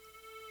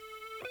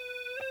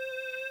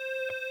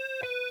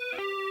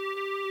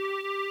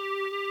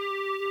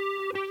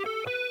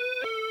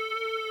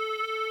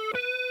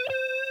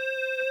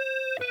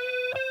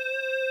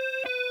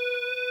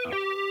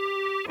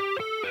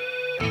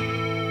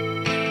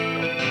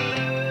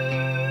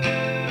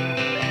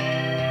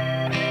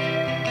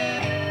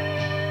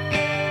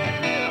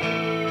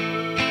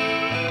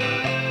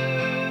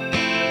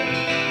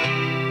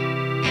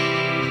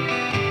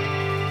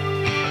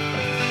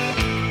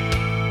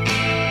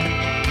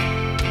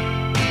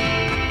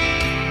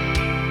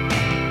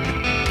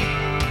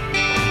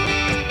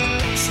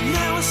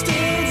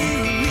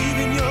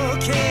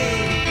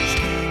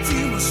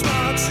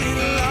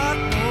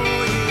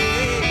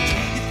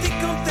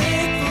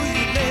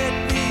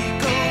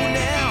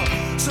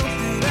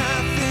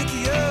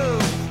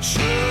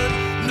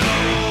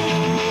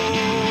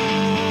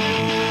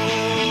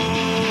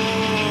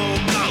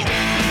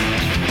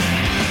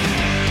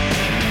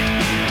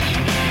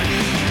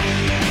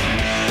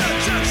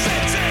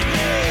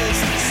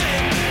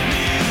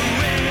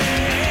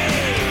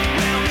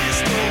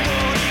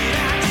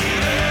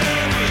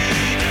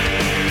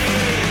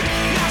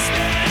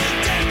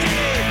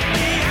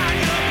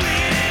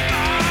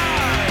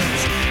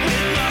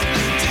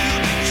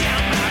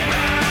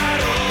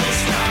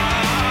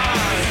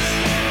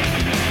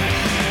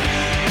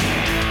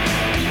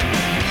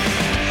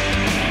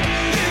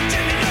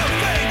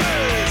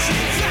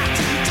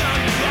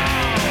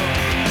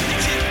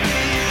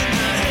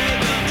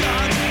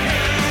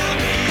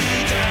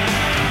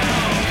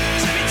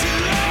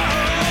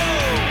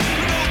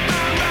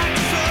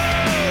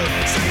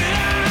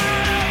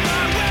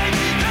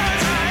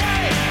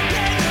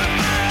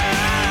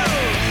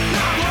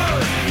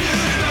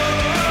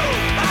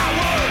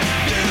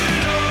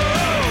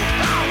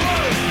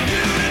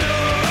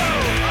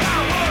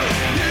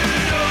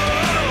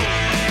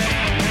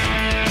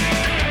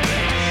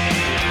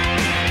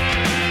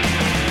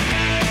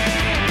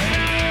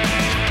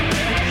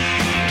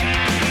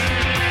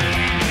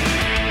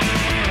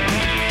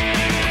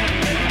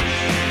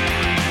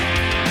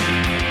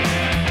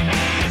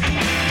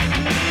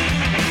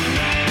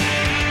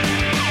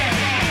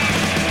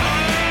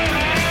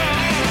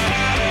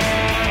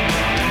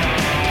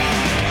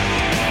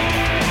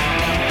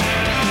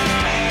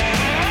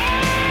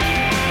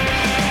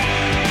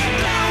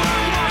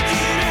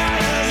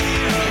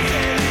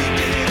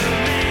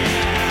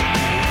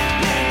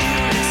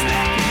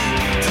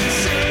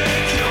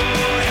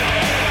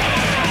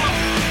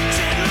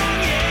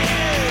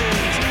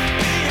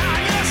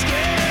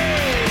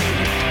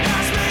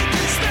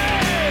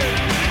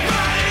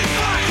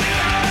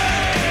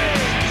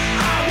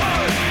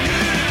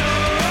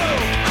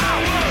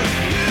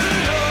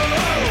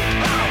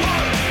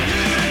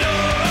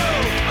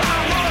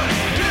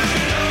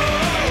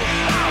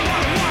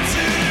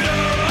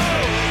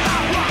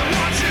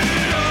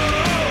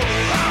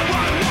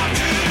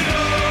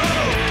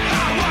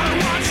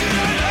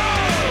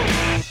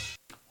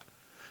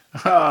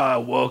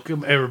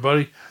welcome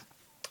everybody.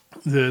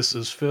 This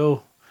is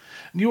Phil.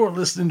 You are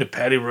listening to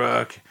Patty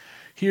Rock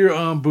here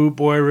on Boot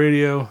Boy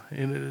Radio,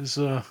 and it is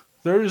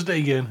Thursday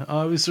again.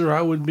 Obviously, I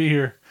wouldn't be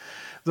here,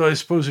 though I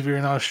suppose if you're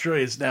in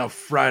Australia, it's now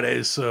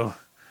Friday, so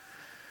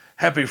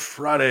happy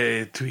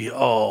Friday to you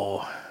all.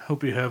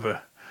 Hope you have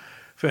a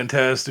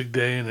fantastic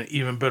day and an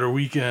even better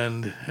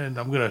weekend, and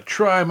I'm going to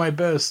try my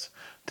best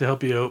to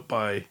help you out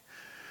by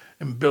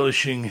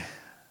embellishing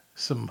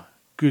some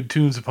good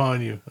tunes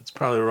upon you. That's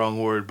probably the wrong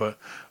word, but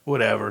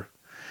whatever.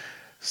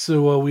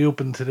 So we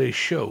opened today's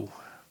show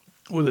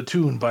with a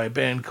tune by a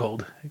band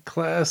called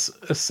Class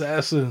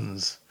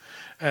Assassins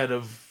out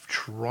of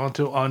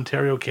Toronto,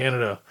 Ontario,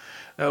 Canada.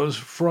 That was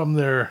from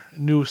their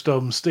newest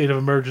album, State of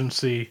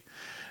Emergency.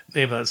 The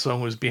name of that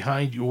song was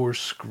Behind Your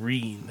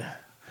Screen.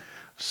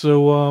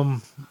 So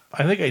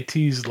I think I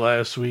teased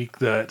last week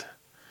that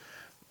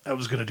I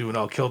was going to do an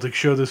all Celtic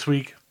show this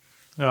week.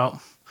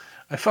 Well,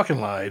 I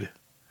fucking lied.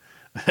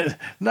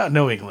 Not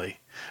knowingly,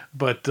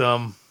 but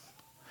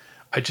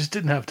I just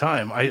didn't have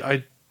time.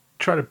 I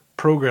try to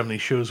program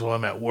these shows while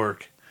I'm at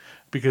work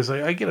because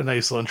I get a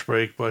nice lunch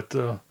break, but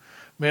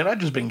man, I've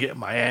just been getting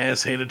my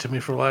ass handed to me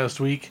for last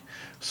week,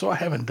 so I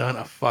haven't done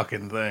a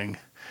fucking thing,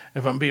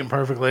 if I'm being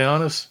perfectly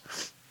honest.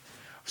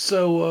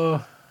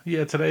 So,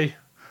 yeah, today,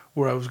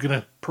 where I was going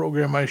to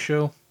program my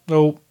show,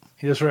 nope.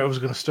 That's right, I was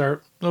going to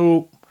start,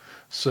 nope.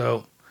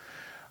 So,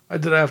 I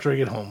did it after I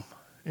get home,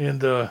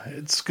 and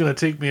it's going to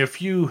take me a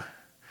few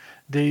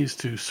days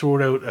to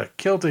sort out a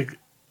Celtic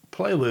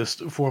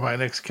playlist for my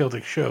next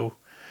Celtic show,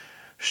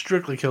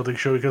 strictly Celtic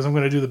show, because I'm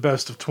going to do the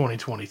best of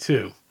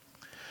 2022.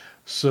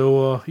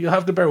 So you'll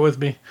have to bear with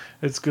me.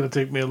 It's going to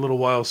take me a little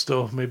while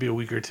still, maybe a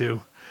week or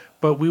two,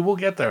 but we will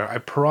get there, I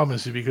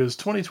promise you, because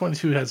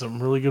 2022 had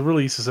some really good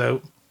releases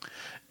out,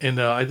 and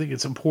I think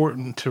it's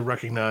important to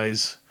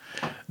recognize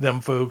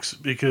them folks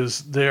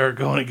because they are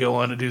going to go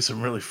on to do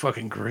some really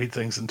fucking great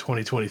things in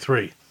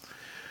 2023.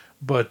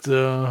 But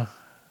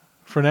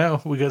for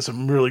now, we got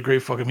some really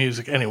great fucking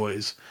music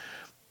anyways,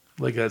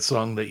 like that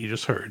song that you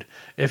just heard.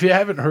 If you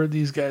haven't heard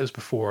these guys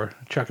before,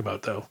 check them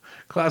out though.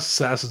 Class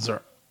Assassins are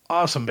an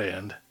awesome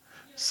band.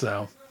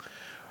 So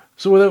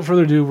without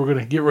further ado, we're going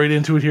to get right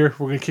into it here.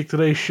 We're going to kick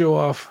today's show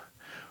off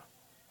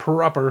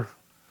proper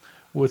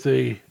with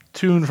a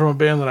tune from a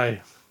band that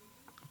I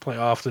play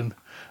often.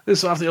 This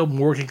is off the album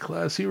Working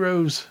Class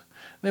Heroes.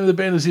 Name of the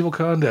band is Evil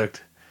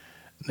Conduct.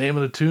 Name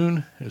of the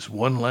tune is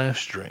One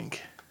Last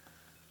Drink.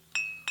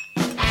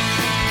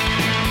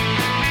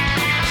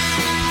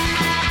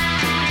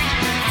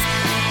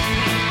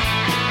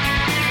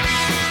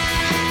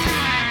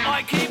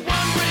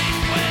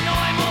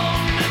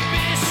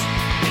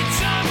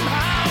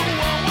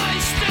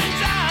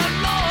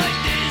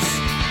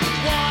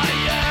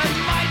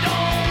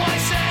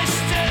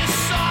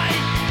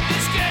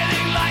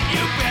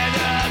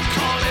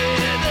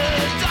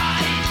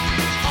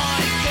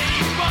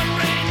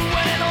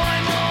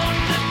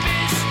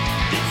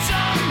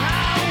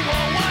 Somehow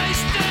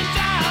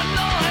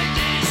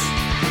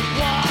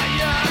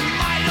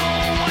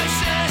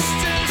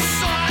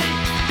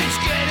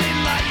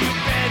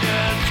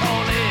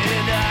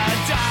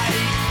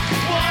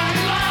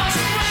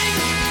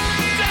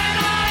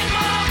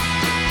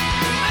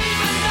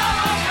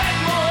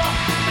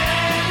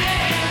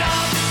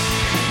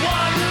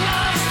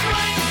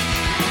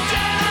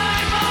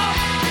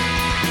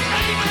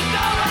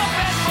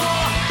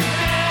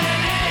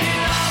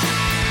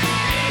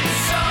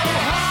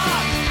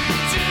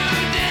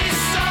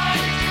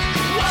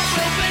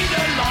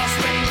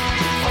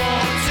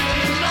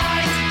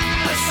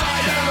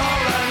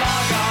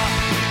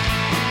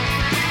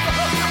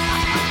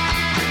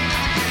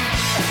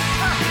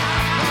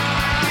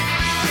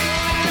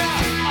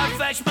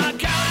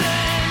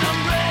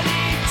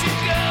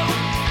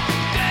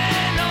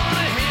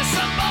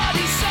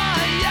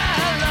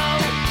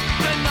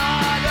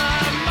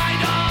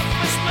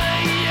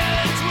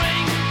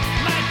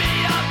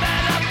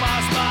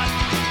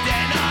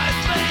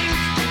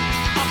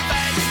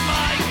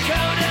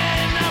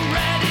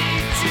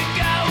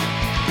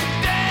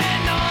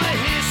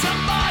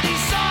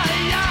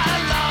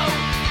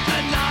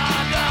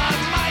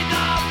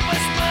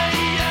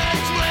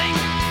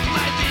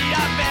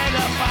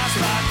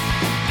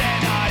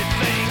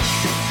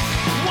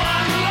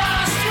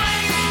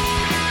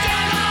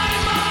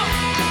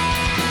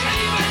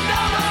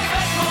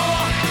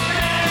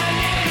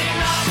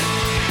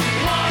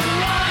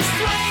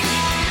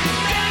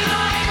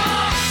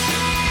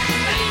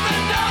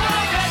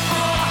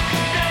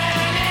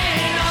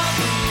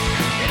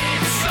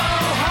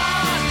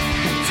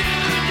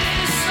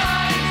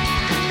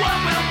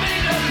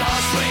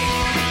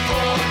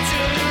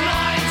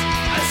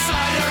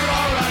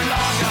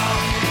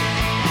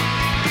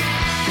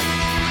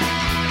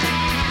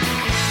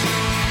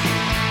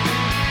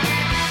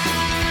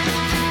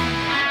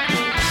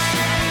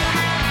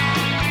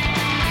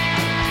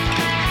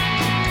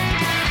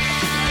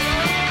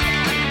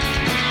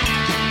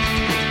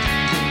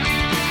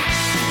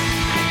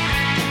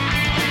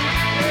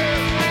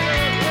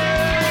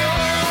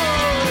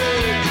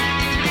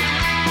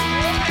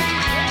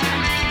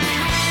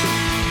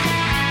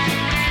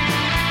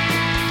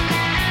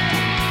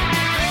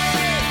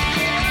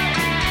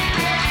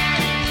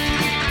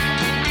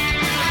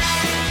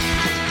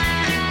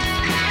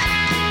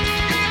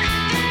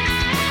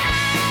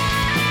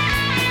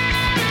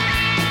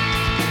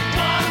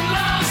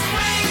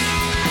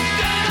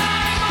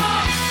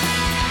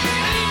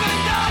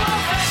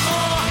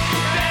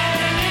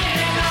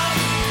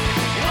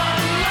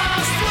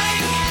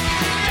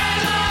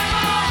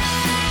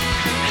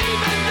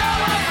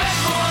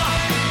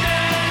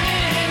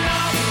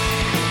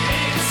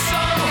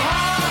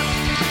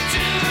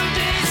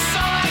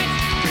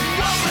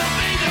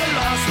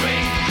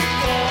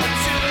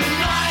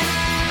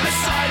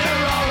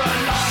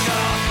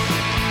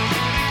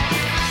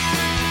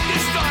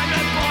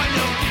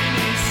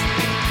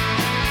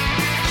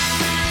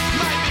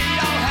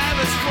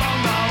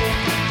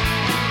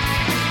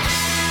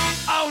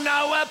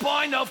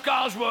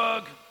house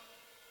work?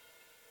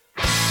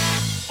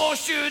 Or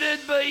should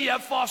it be a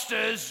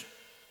Foster's?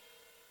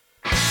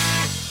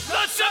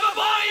 Let's have a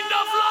pint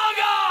of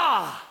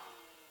lager!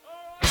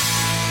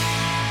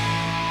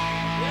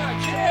 Yeah,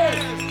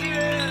 cheers!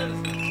 Cheers!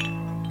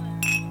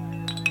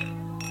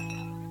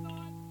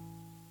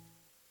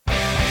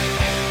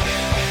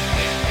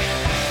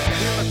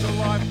 Give us a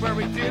life where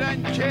we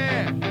didn't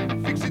care,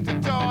 fixing to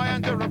die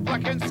under a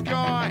blackened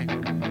sky.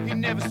 He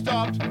never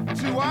stopped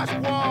to ask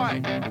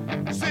why.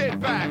 Sit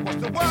back, watch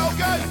the world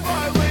go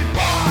slowly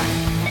by.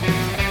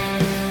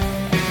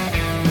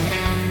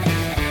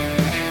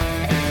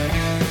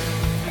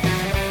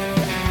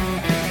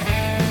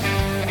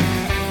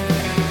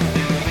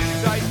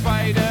 Days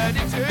faded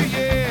into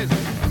years,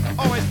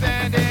 always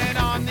standing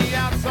on the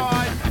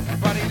outside,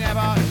 but he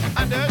never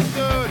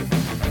understood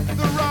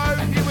the road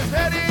he was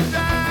heading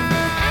down.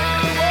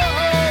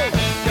 Whoa,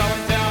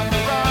 going down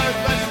the road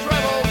less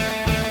traveled,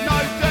 no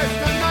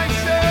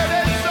destination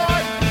in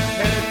sight,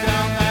 headed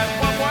down that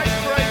one-way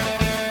street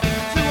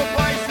to a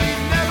place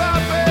he'd never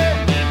been.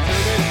 To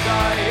this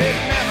day, his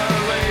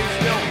memory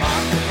still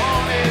marked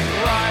upon his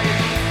grave.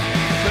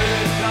 To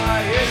this day,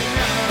 his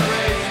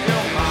memory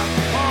still marked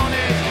upon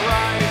his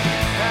grave.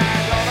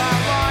 And all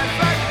our lives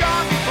that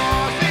gone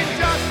before seem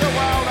just a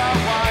world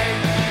away.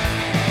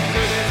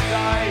 To this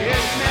day,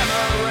 his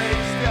memory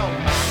still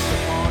marked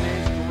upon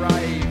his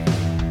grave.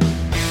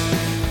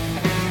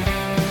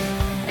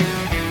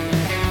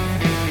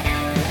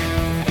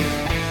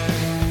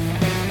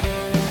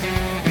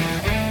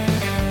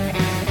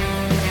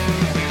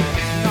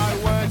 No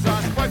words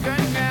are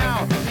spoken now.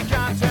 You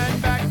can't turn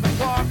back the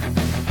clock.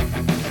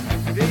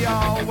 The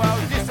old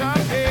world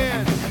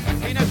disappears.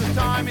 He knows the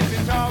time he's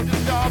been told to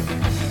stop.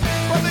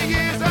 But the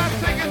years have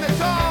taken the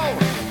toll.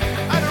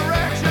 A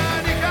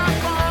direction he can't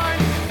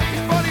find.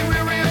 His body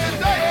weary as the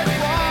day is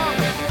long.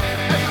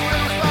 As the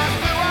wheel starts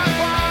to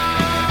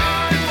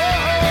unwind.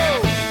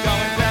 Whoa!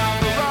 Going down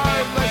the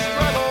road less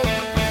traveled.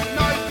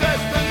 No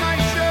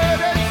destination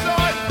in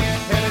sight.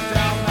 Headed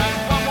down that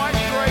one-way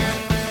street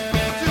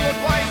to a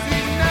place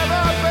he'd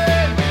never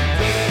been.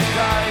 To this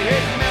day,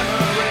 his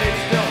memory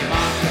still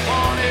marked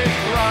upon his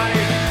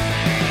grave.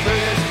 To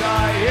this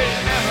day, his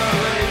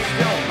memory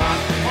still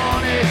marked upon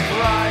his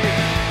grave.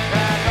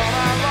 And all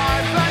our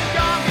lives that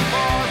gone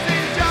before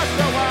seem just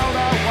a world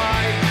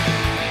away.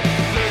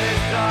 To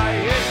this day,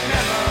 his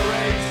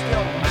memory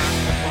still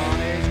marked upon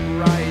his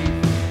grave.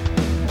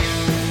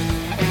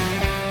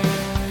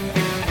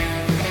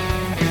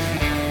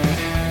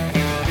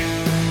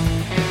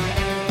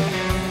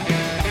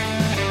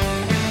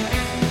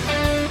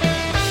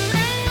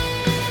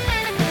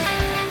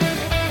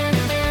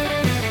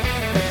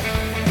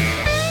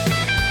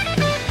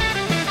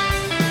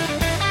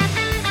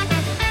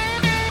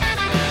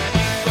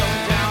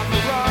 Going down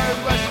the road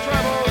less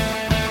traveled,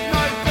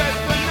 no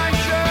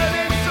destination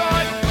in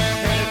sight.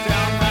 Headed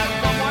down that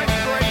one-way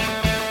street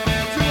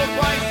to a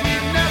place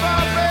he'd never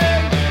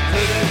been.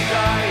 To this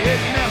day,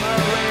 his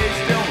memory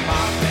still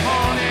marked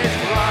upon his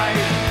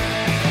grave.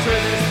 To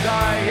this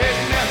day, his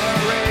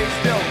memory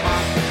still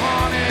marked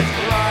upon his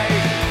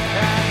grave.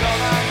 And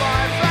all our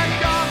lives that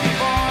gone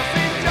before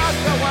seem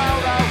just a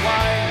world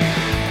away.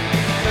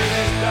 To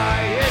this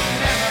day, his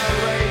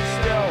memory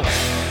still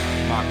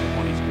marked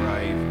upon his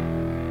grave.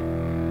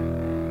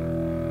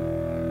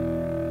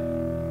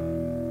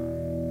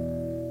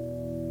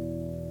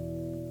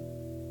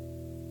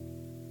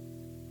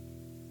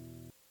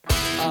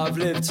 I've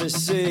lived to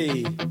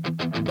see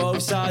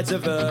both sides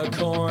of a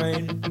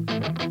coin.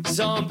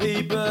 Some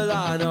people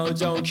I know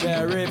don't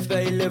care if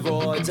they live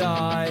or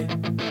die.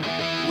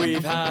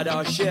 We've had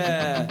our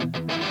share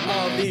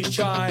of these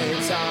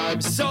trying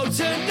times. So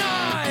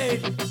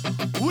tonight,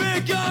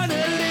 we're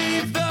gonna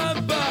leave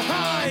them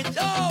behind.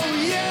 Oh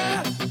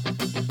yeah,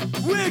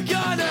 we're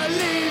gonna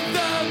leave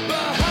them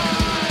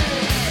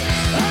behind.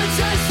 A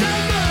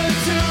testament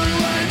to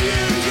a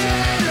new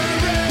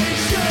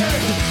generation.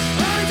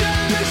 Under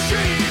the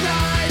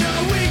streetlight, a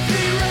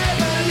weekly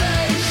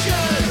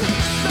revelation.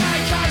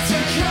 Mankind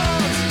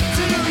succumbs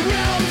to the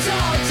realms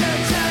of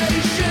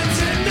temptation.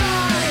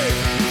 Tonight,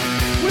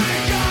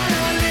 we're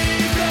gonna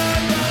leave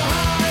them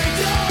behind.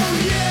 Oh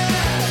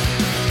yeah,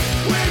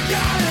 we're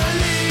gonna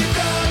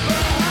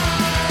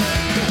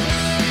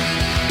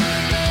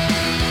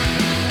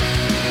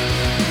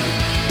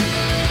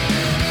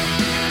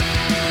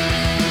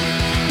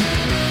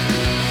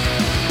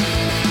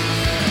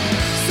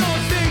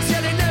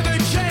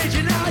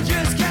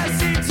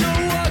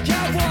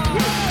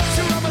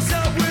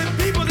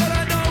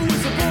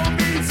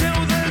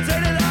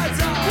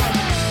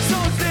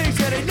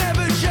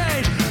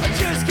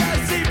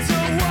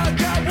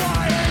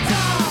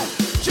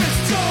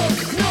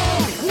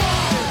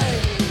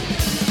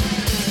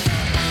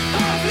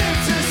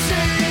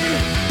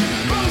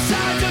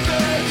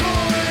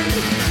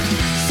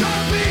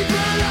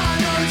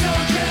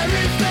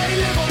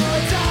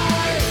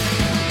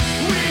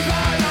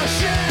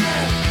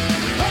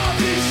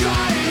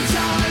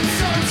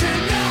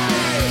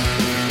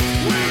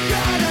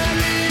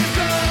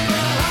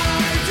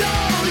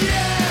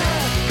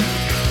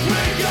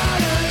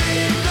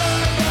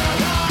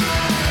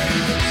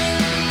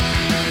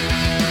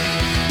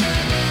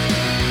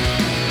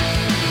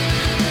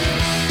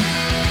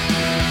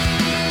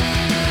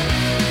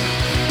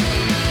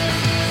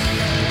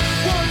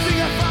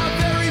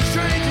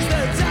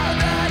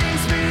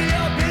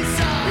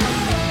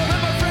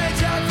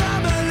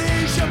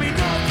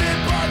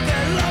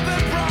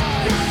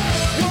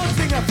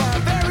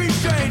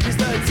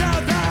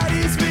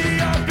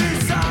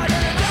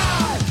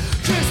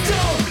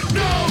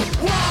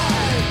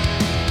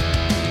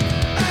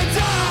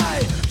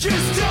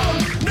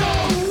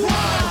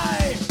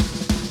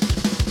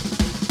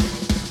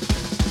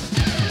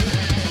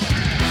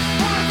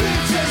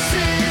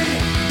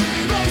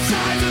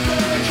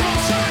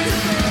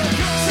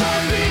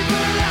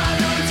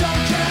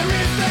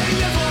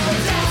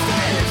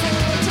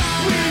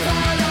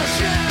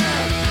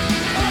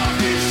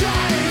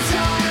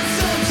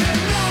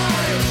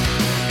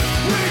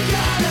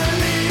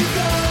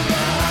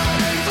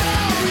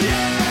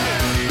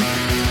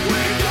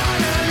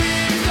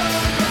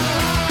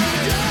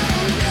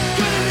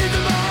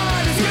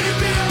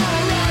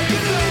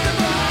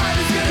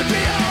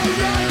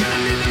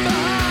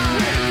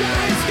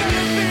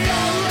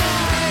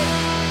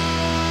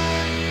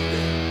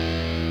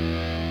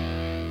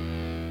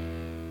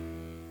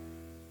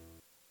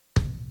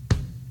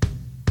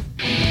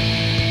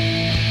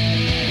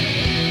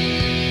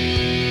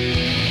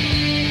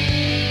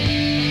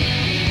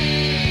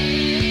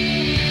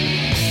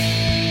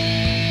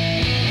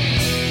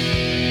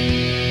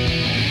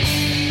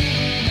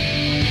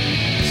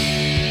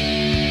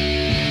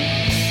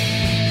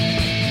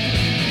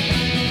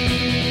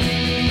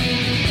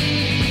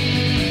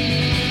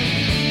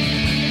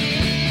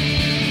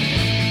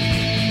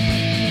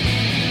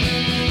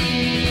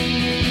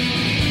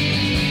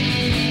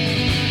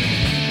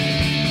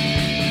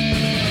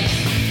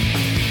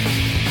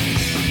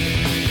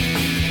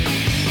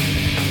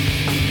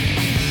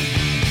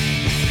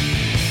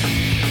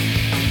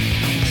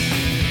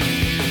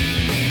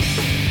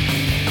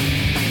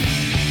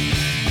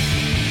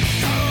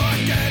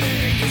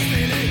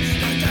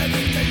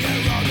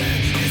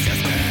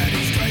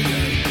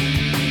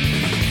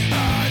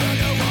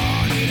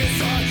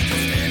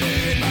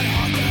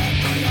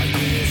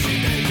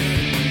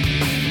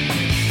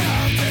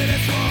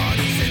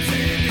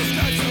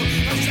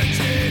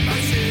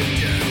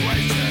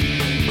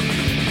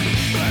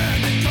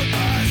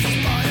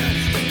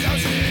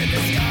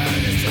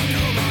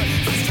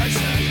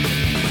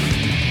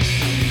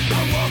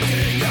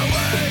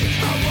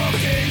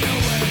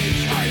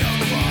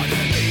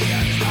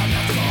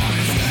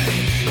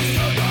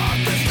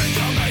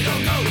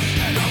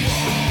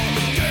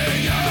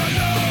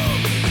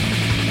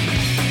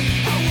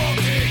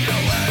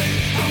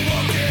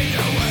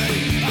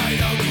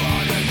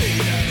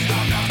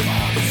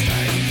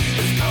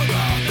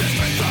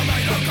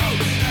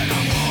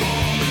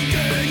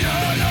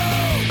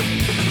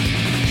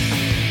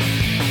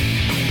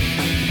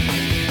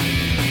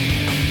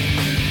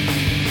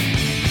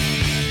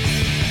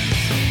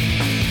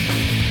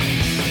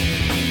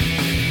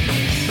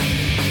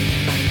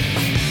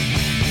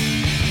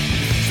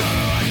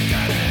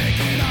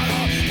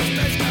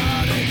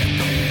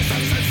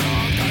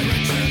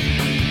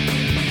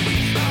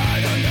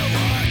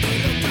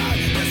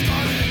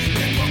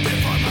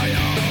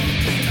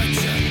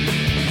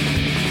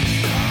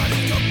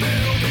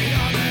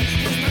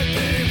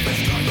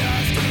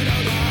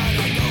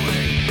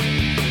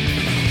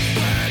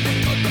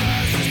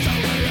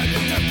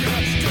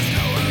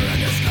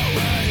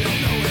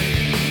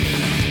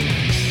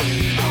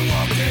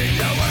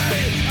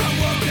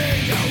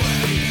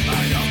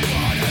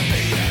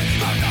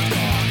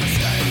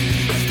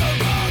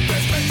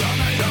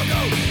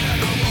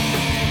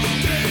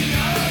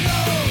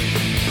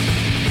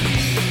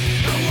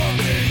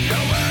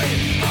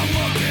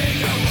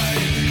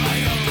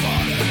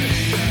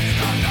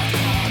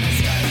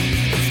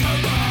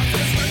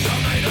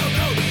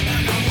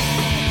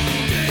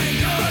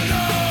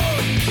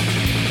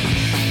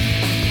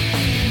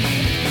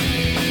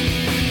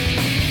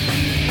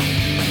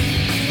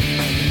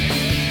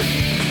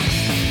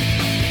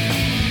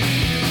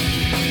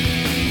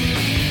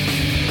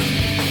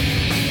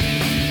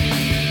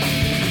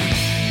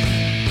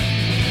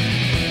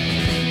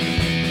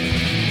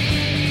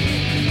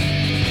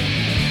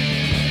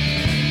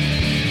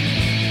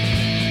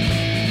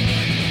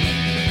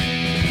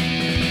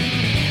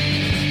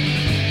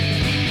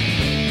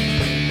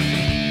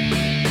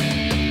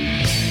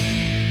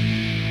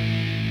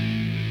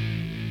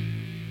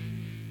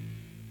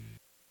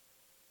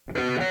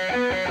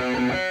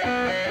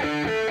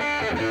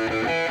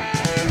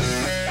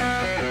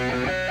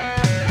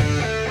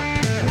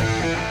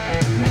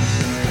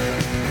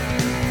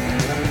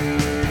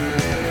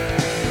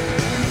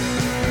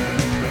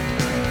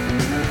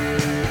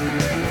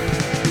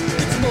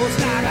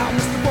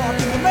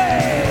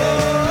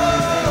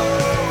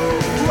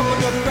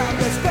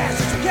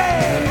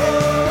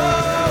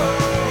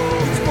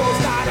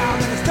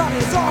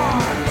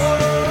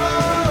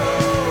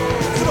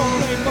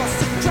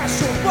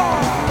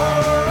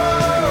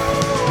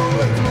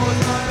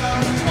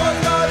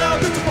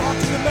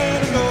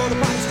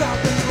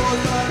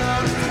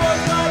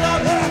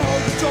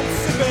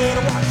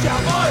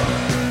shout, oi!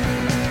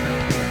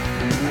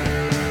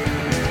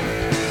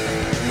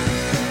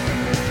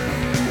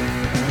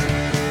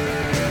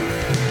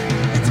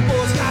 It's a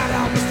boys' night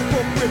out, Mr.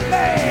 Book with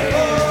me.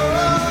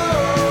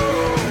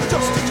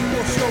 Just did you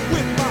push up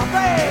with my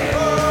band?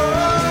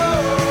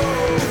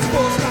 It's a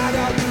boys' night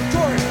out,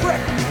 Tory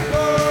Brick.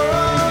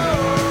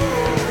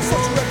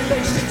 Social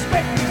regulations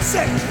make me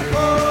sick. It's a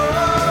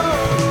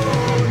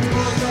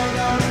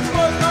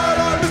boys' night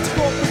out, Mr.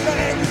 Book with me,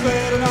 you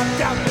better not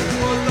doubt it. It's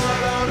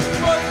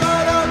a boys'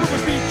 night out, when we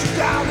beat you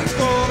down, it's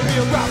gonna be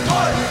a rout.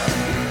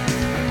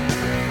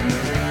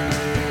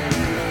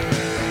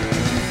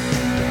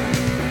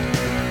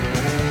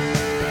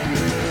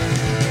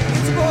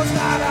 It's a boys'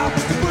 night out,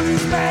 Mr.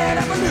 Policeman.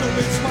 I'm a little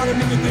bit smarter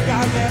than you think I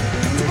am.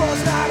 It's a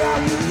boys' night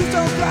out, you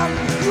don't doubt.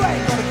 You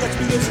ain't gonna catch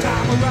me this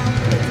time around.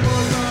 It's a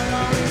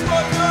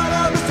boys' night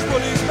out, Mr.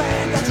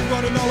 Policeman. Got you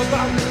running all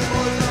about. It's a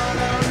boys'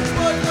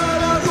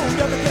 night out, you'll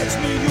never catch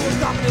me, you'll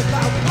stop it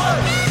loud.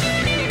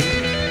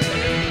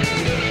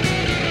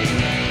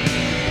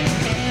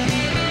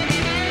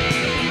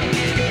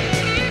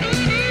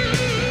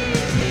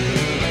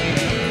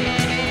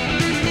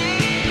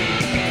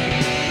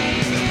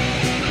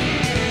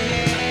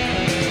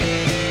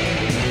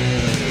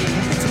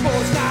 It's a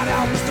boys' night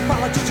out, Mr.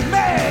 Politician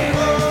Man.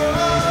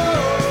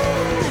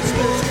 It's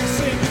lyrics we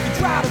sing, you can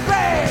try to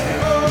play.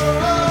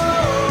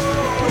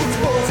 It's a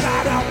boys'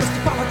 night out, Mr.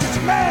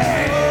 Politician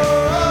Man.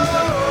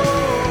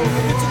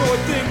 It's an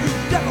old thing you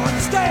never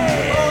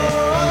understand.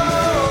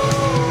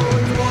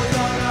 It's a boys'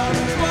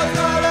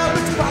 night out,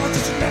 Mr.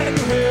 Politician Man.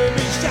 You hear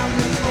me shouting.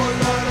 It's a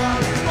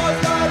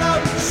boys' night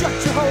out, shut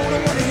your hole,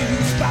 don't wanna hear you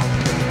spout.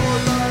 It's a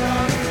boys' night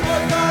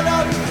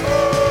out,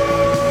 oh,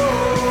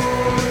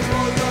 it's a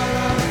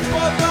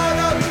boys' night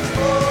out,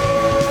 oh.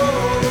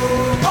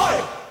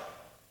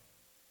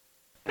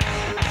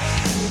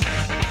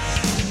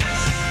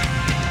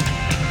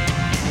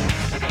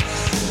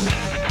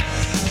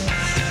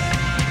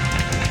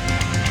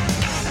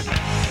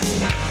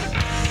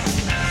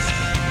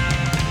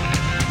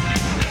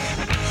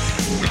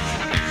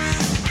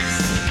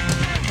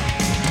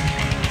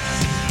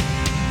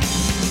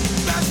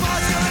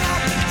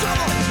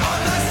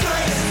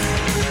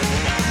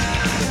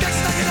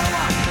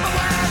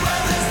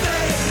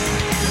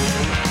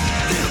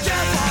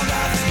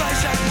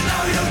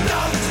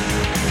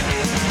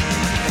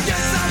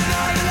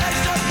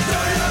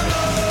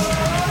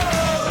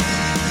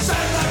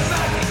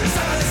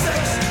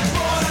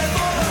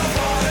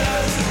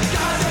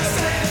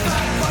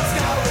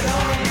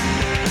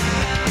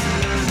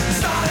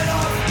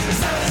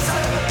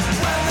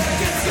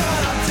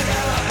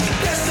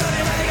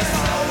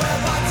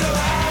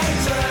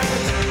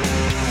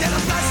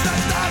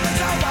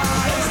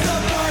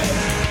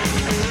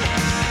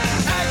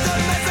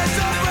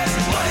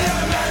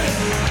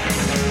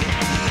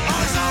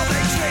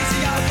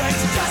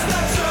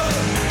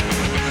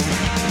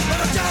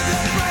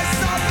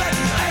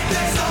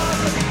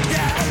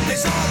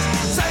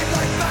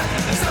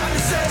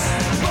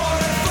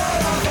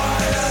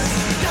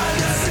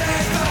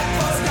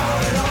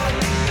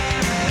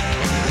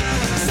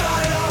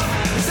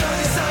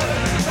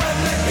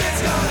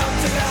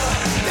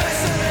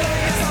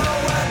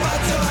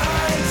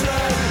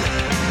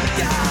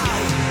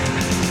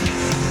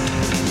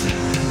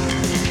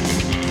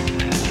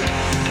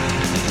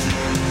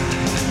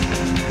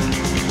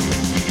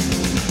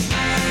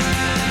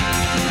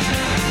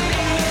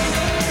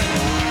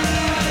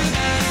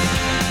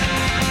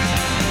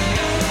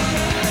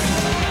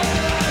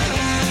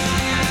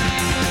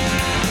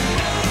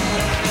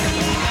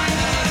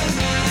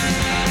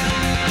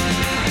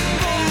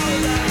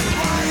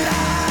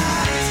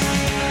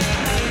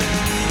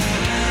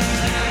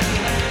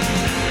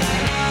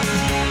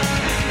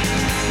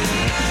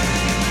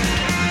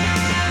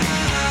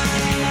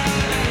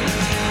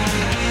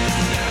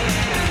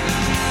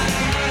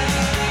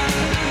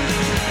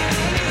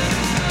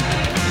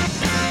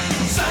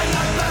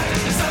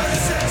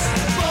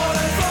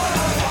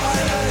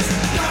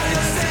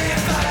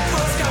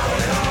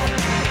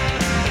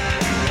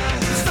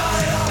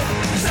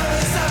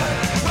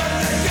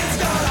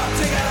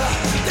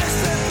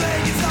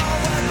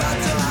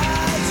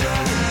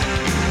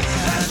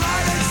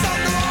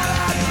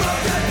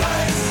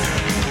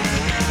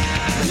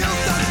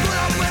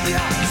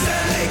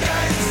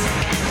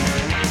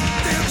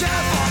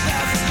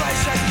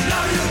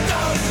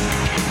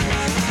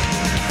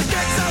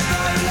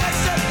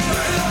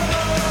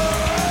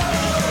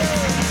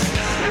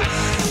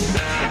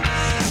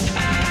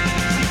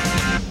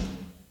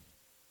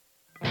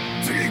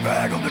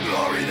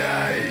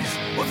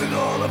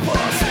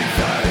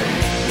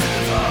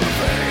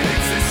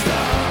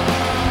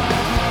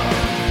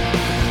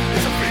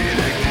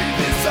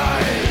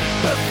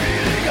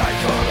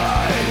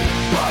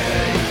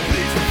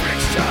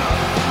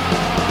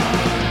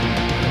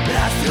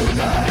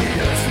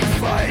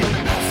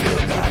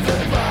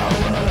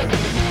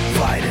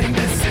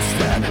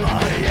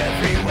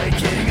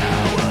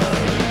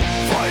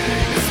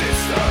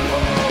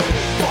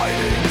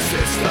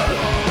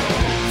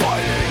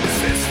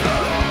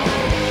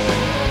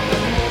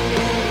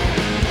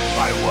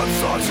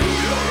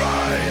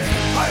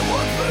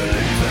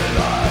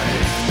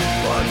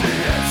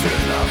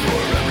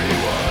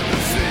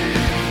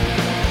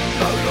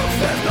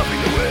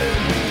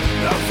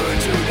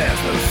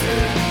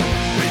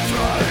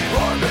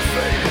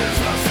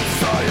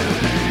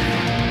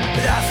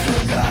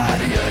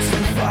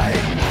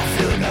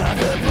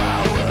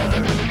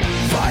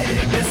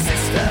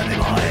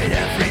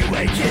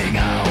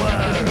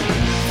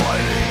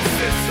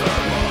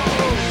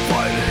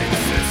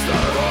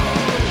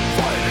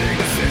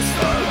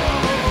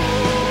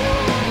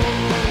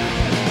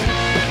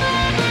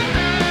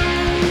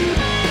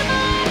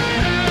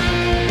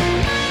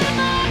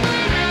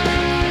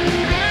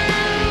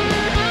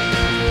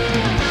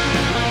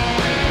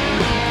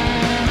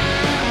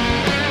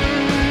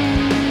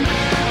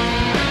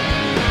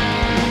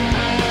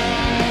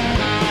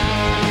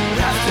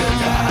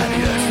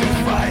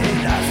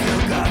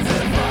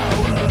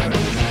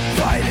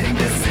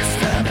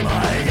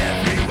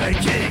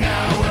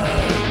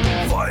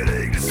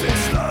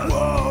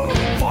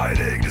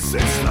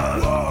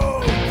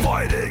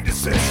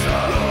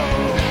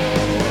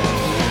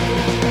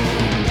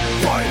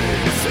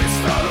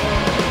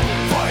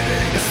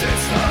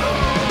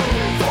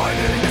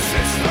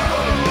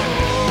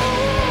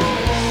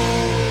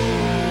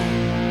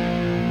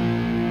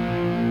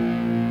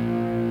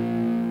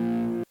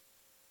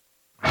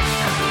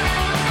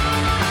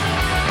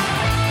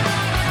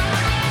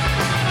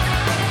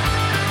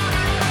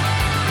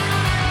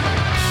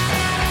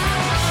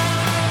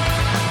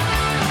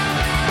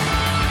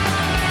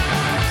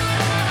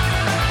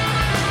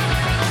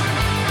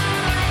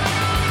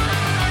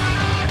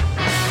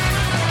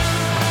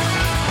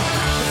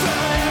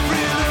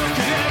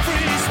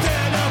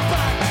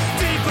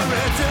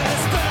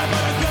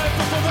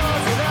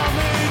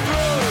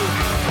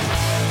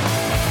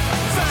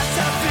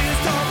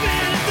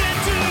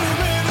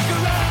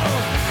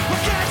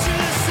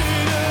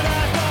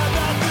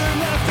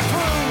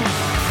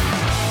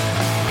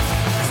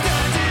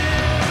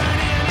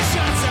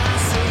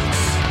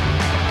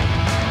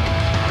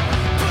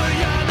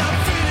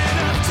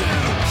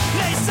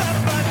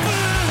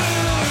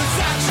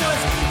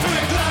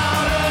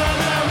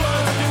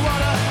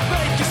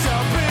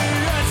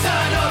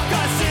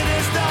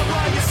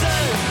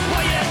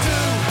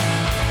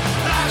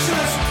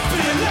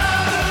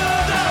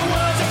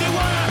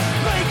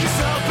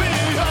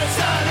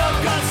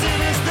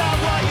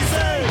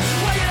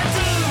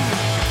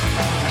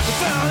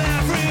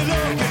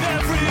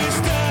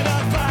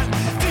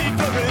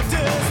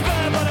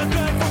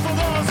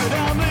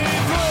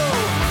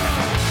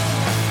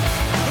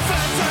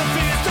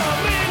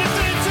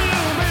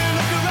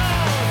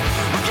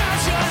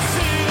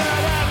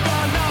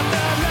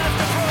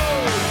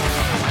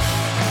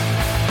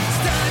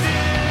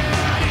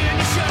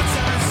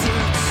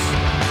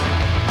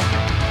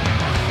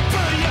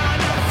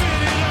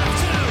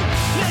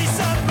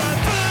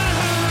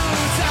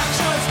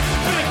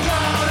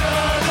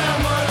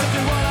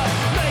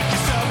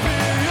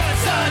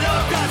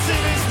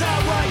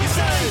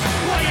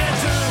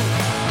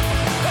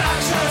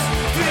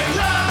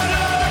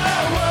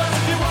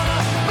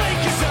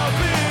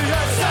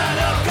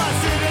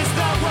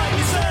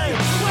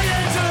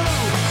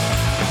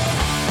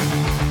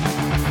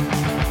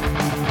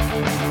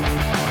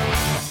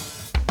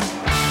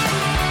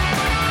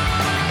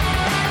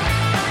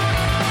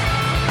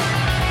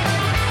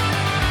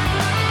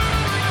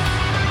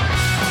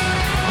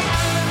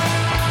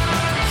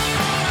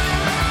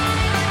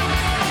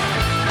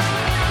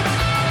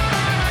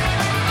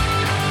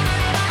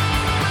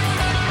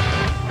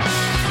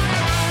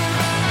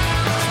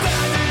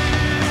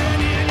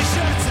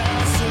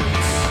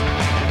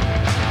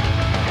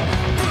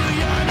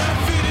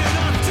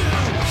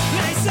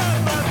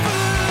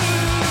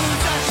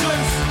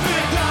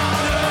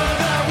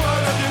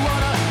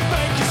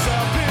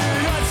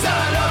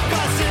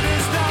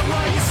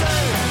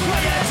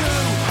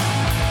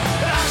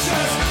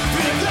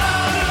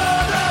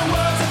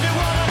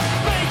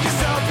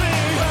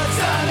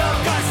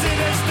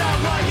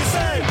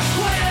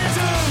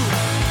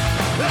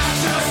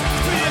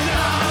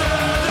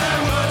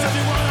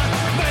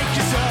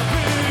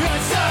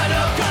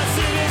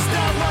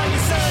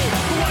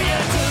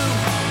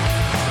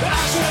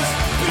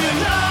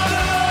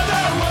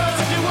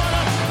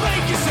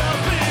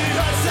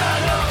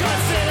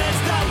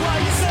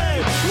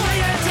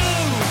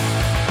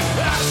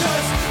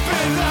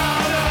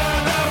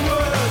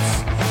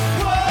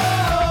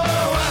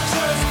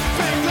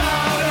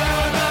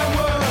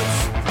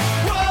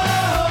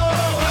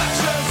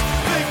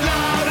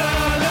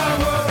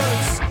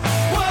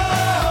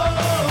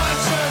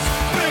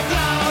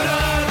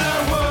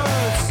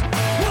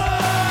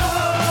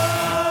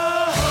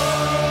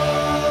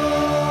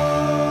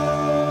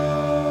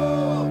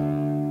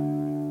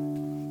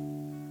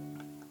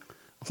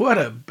 What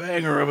a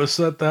banger of a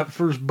set that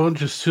first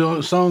bunch of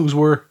songs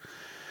were.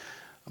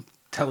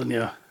 Telling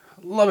you,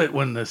 love it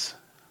when this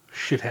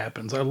shit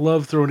happens. I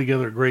love throwing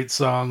together a great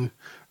song,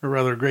 or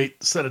rather a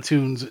great set of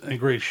tunes and a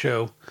great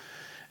show.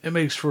 It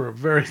makes for a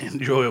very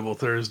enjoyable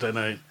Thursday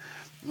night,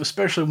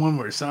 especially one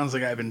where it sounds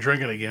like I've been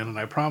drinking again, and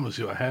I promise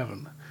you I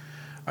haven't.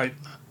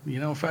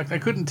 In fact, I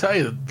couldn't tell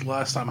you the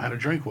last time I had a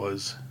drink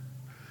was.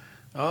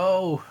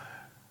 Oh,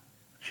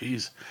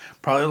 Jeez,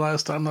 probably the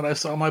last time that I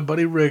saw my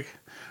buddy Rick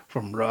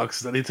from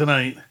Rocksteady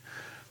Tonight.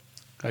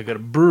 I got a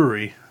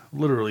brewery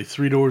literally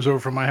 3 doors over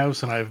from my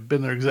house, and I've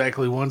been there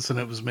exactly once, and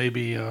it was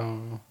maybe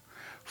 4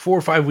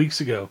 or 5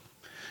 weeks ago.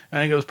 I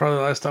think it was probably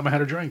the last time I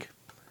had a drink.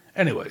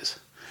 Anyways,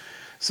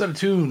 set of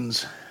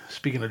tunes.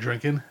 Speaking of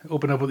drinking,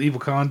 open up with Evil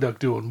Conduct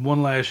doing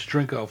One Last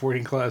Drink Off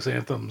Working Class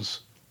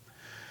Anthems.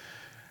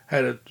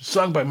 Had a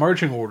song by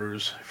Marching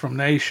Orders from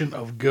Nation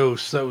of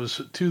Ghosts. That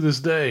was To This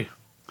Day.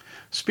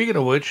 Speaking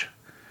of which,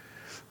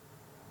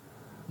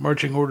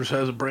 Marching Orders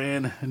has a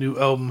brand new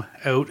album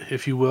out,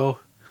 if you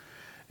will.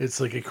 It's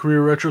like a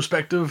career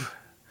retrospective,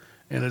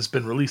 and it's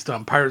been released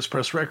on Pirates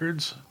Press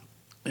Records,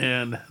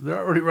 and they're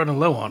already running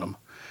low on them.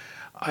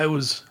 I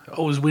was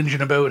always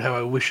whinging about how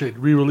I wish they'd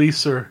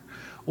re-release their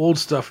old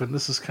stuff, and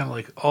this is kind of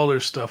like all their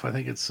stuff. I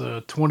think it's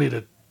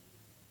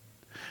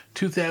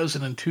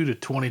 2002 to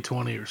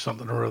 2020 or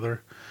something or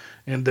other,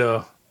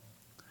 and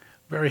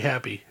very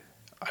happy.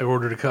 I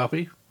ordered a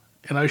copy,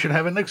 and I should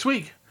have it next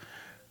week.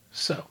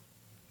 So,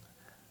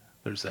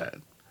 there's that.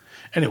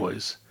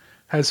 Anyways,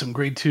 had some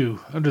grade 2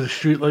 Under the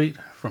Streetlight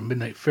from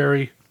Midnight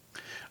Fairy.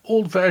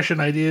 Old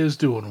Fashioned Ideas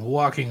doing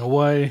Walking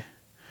Away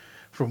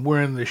from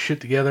Wearing This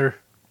Shit Together.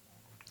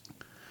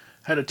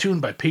 Had a tune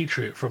by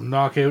Patriot from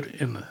Knockout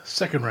in the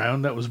second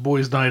round. That was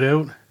Boys Night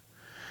Out.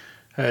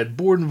 Had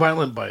Bored and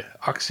Violent by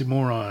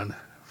Oxymoron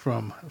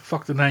from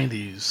Fuck the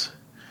 90s.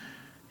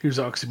 Here's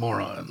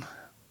Oxymoron.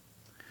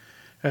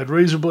 Had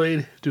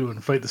Razorblade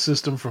doing Fight the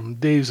System from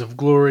Days of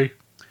Glory.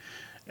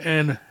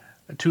 And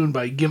a tune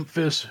by Gimp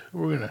Fist.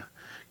 We're going to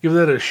give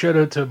that a shout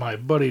out to my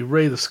buddy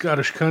Ray the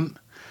Scottish Cunt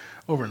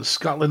over in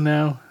Scotland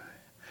now.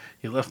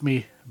 He left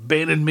me,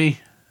 abandoned me,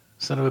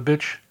 son of a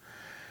bitch.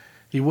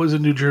 He was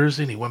in New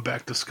Jersey and he went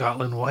back to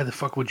Scotland. Why the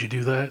fuck would you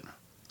do that?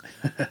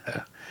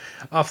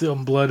 Off the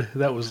album Blood,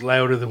 that was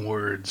Louder Than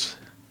Words.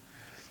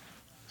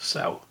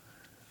 So,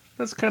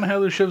 that's kind of how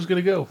the show's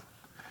going to go.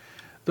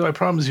 Though I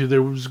promise you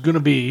there was going to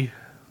be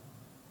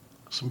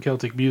some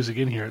Celtic music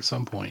in here at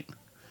some point.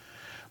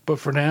 But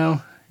for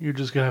now, you're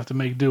just going to have to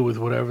make do with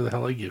whatever the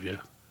hell I give you.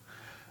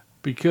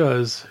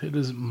 Because it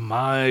is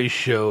my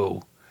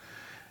show.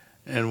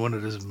 And when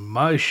it is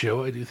my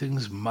show, I do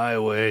things my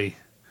way.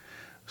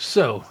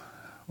 So,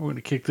 we're going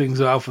to kick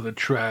things off with a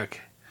track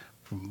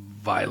from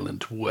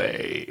Violent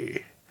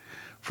Way.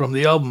 From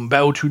the album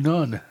Bow to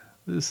None,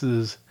 this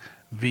is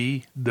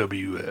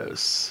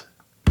VWS.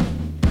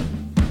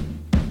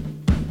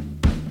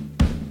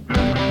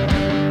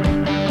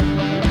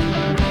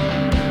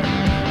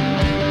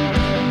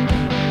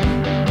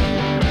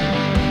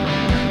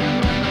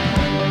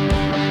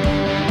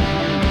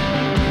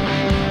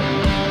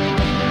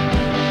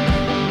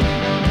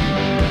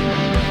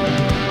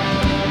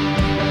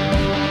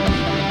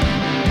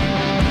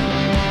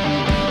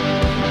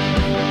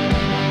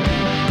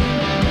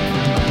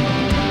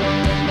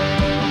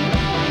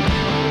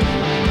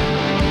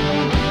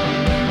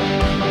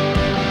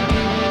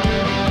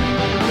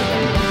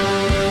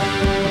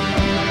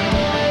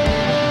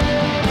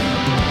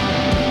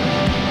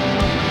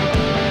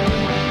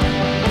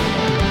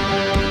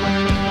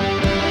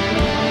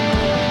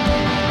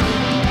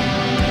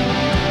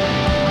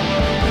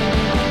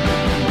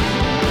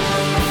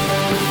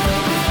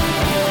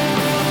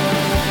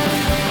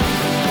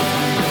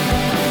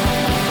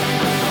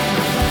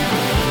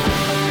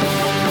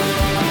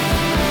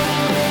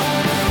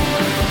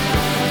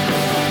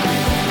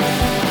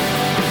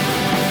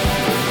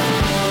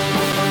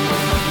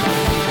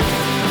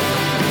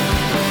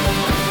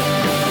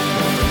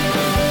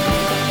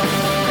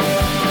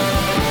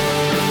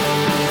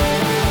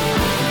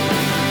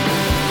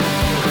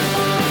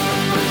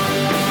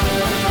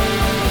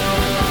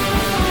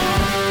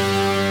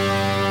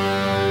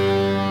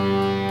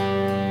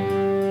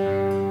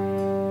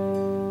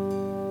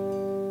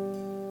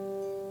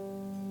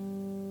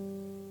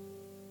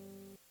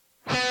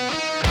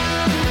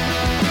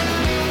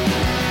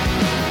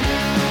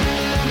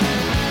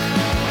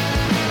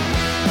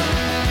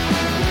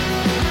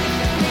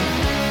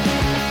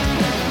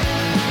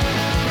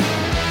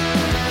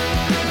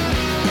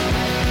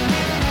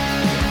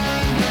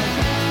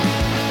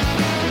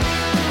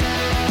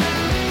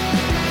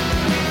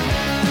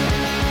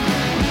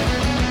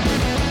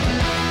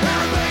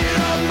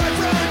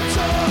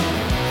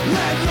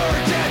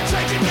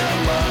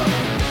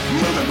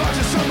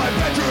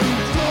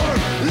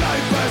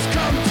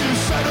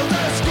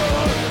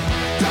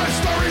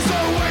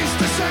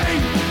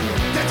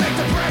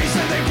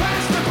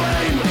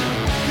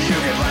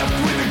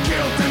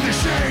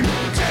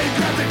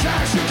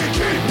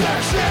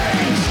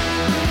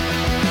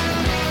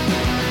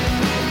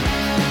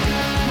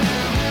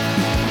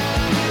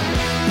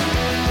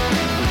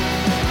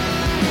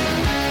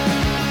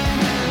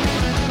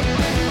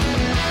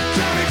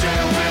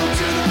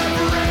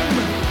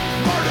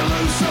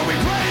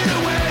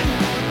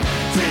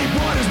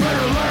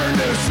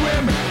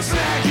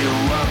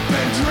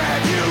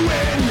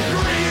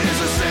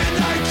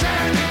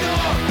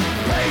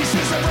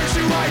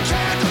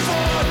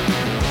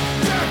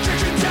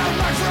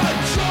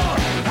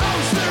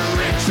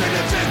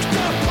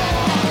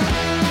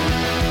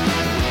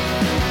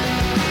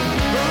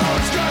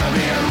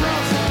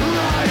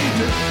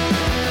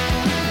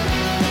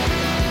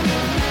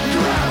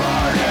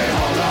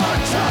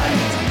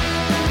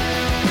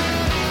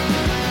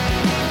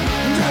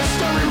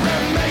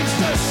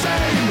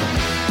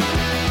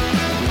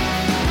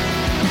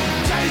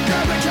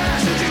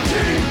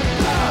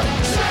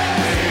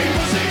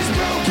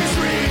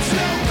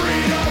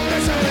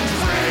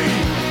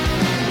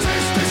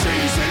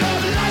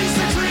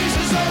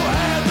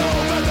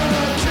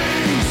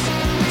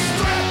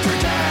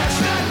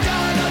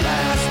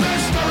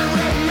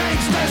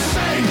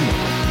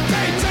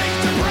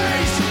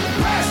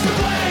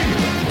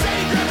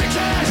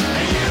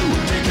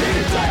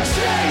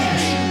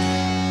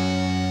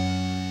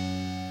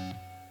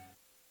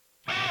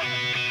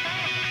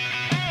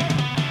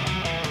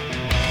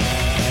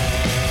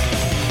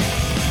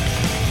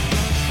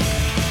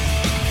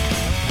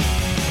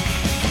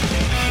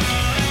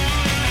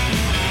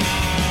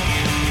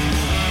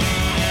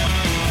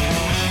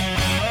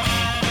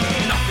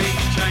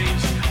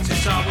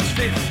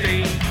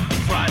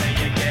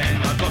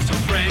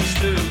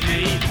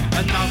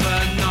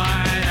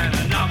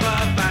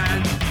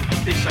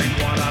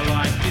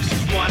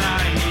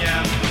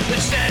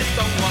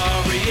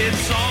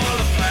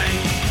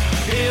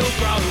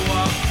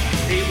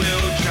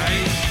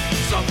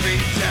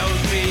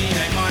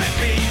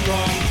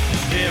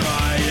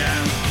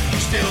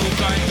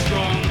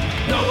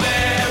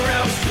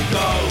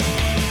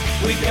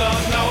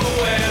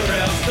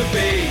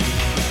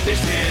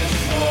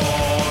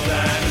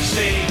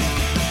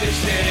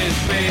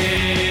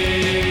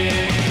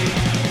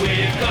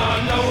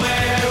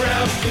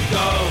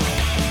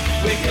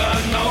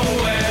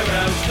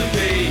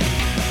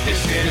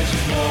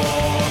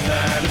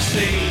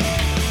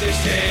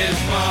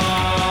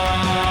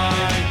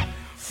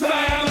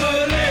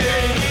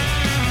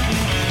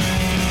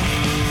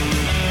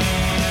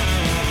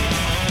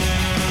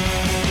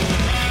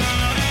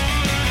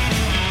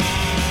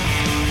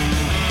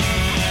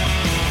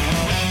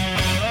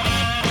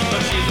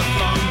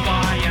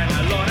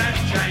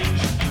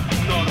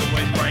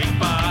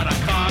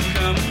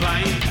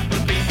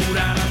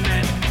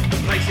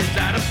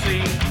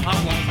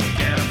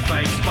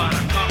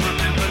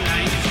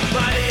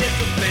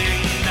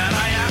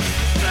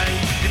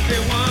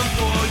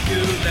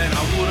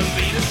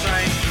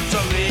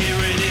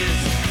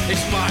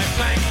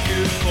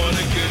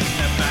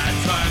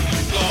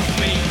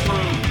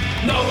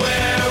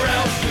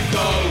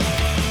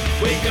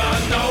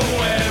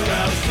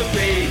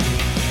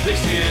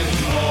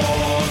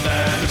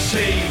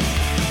 scene.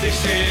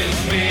 This is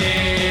me.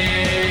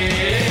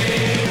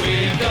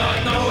 We've got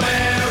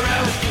nowhere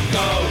else to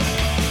go.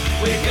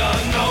 We've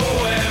got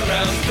nowhere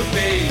else to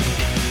be.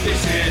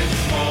 This is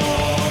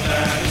more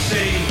than a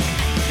scene.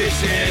 This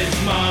is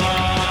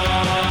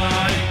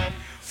my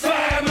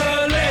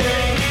family.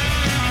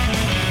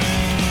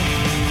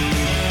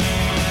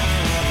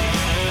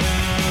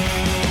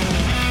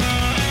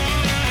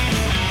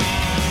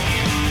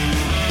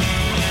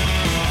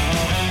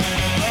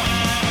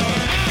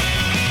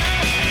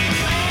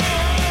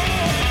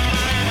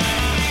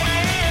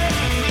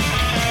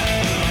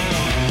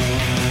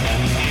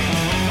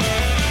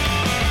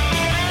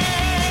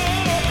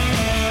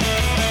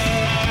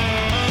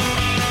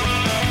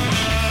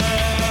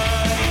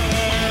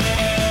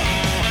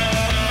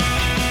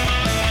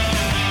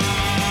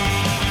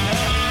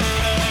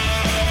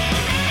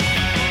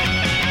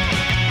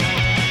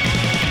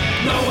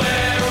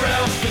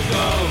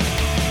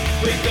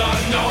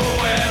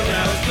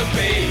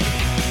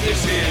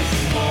 This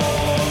is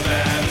more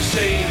than a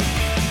scene.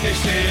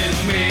 This is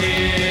me.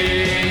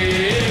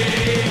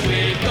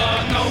 We've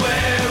got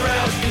nowhere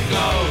else to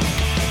go.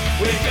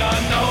 We've got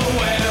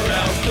nowhere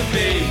else to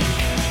be.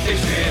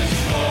 This is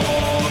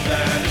more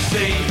than a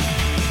scene.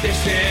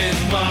 This is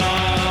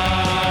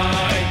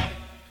mine.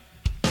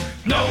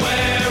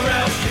 Nowhere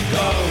else to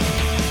go.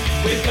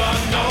 We've got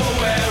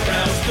nowhere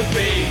else to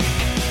be.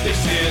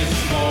 This is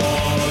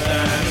more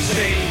than a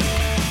scene.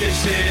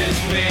 This is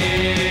me.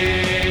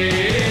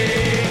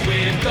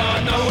 We've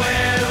got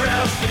nowhere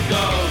else to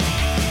go.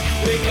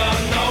 We've got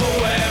no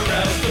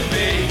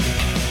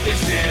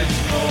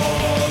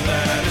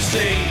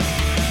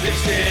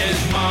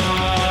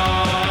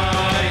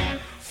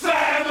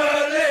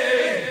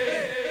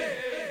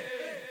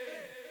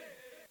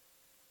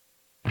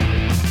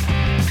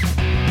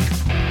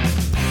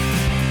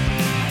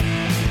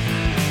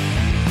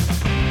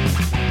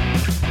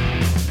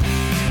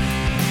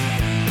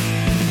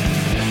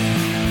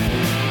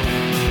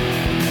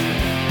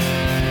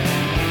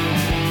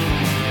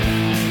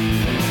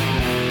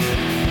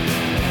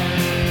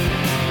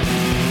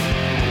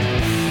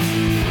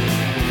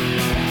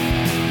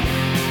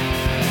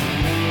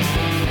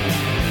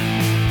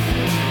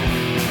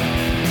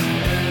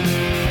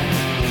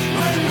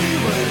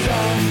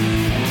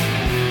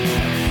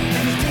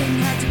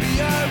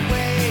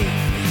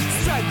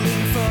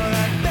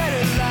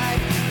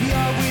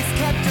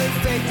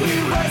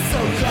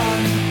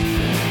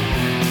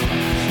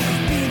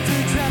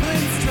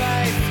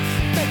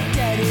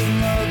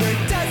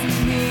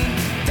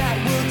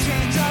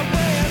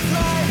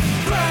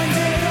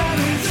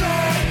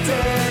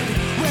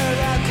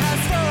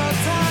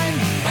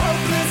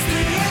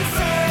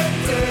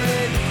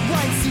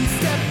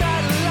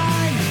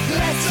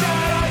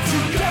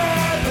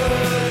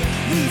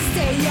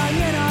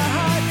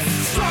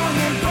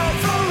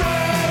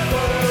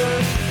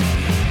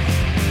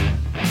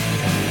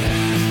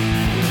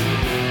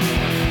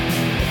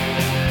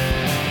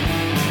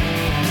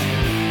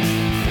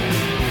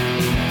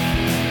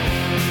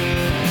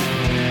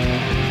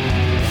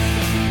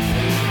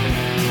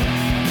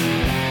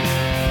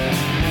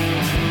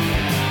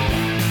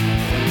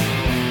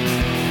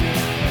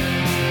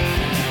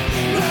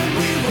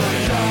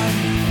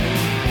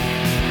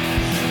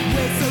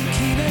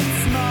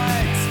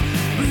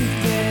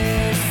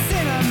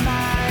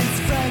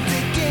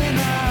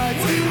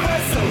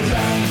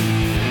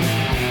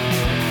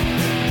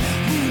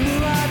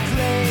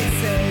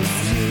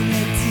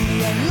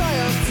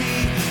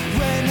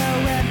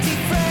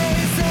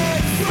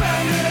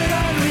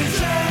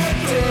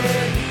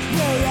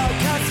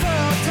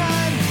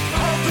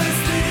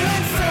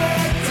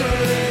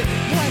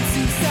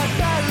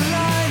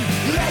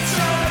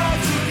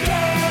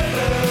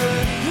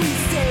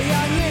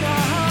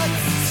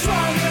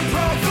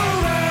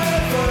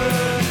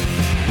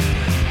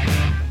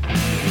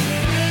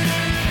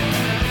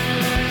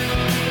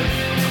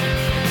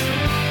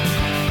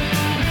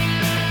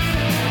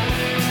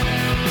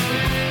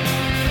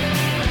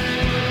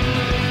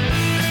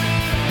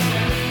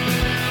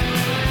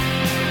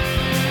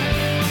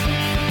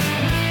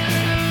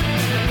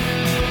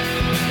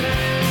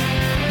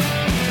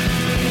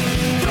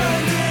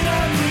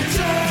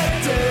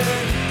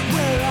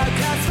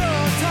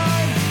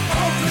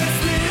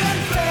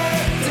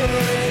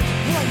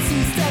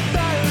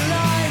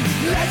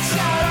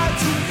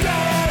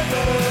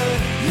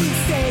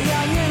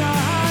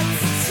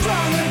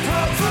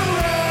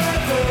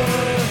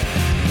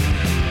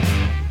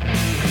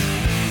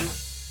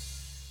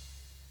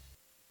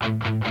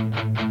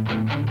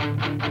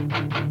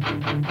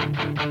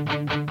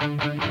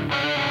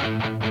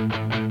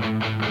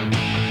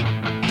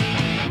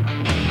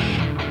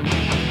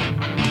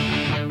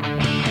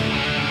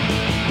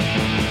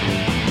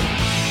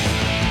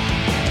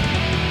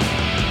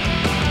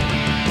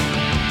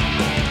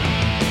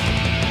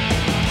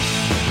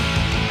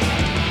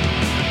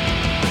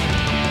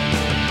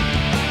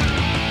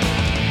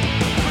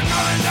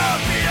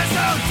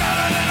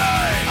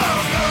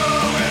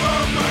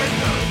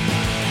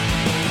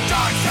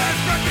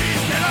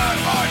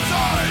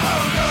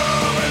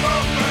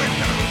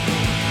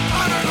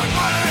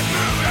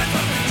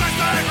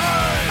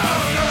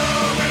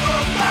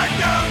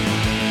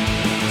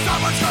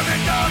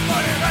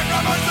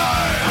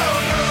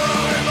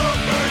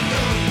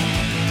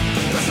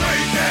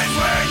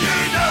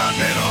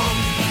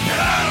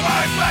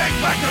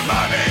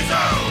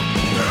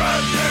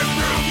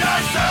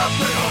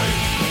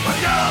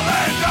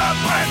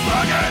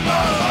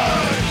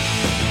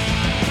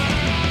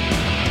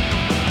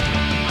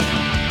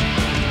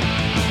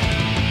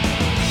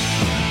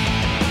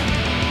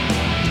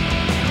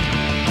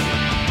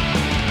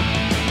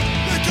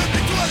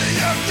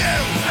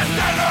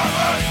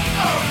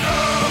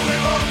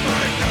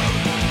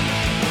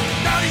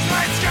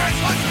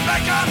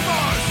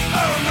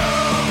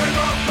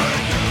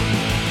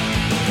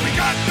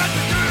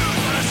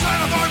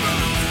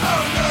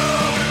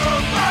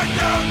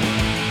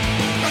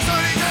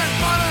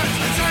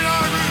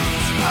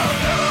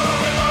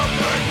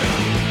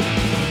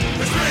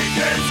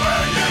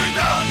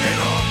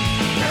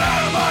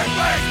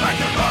back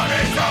to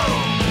body's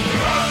home.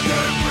 You're on to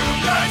prove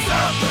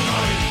thyself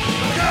tonight.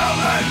 Girl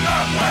and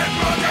up with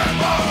broken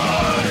boy.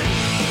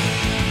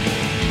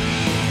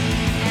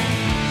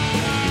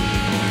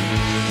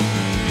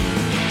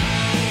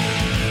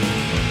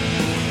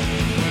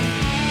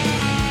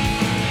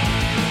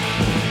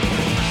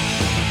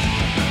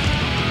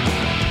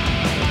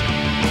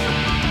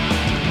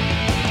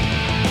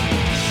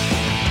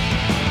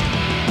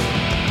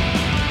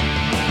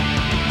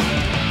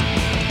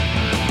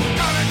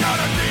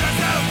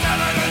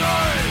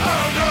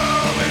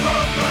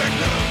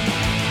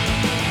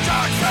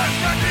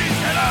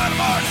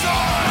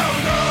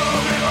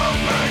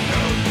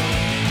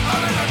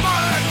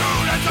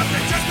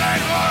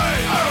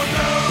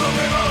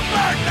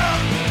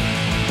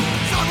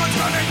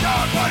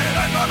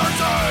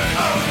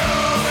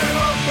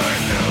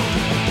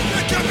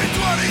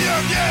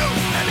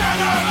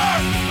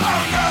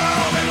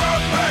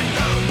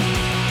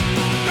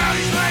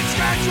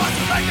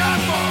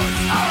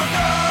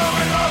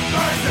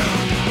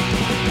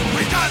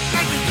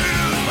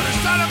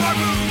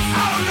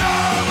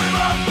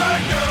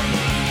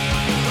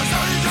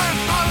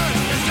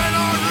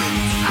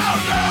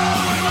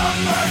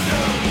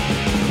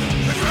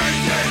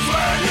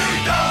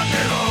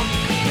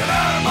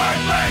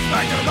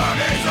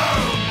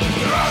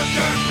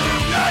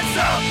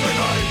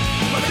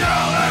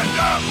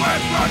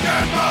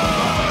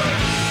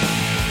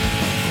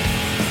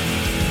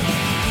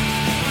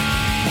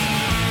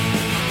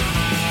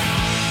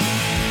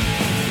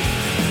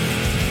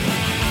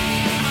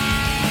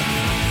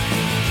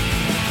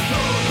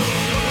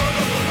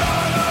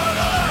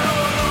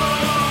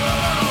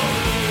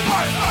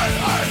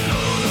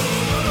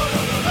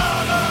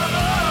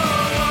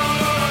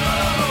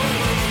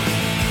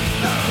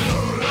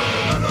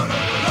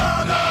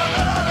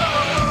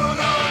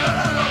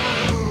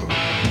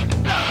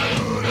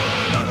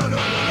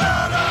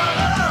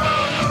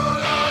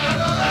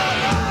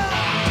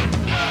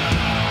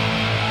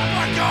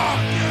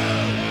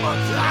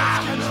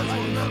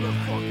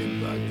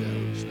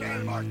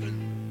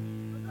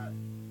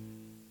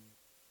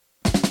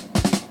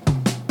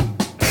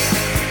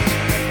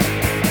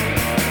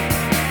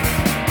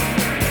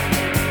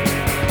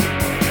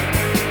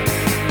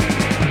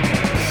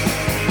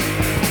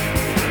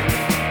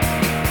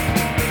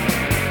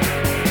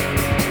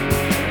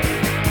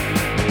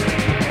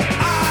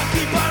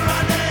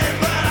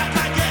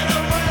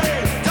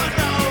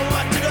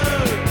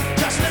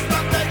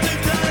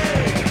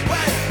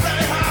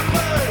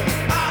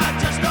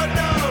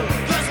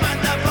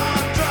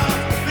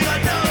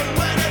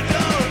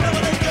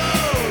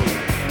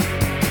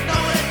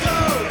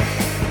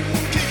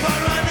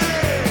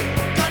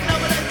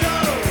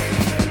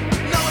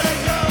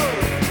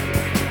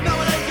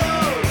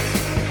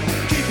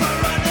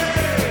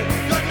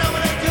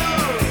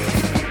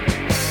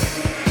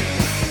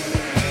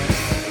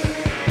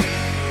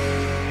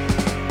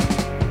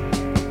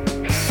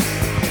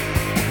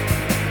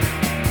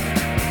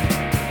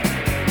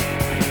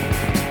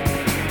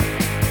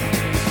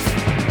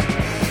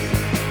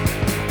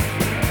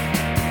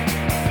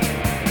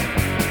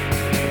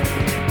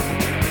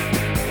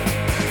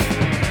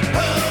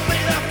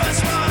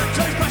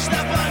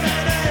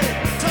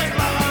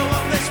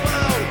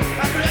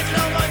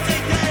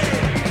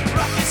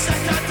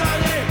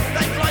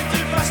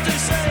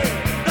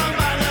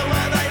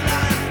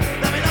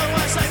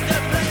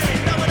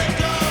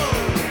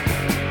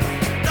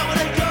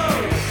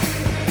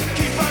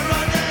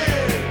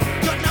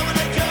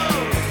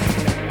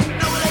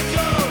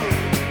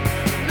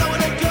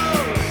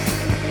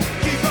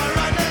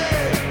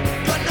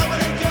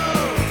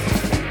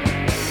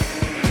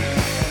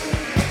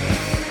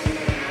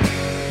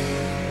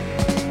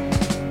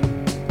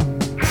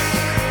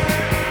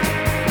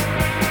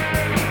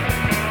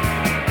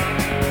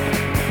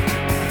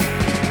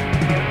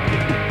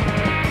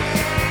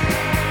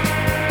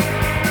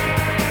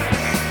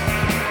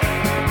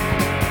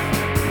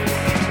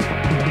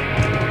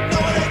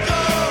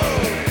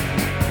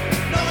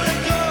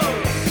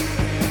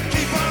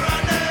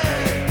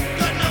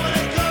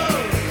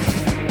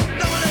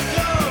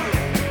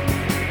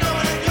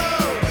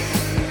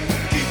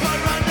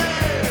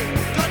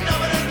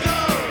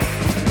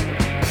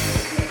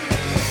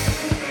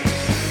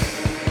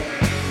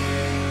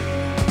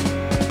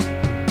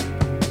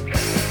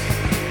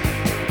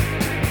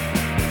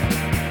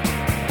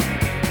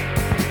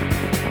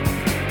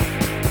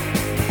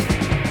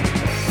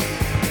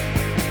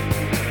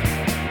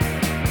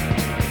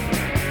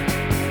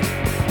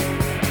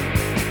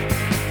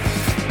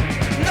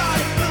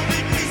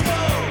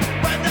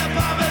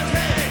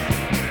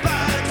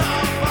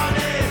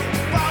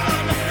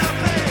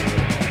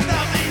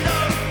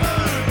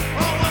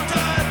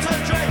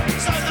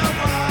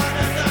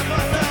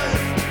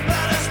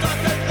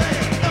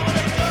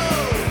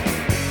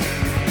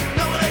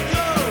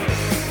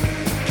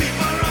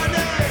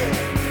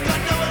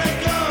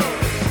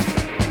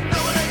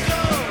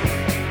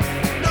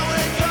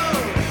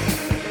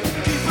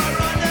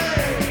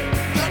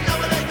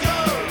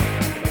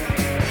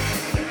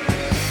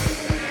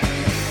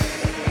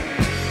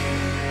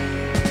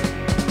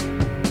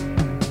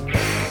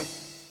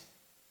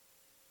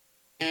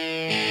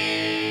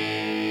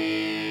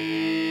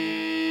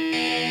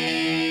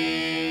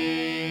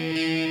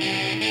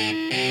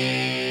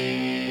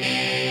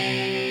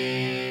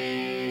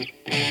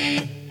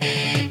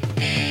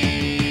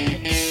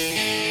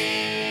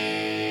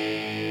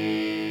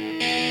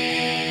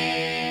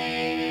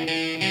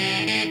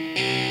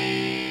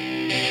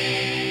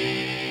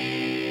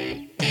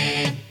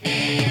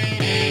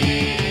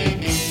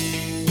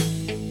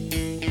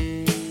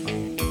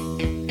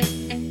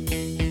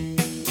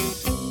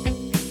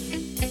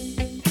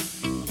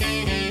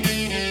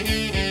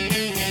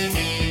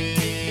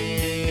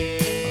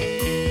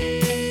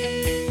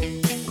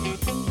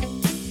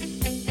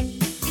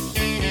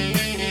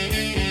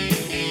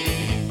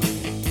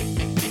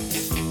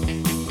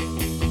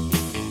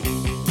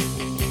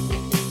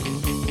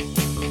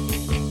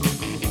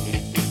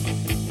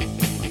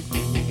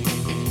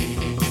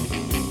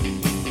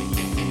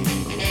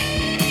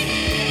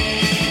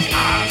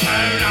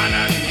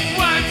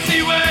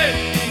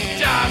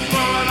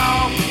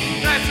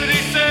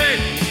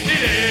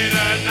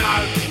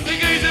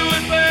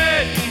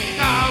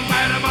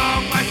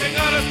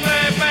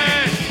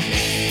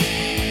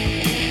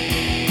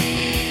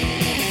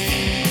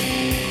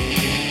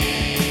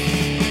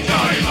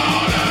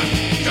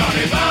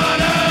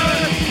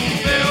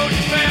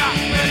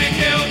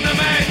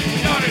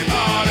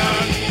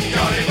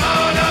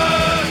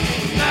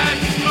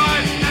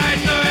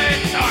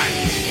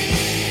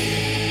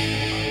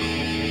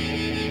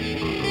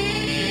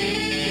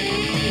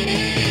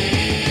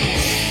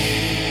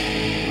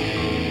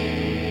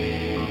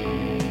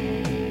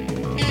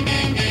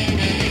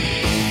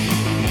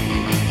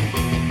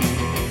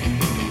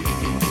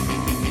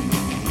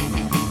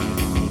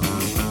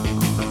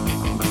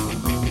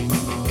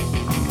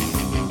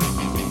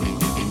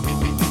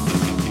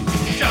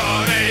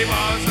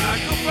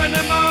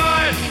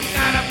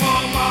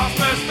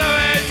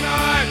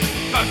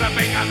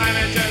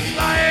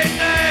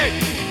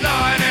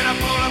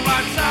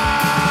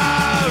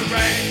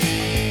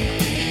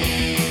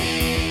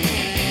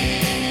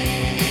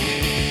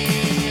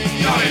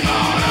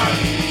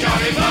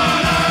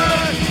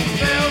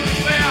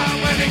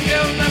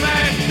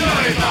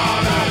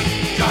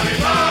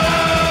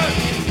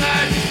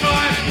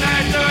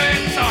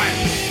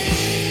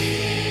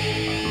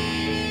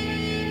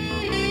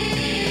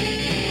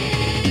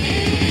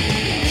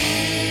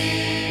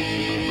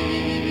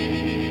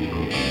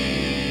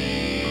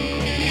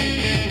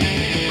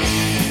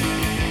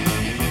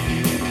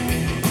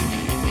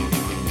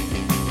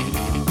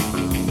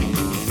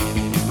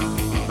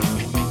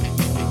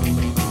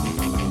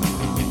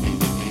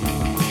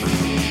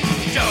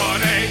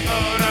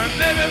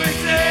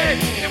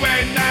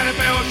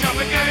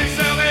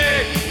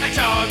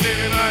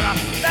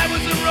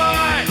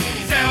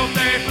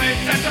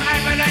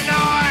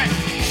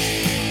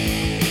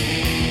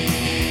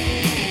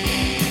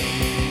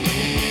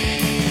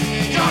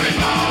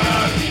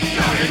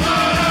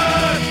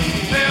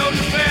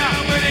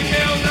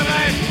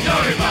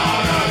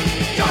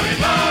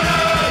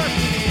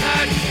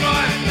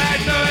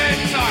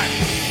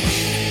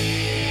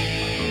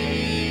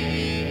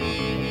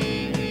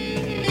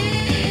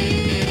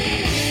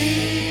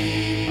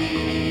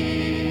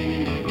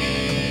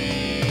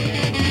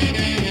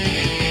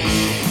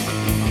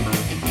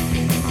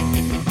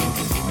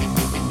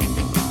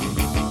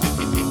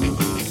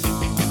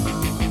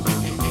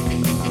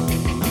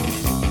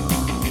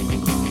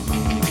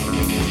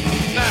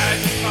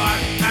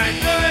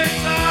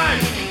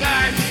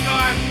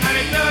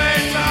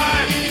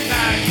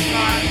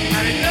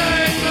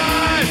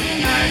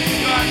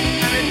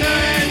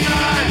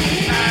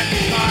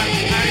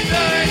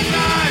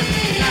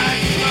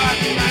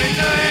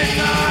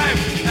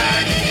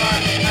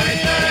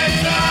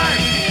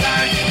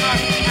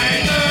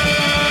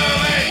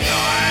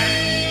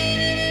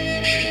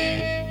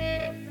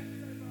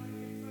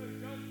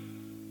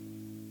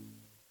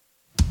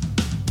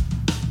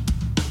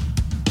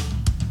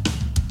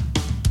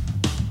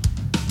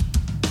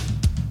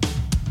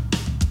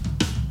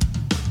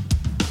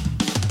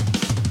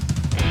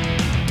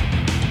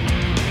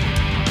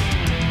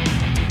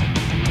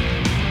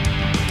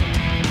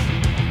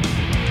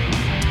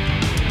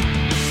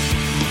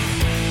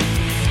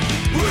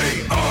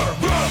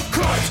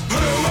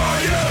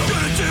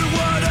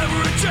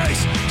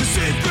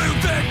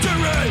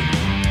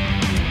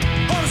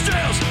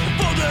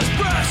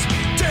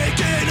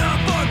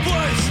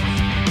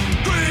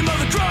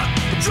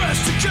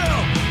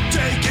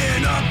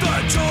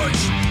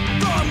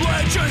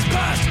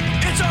 past,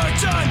 it's our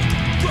time,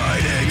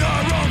 writing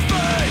our own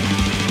fate.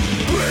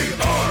 We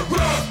are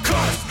rock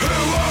cuts, who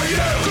are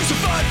you?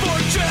 Crucified for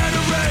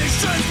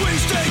generations, we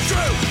stay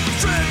true,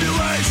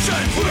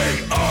 tribulation.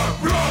 We are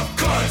rock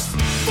cuts,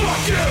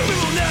 fuck you. We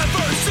will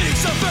never seek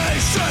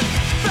salvation,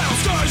 battle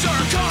scars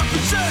are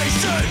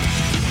compensation.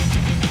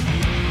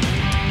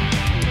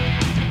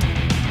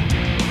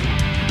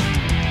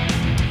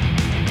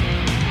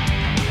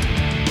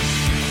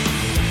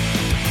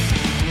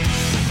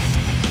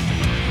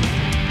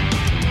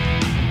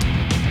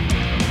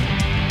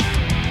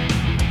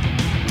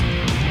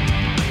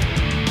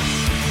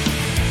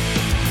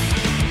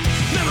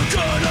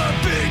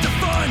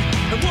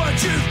 What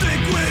you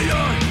think we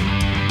are?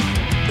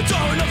 It's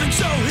all or nothing,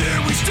 so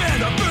here we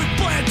stand, our foot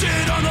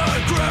planted on the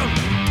ground.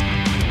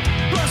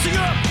 Rising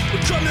up,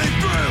 we're coming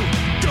through,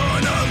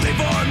 gonna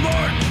leave our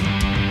mark.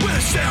 With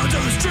the sounds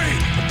of the street,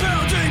 the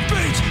pounding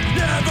beats,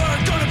 never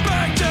gonna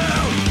back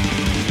down.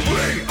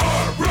 We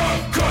are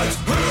rock cuts,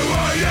 who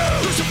are you?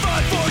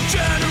 Crucified for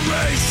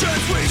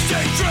generations, we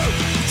stay true,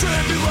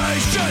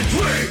 tribulation.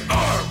 We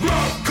are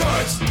rock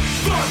cuts,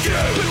 fuck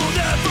you. We will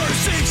never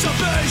seek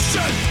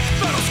salvation,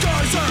 battle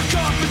scars are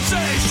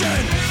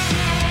compensation.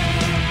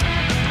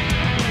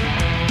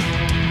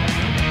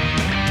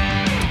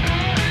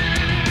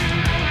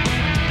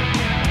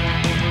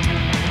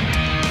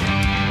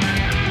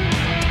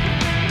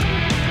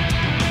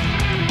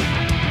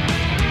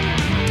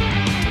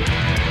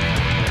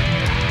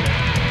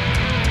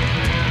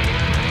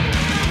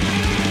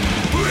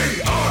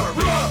 We are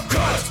rock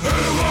cuts, who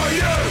are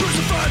you?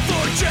 Crucified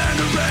for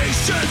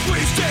generations, we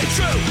stay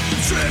true,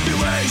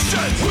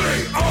 tribulation. We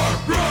are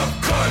rock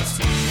cuts,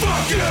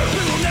 fuck you.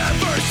 We will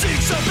never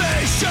seek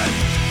salvation,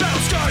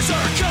 battle scars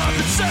are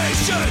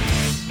compensation.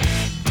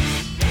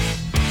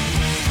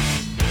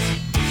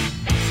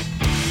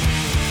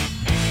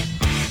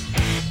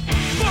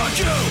 Fuck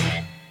you.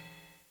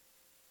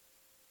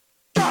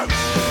 Go.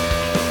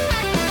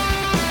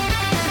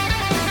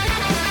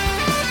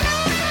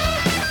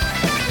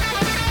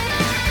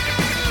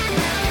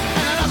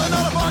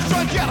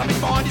 Out of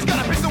his mind, he's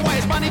gonna piss away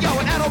his money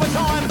going out all the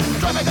time.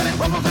 Driving got his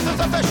problems and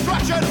of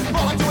destruction.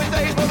 Rolling to his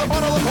knees with a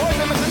bottle of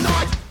poison with the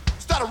night.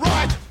 Start a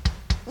riot.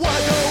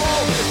 Wanna do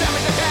all the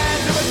damage they can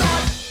to the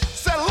night.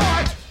 Set a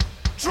light.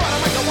 Try to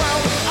make the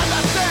world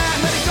understand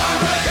that he don't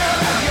really care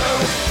about you.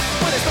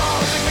 When his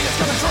all think me is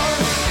coming true.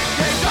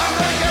 Yeah, he don't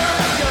really care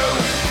about you.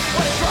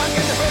 When he's drunk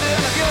and defeated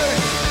and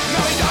abused.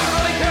 No, he don't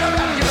really care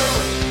about you.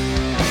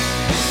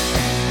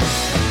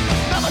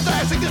 Another day,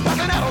 I see this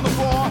bucking out on the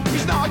floor.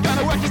 He's not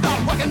gonna work, he's not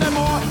working no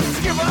more.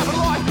 He's giving up on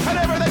life and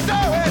everything's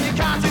doing. You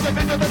can't see the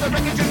vision that the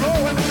wreckage is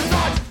ruined. The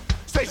night,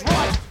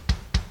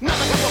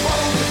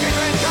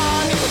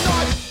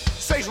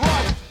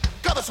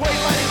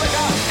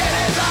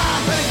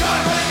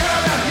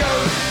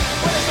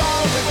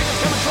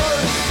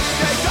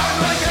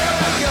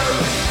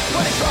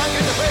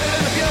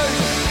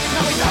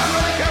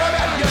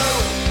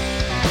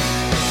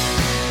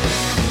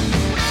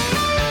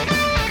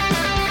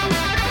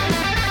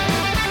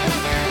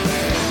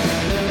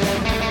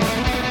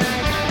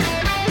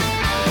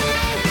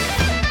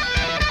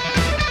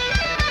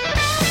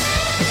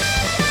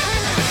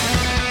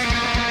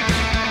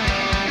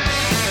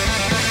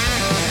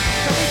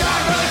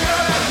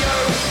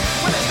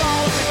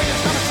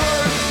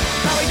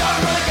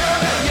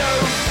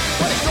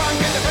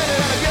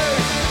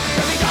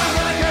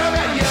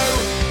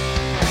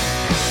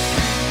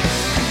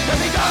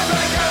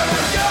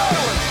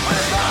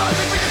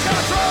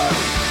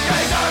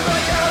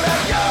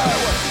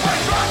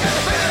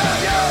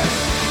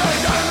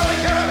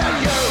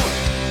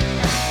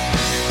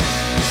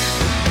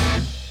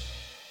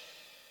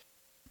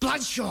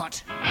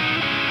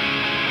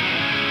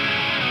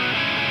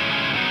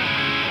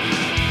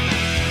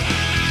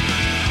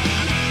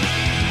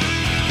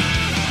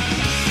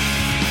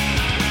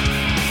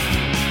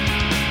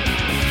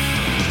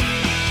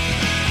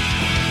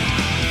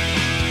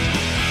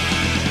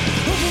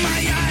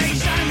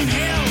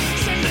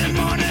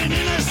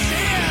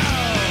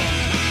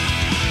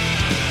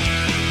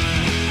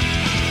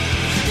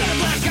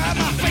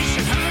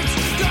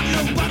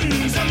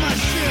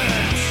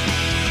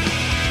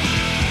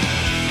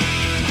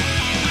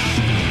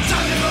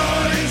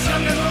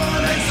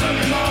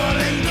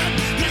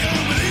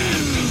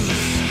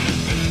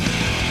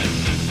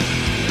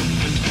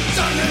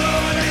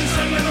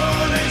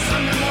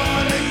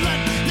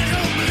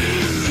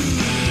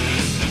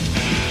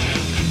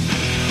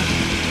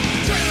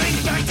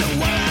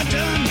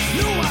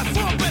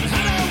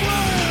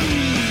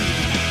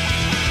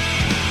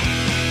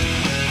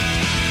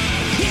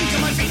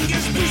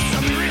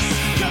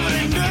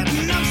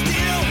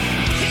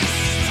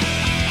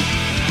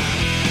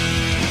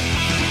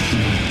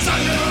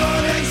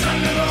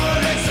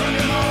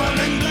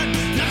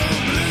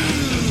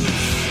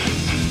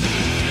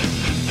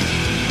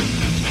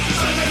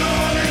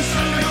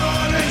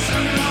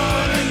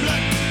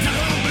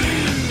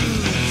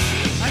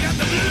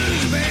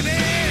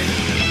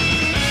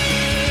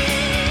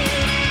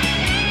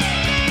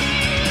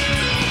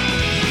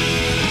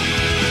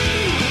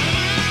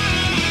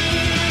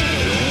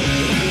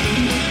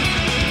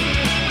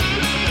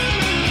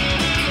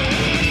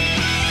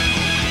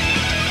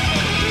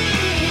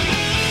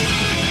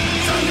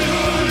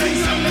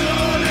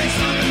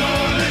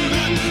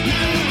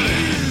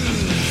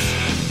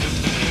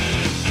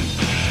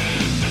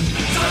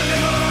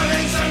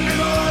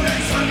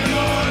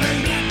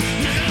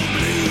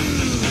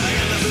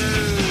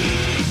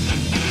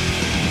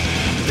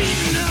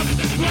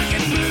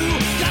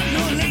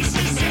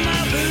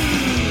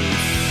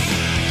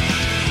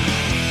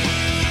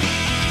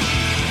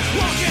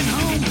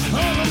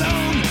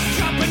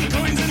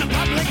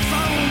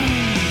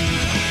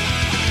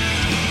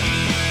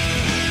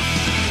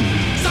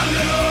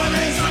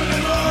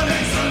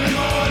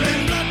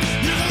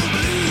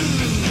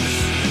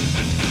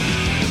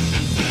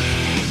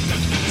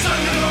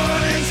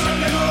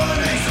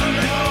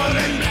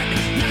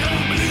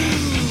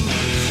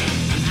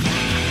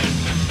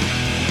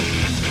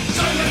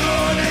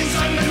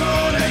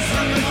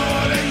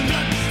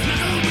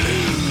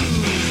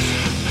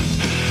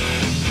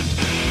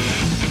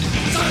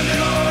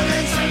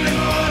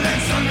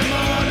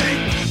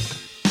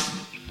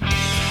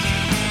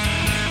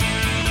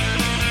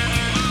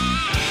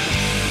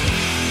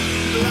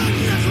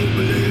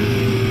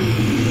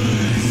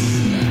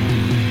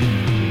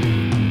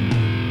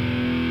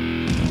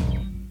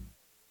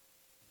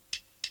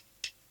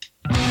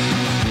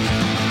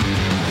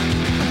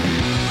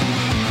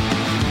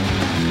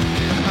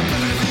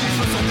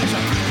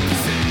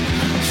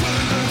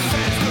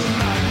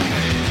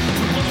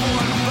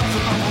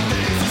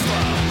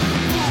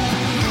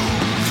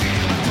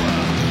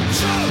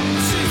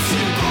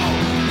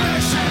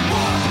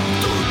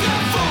 Tout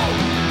est faux.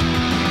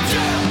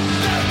 Viens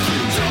d'être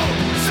idiot,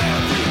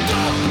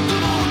 serviteur.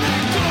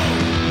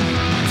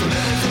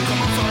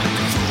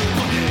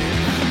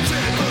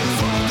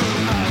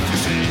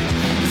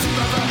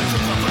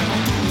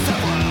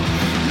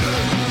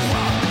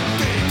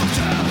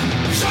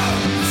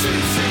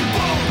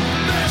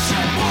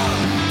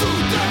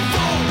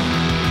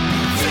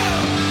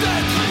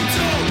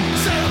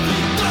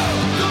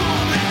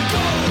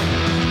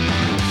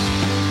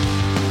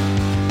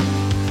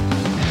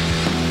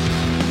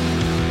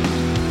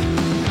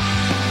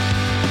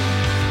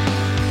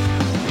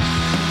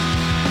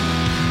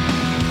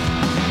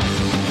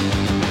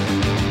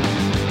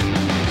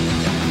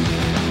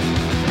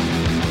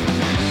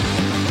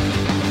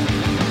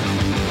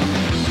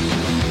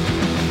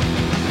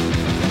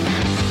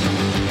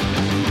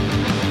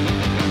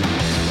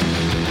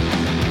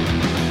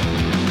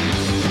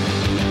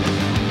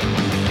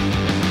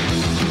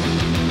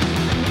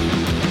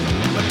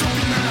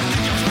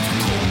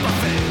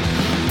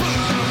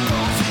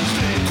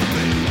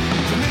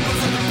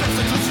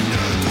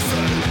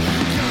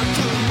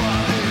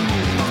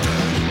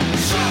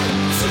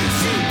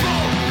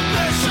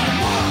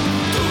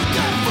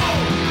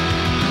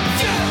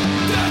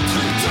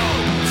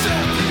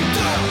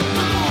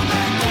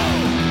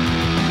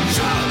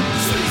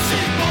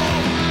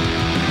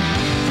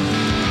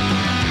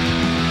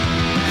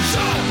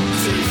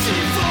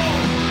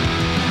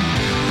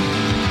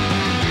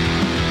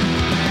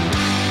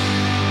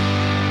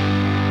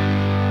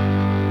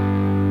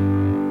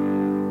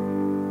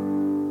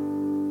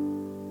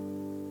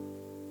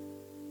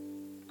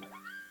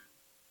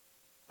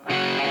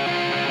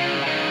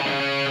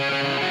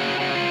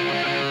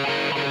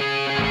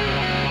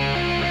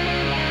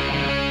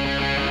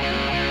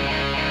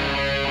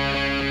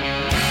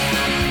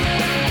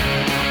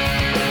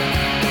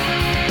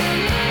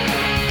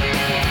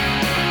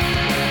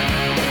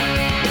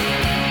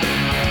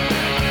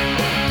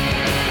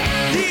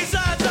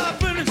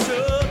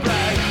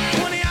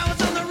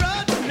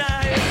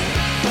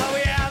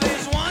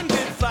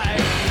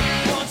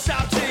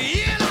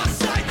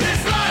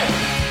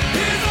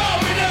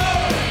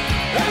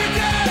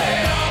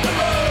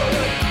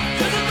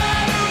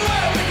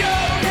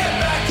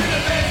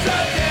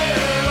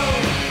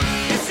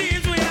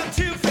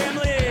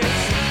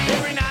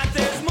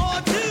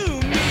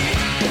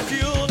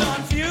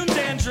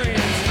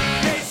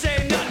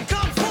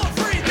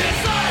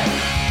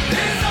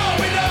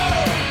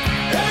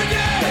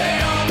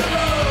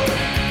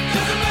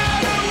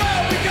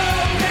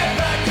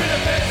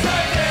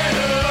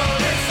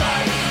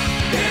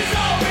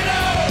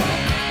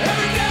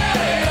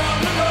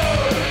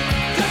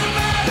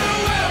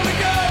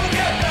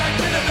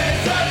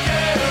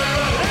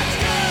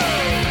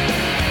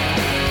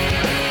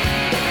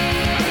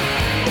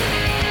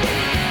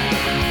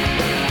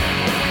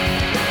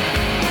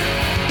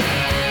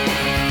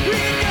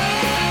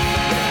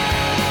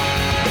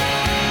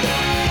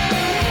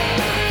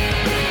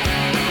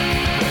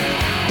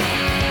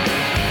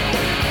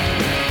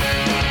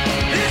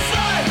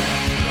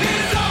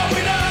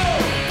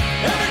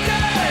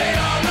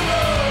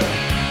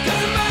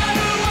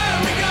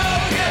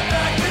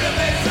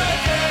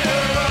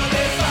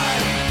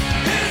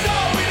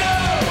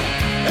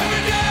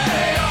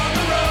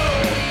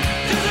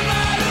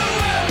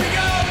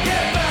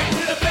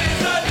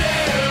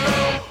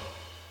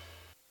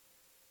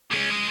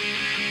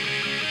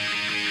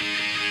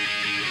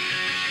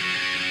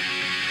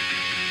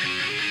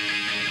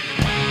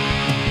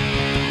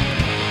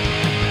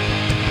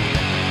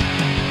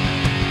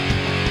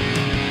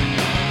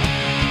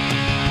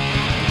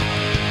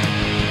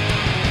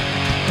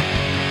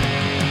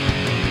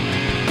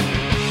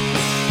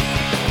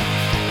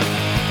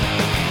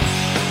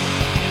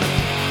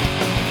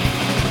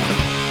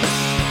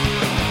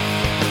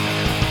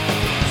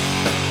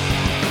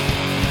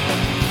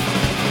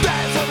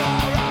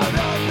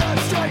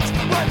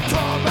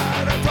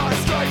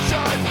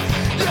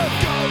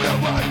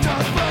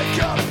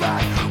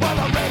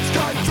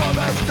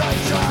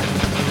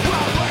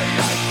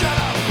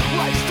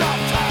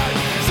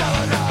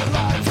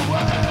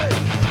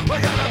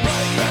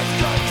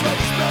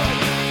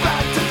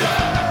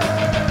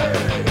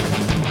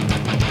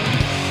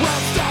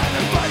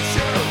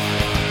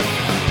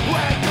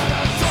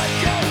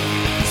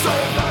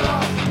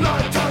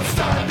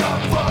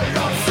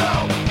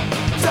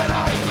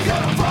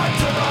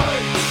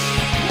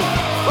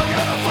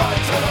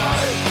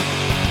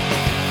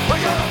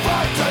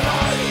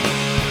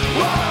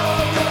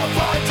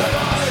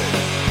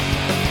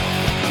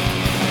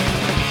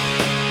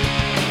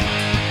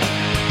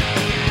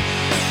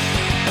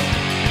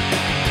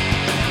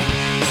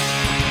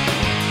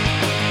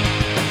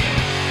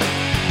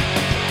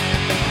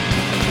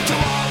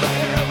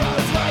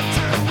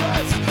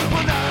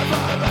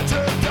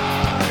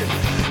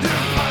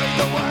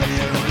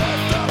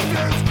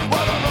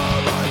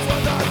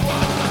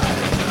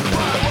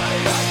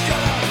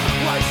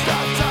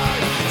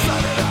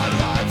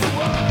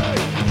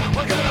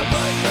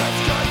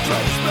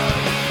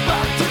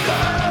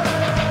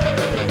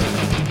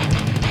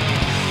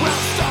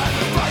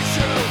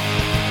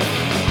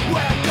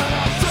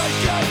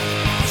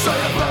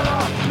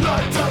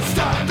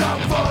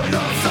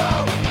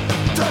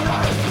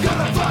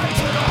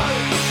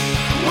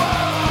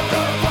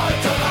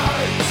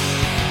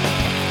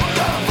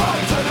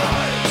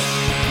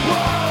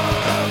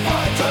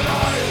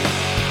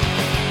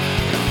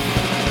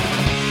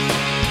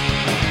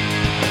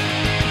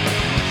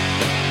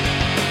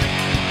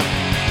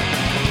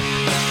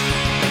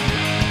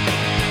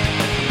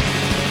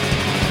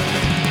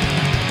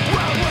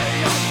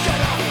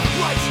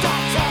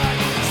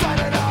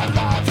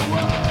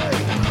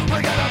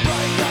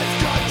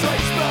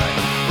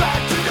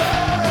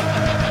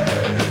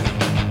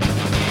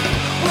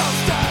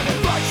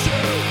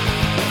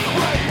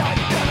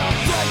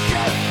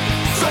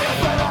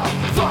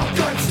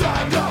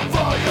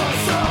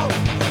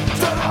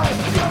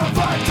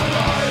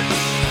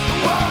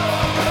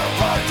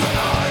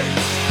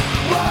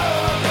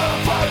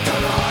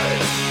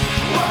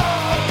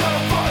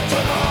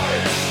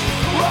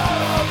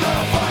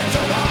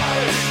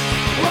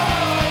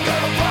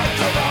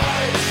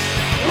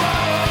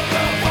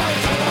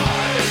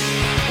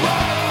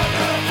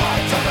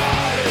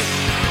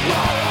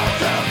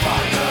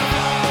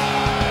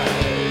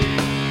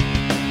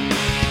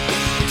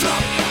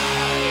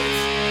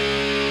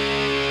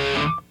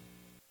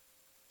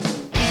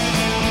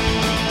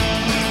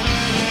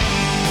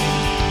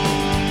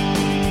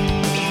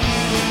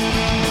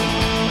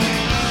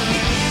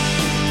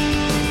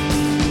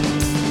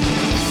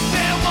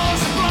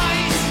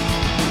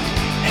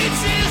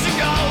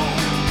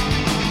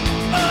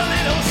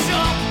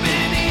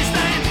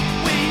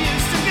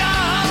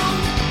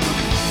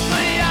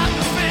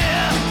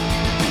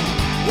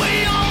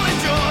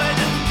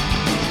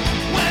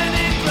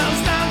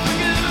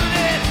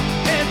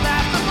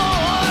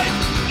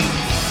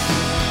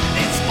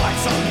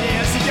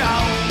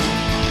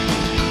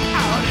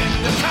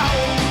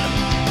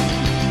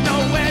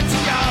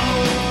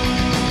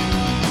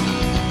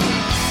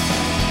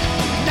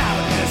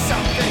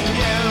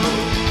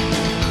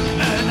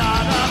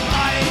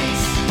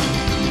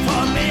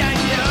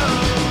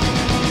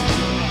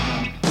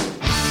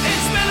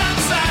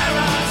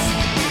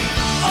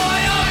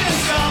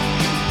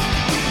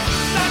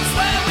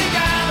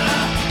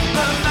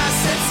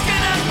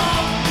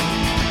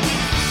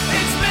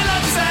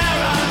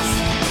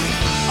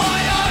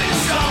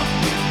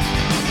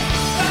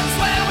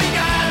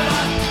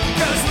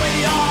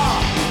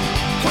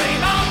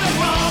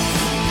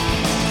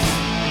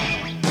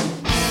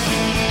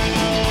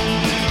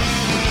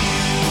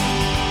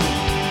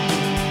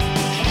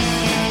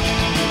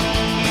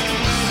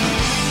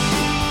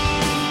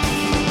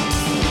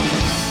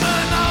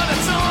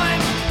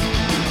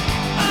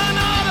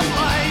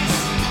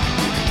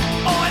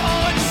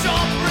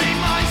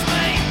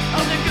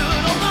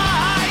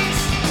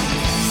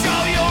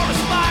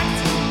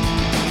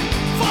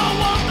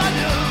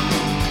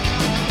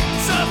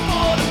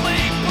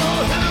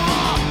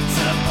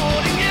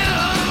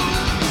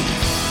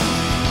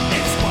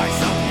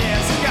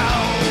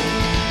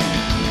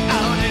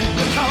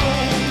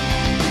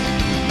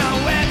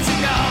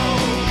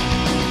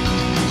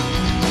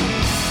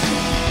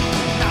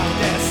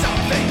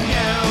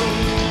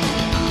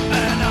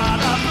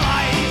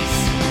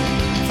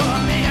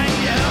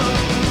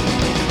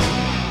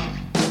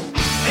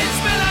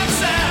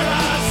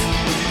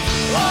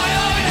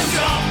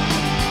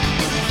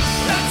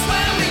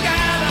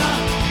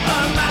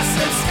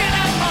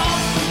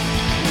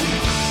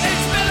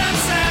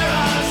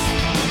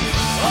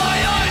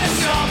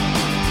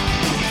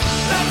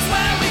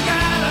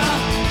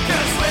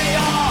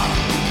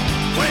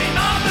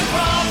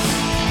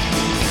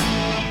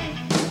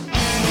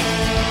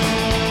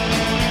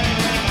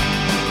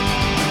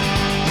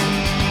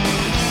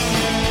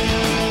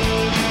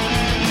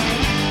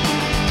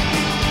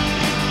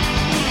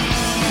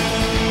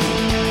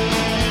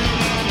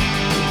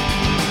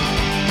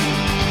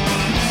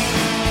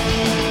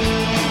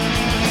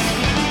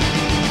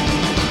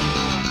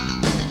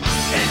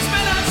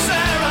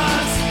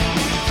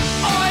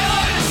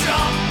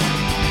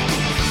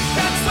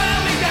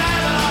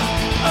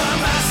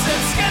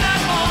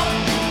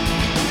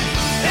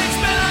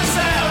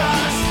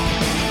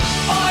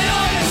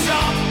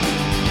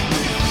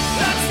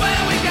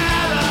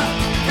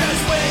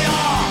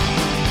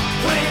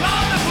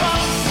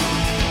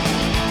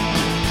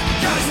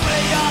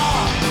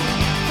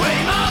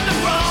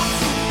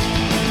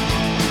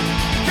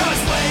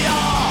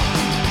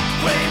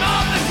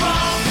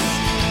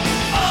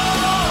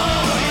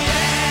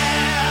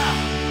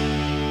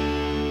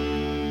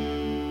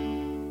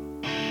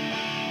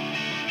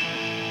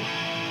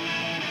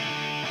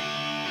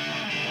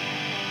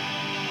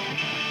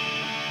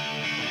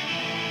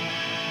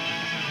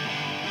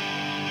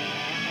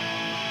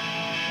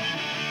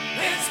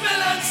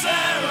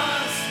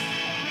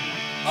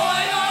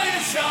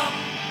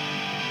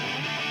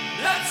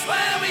 That's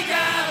where we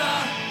gather,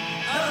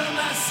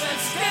 unless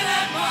it's skin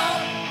and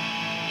bone.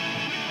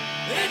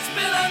 It's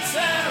Bill and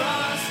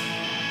Sarah's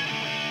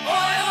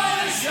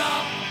oil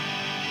shop.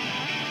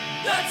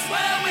 That's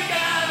where we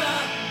gather,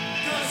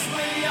 'cause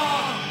we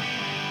are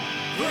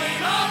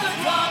green on the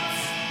crops.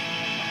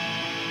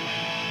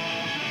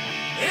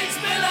 It's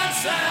Bill and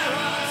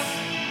Sarah's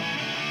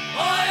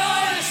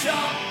oil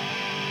shop.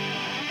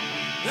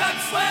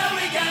 That's where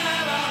we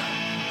gather,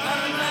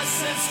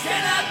 unless it's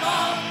skin and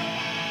bone.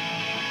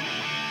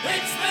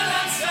 It's Bill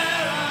and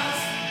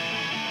Sarah's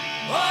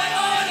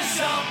oil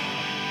shop.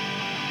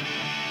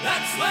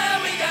 That's where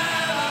we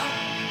gather,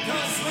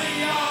 'cause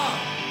we are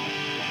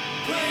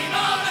clean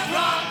on the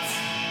crops.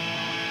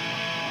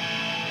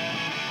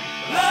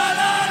 La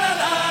la la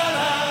la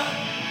la,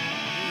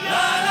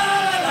 la la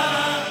la la,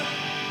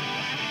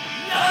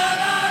 la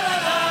la la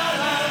la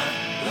la,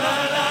 la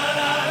la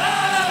la la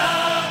la,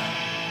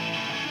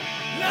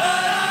 la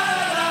la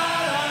la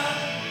la,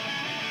 la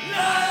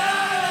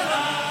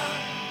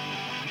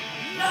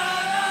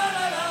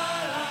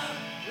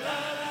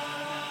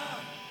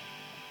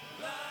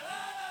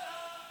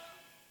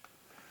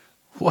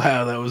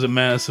Wow, that was a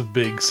massive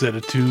big set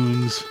of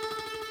tunes.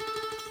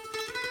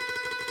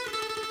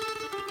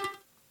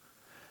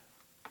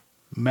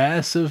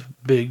 Massive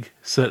big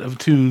set of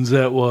tunes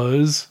that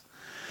was.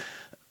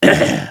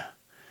 And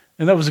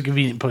that was a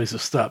convenient place to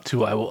stop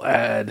too, I will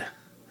add.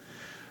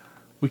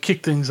 We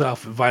kicked things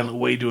off with Violent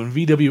Way doing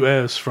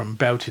VWS from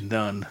Bout and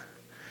Done.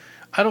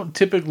 I don't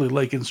typically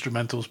like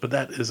instrumentals, but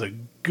that is a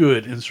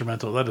good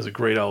instrumental. That is a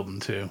great album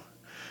too.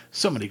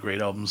 So many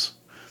great albums.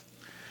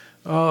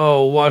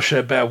 Oh, Wash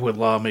That Backward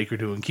Lawmaker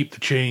doing Keep the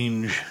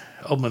Change,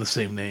 album of the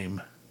same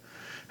name.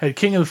 Had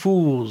King of the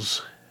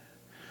Fools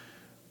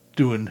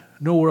doing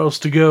Nowhere Else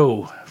to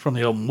Go from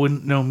the album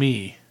Wouldn't Know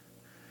Me.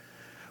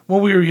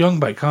 When We Were Young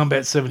by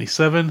Combat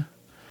 77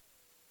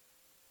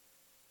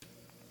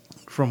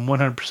 from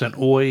 100%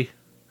 Oi.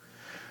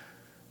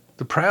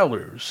 The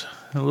Prowlers,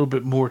 a little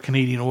bit more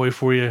Canadian Oi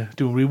for you,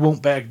 doing We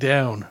Won't Back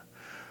Down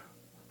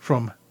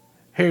from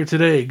Here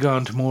Today,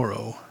 Gone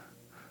Tomorrow.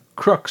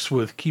 Crux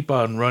with Keep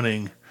On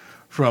Running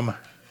from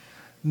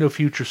No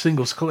Future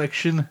Singles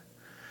Collection.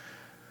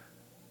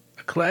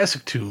 A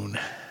classic tune.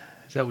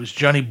 That was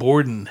Johnny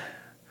Borden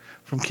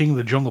from King of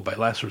the Jungle by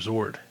Last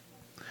Resort.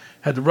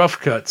 Had the Rough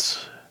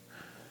Cuts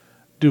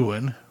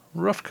doing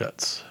Rough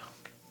Cuts.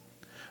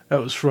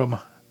 That was from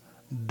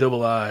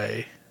Double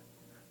I.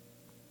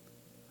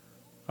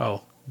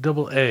 Oh,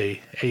 Double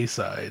A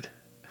side.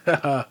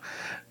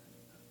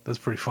 That's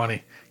pretty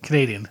funny.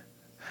 Canadian.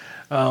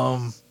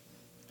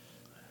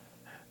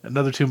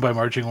 Another tune by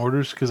Marching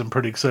Orders, because I'm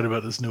pretty excited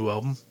about this new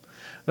album.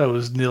 That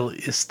was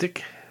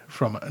Nihilistic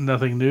from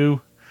Nothing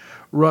New.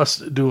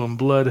 Rust doing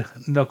Blood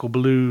Knuckle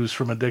Blues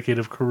from A Decade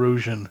of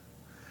Corrosion.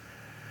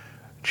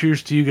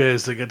 Cheers to you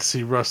guys that got to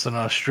see Rust in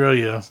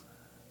Australia.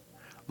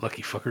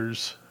 Lucky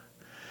fuckers.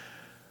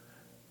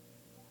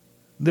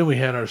 Then we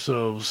had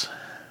ourselves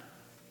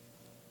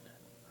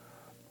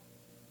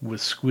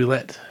with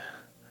Squealette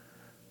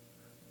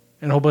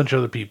and a whole bunch of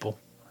other people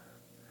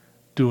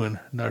doing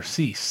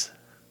Narcisse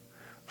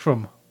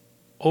from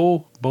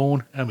O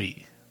Bon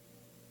Ami.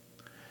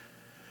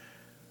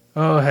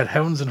 Had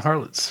Hounds and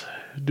Harlots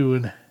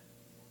doing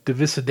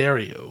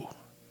Divisidario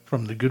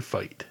from The Good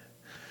Fight.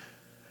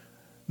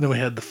 Then we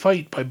had The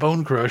Fight by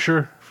Bone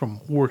Crusher from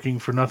Working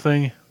for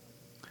Nothing.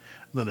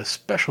 Then a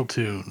special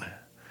tune.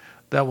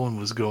 That one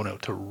was going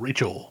out to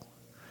Rachel.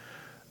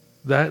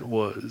 That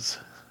was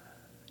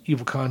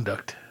Evil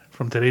Conduct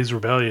from Today's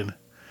Rebellion.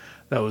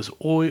 That was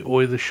Oi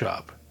Oi the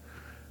Shop.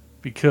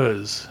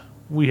 Because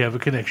we have a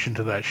connection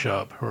to that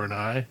shop, her and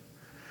I.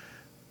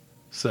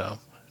 So,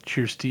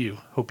 cheers to you.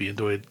 Hope you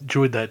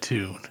enjoyed that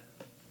tune.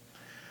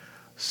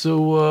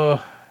 So,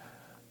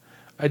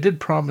 I did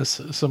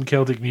promise some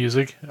Celtic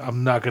music.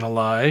 I'm not going to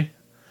lie.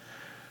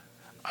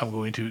 I'm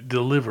going to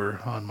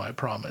deliver on my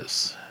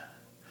promise.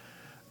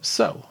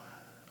 So,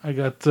 I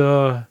got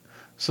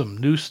some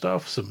new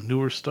stuff, some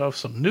newer stuff,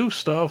 some new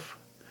stuff.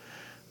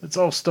 It's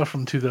all stuff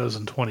from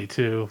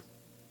 2022.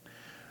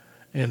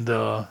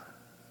 And,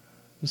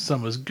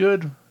 some is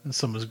good, and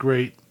some is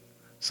great.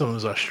 Some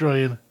is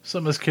Australian,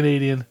 some is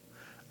Canadian.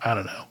 I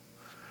don't know.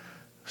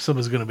 Some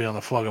is going to be on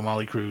the Flog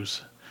Molly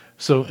cruise.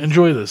 So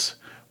enjoy this.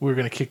 We're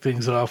going to kick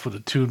things off with a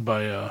tune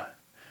by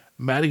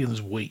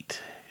Madigan's Wake.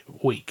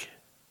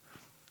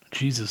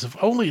 Jesus, if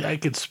only I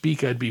could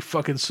speak, I'd be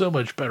fucking so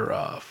much better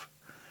off.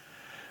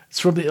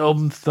 It's from the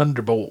album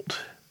Thunderbolt,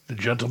 The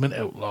Gentleman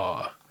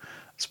Outlaw.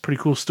 It's a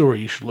pretty cool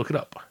story. You should look it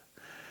up.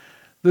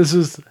 This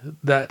is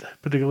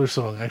that particular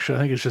song. Actually,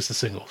 I think it's just a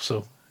single.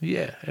 So,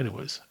 yeah,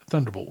 anyways.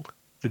 Thunderbolt,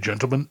 The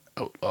Gentleman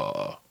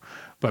Outlaw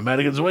by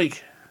Madigan's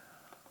Wake.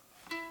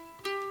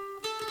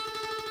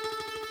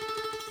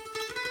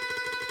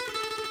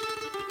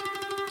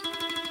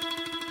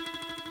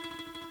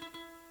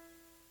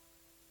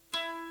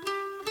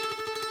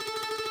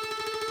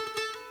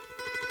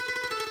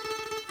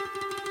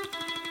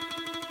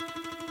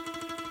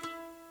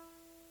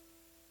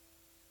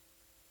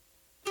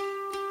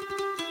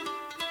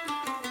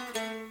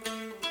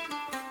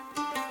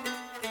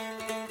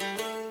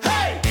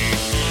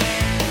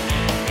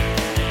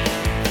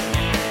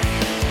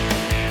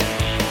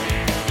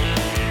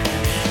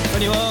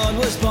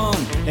 born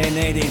in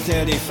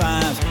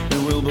 1835.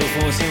 In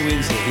Wilberforce in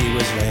Windsor he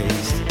was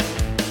raised.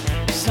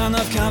 Son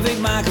of convict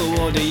Michael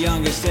Ward, the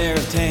youngest heir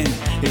of 10.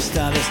 He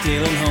started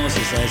stealing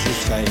horses as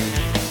his trade.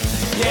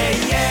 Yeah,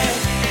 yeah,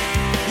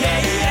 yeah,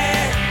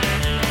 yeah,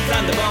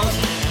 Thunderbolt.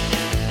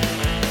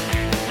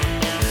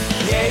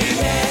 Yeah,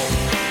 yeah,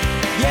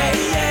 yeah,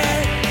 yeah,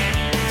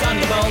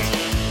 Thunderbolt.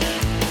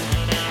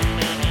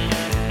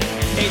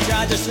 He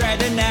tried to shred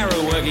the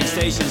narrow working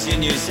stations in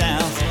New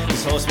South.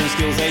 His horseman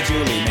skills, they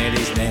duly made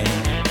his name.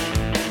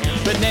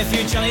 But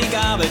nephew Johnny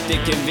Garbutt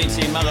did convince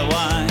him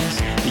otherwise.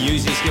 He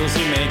used his skills to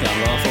make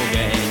unlawful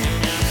gain.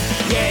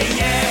 Yeah,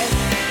 yeah,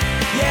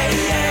 yeah,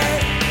 yeah,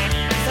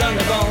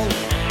 Thunderbolt.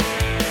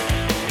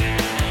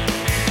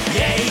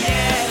 Yeah,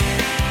 yeah,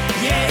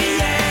 yeah,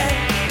 yeah,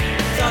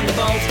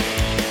 Thunderbolt.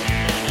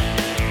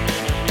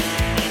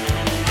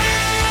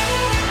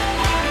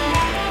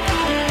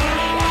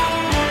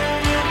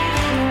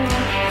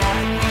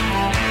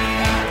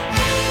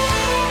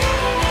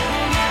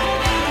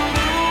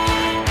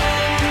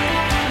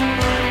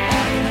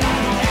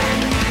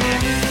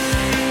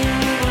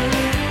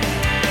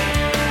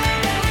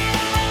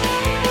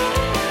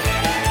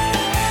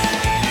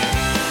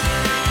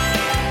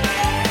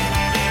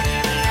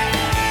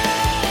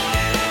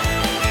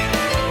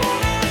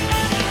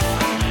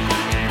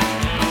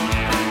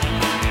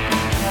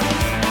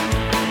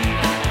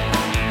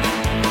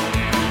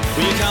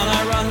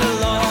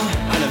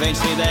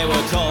 Eventually they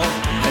were caught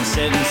and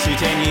sentenced to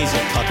 10 years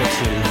of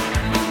cockatoo.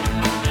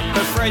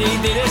 But Freddie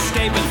did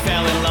escape and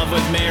fell in love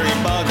with Mary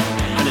Bug,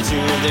 and the two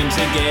of them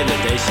together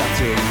they shot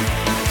through.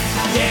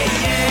 Yeah,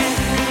 yeah,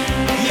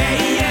 yeah,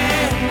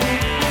 yeah,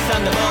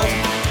 Thunderbolt.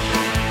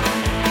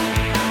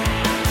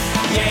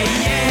 Yeah,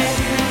 yeah,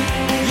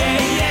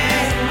 yeah, yeah,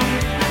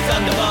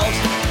 Thunderbolt.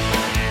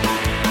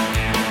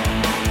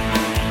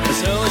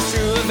 So it's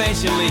true,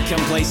 eventually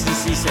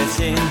complacency sets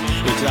in.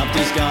 He dropped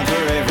his gun for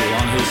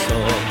everyone who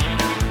saw.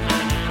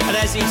 And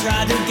as he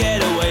tried to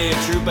get away, a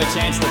trooper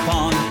chanced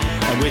upon,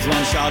 and with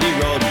one shot he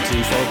rode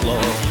into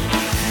folklore.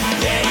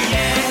 Yeah,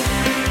 yeah,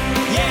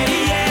 yeah,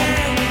 yeah,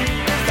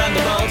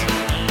 Thunderbolt.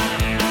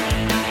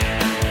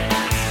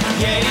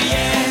 Yeah,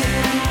 yeah,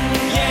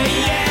 yeah,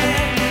 yeah,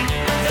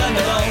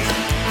 Thunderbolt.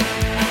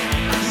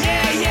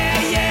 Yeah, yeah,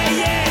 yeah,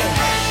 yeah.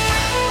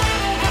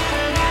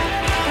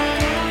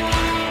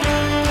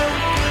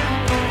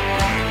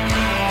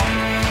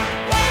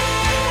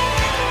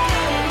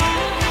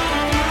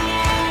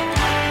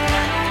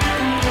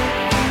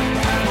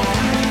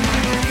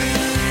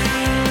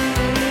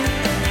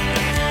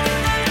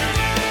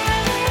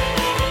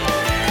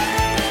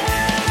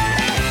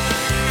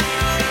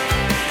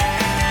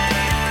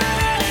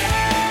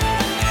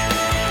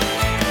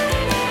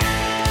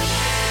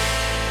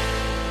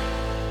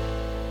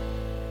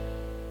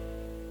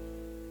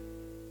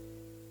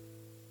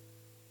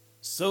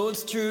 So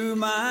it's true,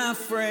 my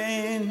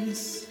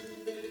friends,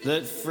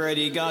 that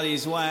Freddie got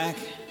his whack,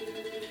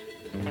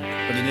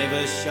 but he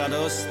never shot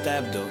or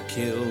stabbed or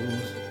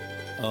killed,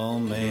 oh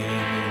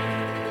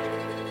man.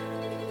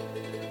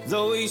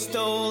 Though he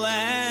stole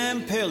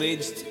and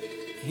pillaged,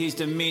 his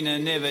demeanor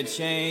never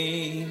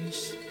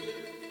changed.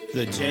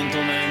 The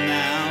gentleman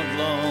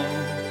outlaw,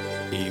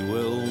 he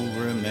will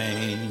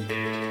remain.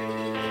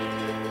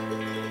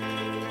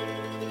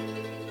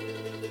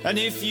 And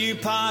if you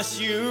pass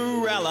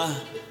Urella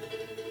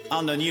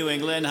on the New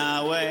England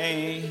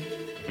highway,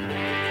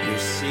 you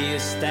see a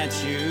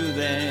statue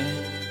there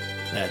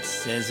that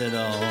says it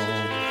all.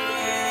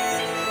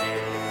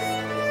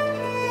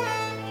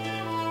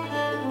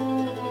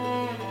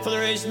 For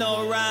there is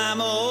no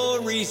rhyme or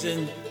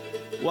reason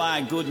why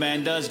a good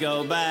man does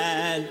go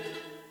bad,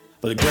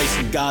 but the grace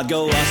of God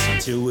go us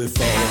until we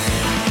fall.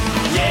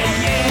 Yeah,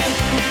 yeah,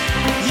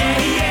 yeah,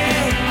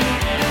 yeah,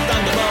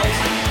 Thunderbolt.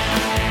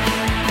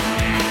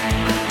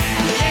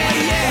 Yeah,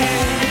 yeah,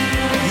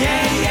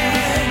 yeah, yeah,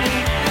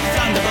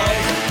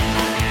 Thunderbolt.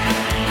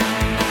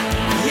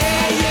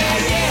 Yeah, yeah,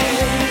 yeah,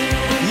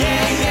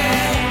 yeah, yeah,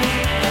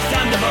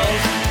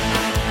 Thunderbolt.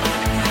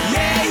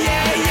 Yeah,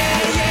 yeah, yeah,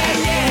 yeah,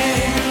 yeah,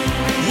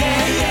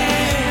 yeah, yeah,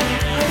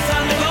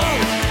 Thunderbolt.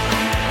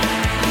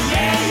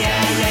 Yeah,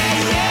 yeah, yeah,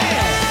 yeah.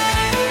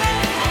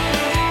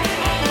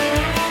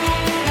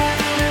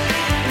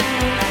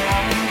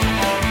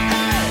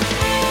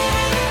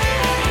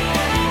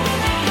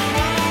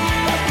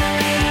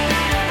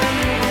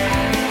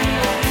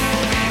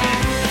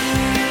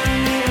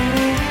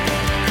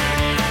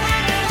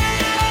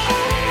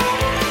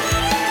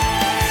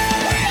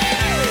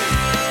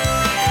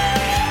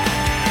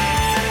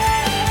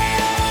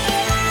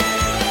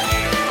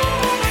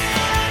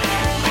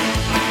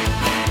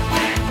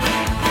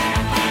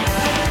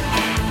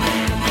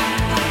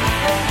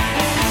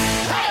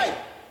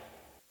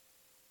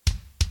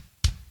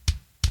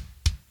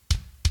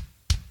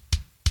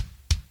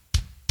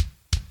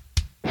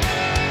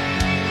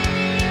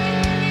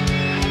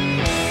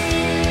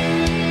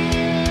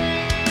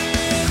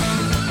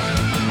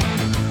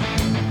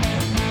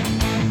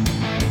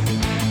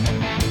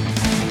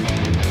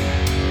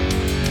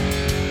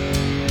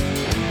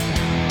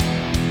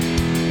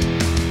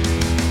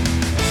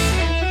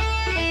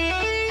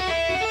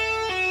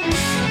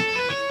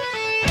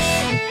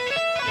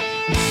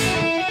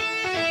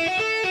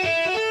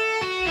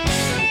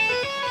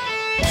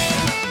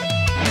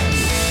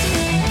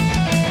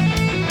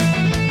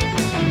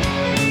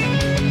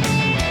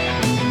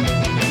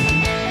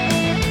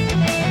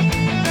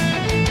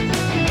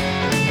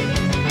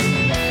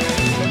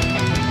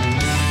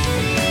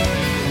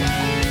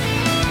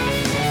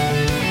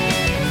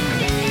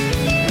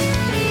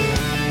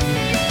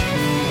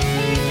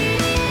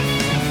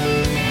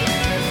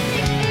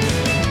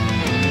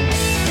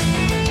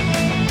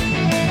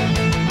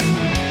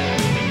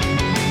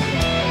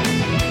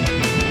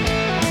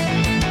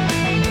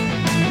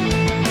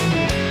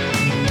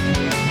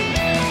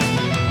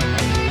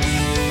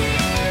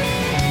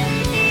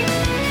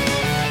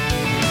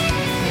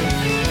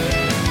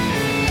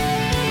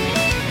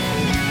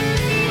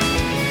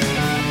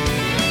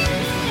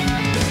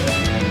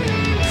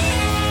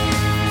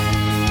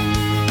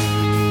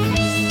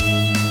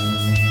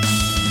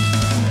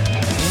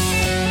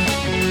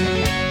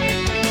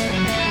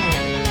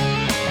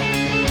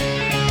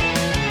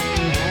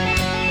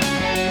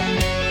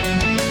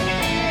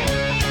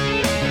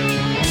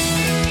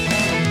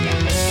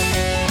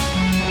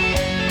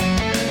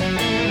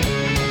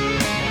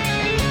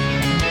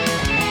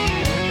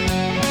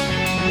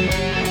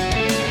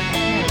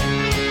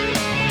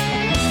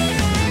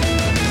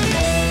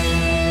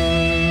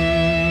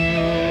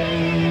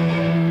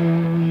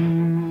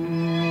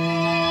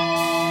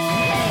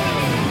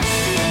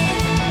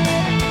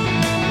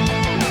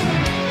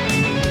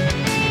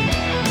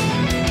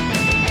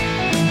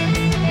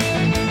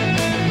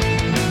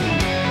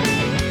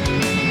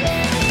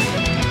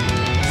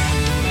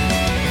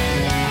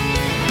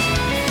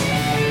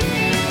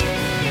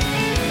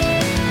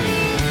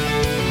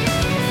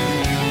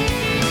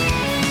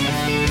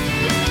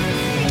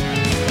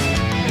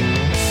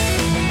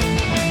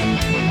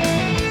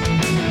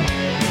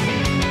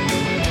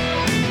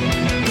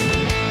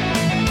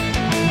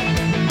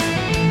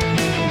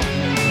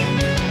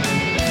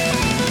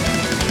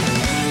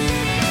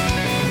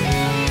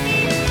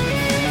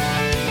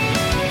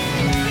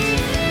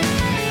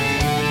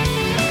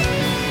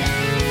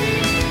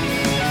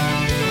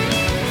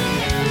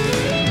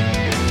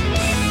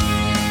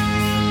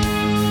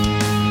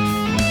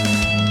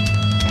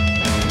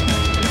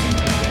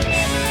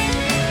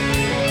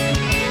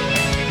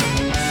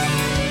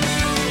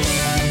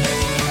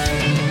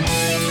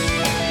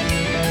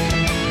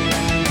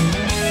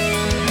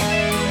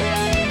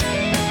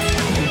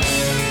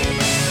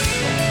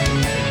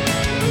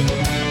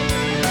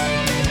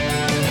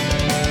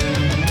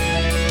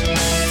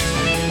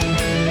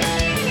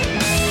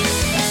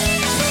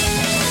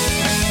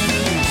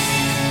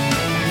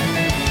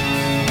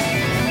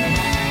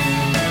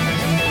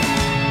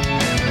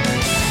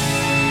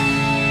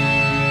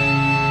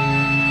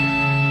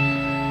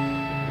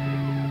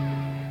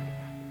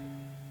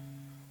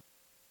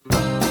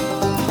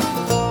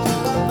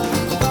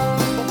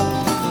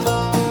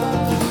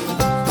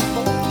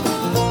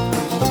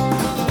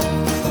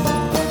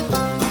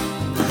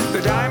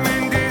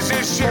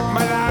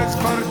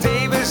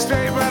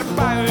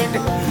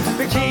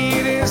 key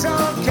it is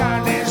all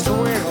garnished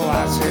with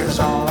lasses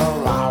all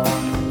around.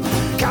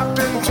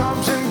 Captain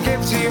Thompson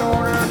gives the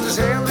order to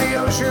sail the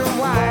ocean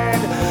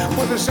wide.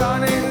 With the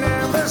sun he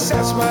never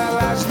sets, well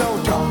as no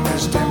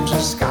darkness dims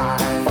the sky.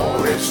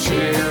 Oh, it's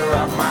cheer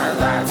up, my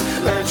lads,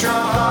 let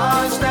your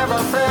hearts never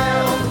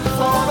fail.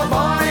 For the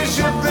bonny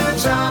ship the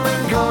time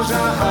and goes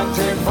a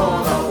hunting for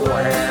the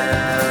whale.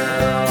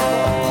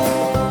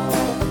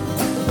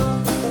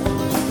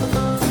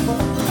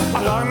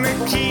 Along the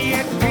quay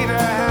at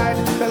Peterhead,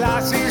 the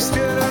lassies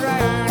stood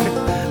around,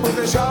 with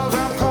the shawls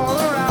up all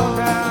around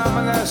them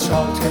and the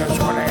salt is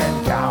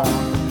running down.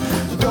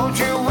 Don't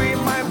you weep,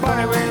 my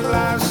bonny wee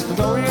lass,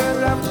 though you're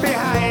left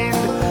behind,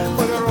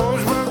 for the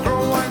rose will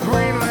grow on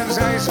Greenland's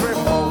ice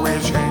before we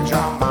change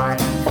our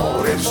mind.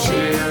 Oh, it's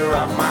cheer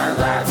up, my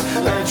lads,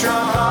 let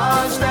your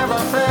hearts never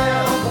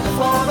fail.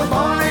 For the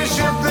bonny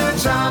ship the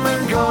time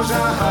and goes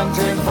a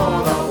hunting for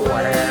the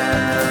whale.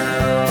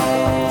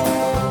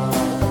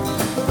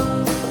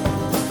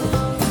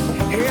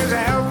 Here's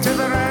a health to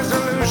the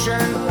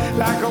Resolution,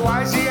 like a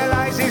wisey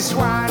Elizy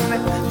swan.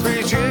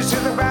 3 cheers to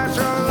the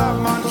battle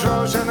of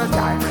Montrose and the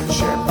diamond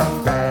ship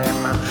of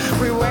fame.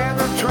 We wear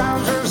the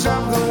trousers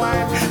of the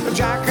white, the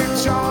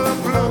jackets all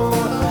of blue.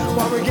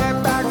 When we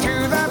get back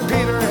to that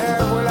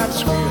Peterhead, we'll have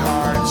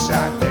sweethearts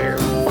anew.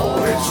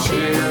 Oh, it's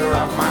cheer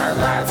up, my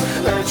lads,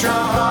 let your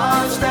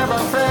hearts never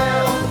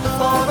fail.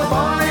 For the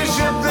bonny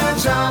ship the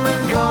time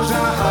and goes a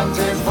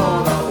hunting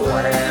for the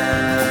whale.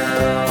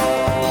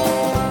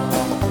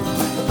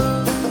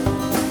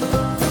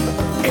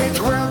 It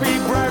will be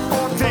bright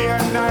both day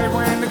and night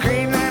when the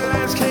Greenland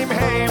lads came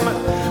home.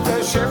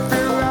 The ship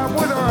filled up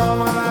with oil,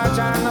 my lads,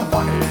 and the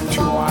bonny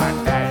to our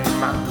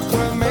name.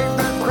 We'll make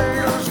the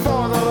cradles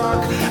for the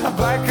rock,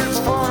 blankets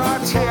for our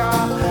tear,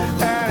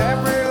 and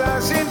every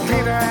lass in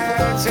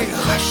Peterhead say,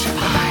 hush,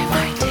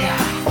 my dear.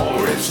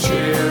 Oh, it's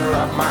cheer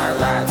up, my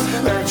lads,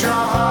 let your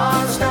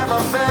hearts never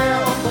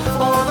fail.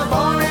 For the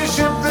bonny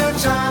ship the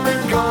time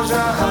and goes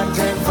a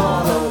hunting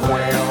for the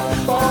whale.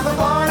 For the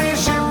bonny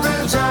ship the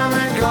time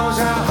and goes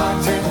a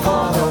hunting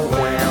for the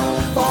whale.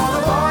 For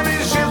the bonny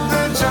ship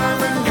the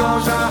time and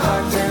goes a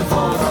hunting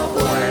for the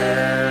whale.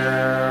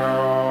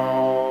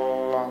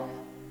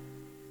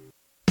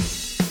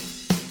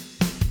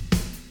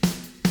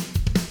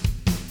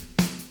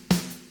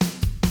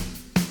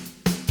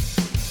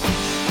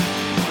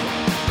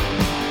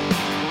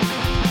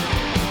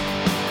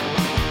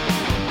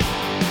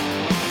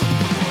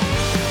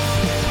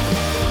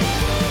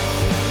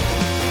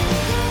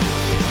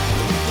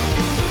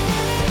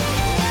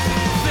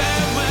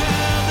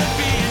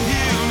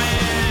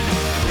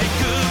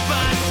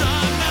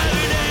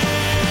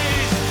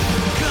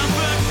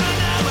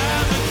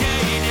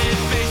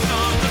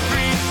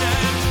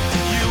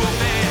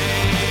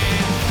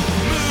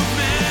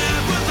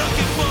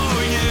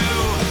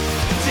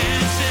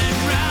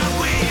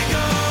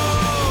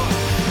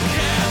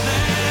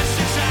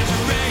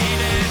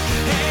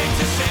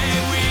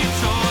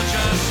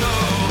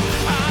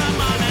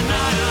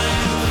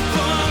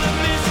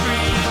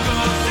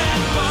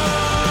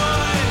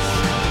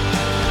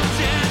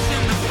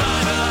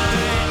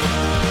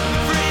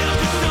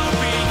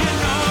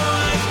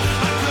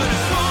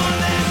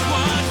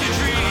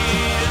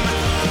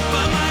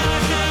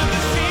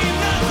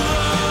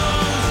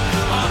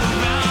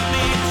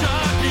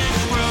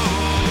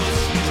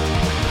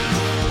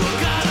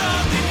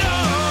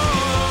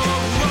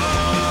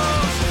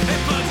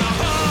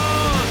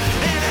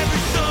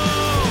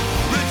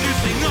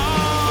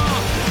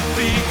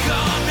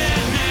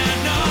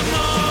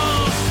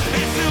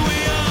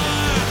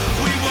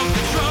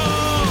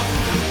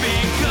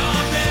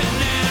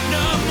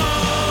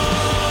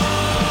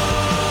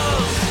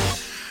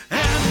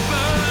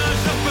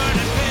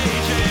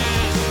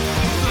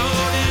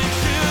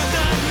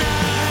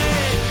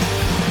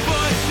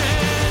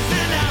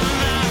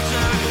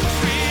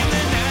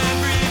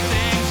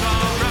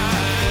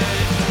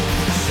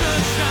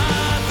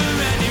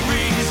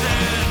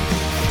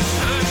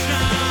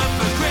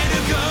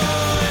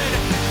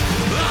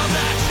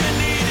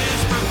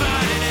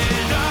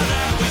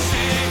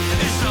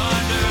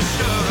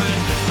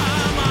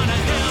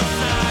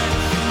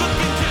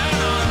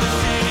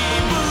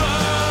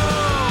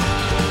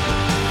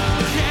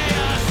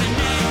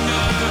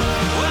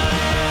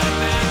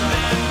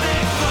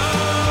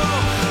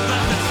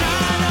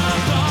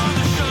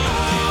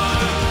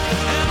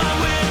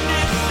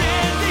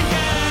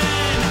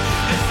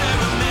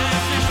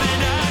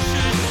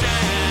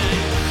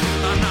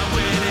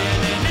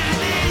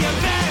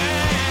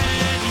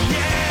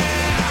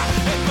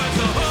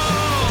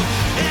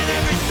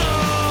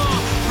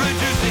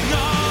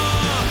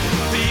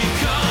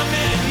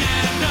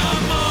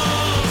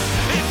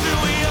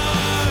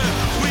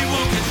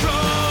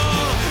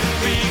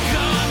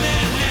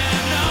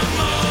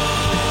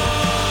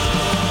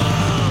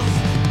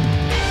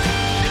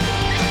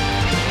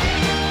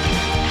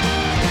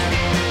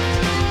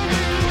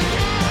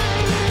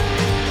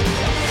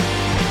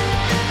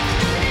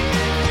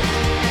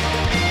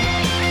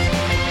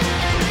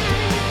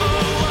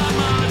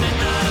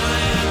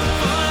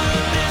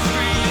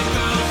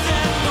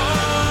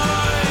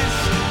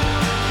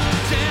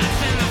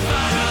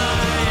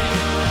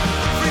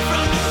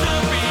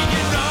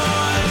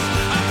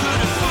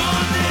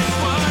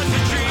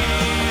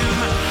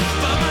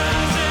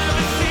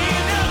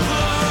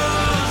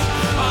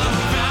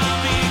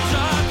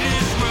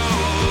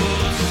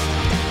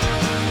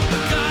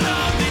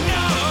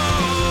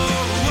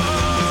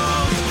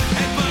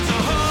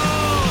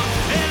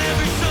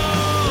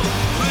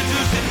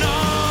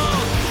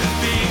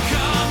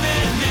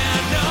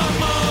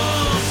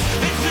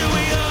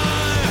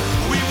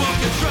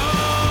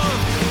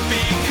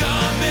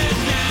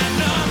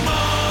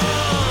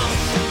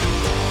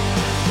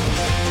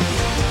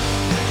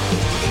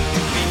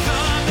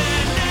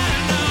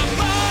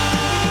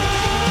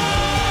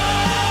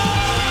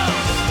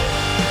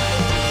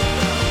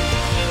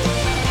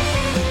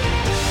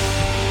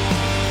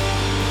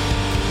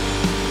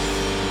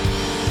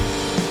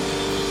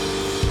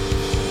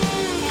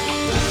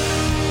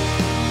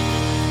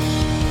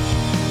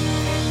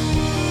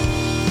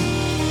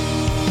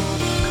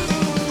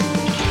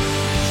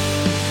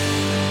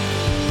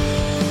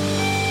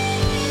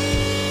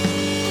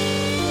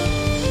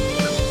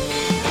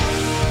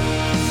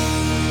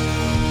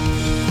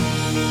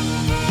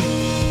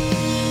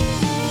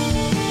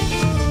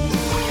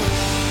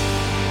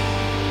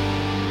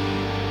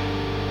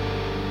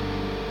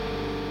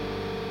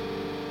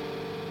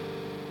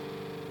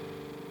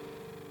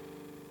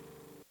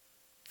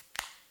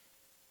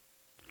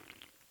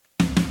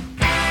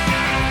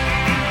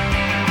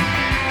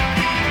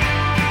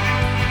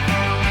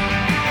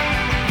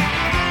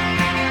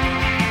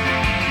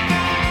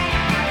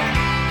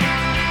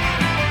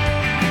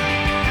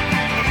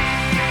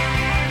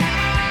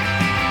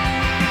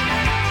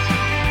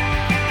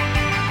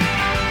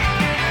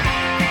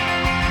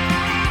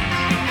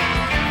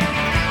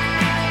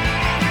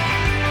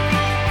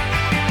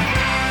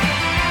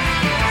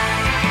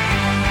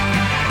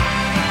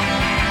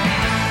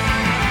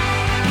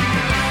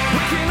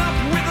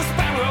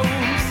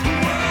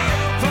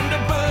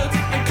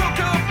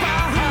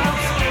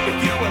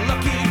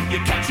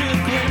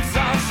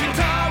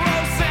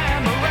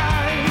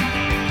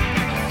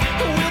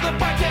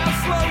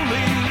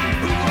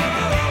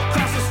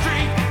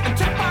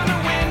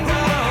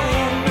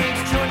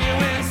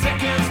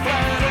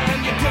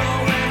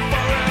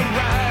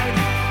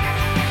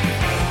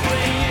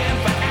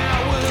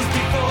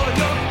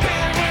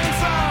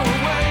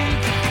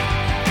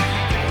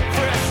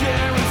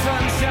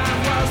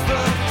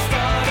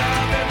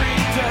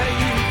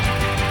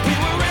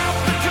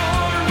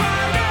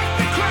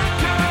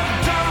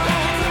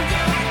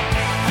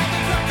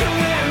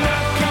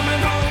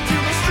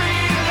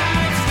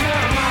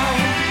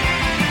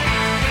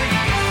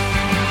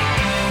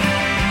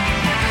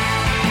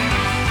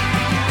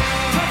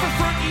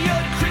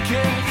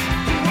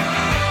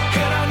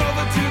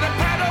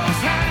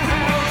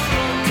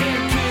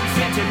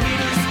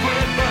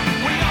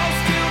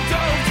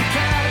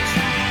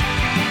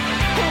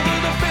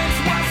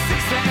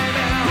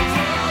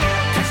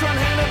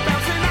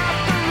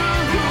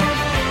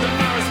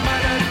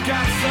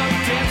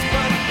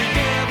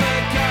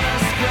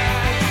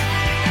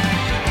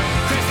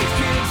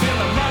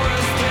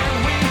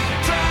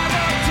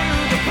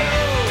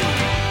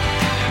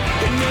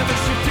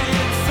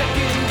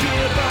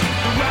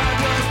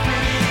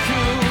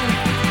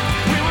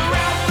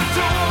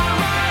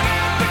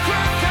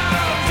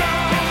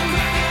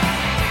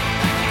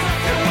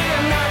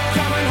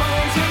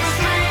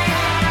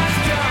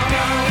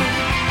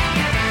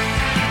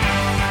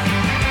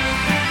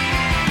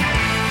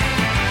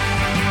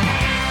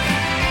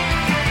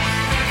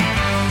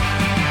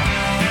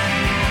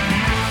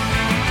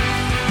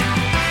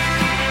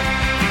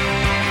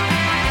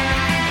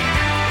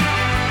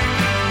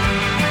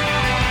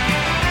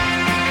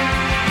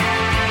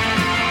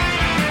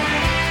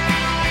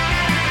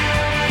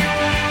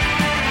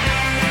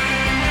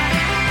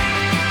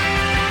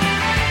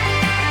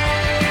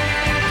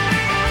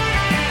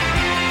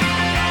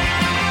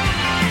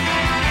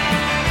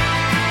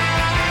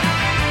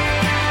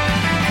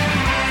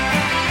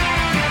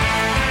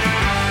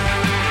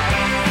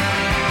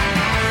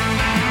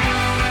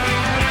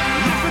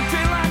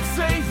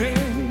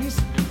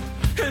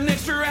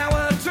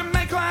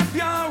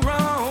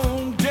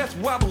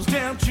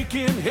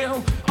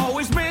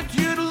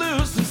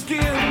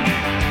 skin.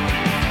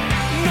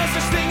 No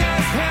such thing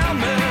as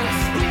helmets.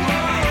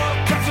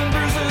 Cuts and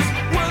bruises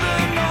were the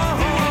norm.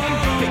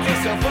 Pick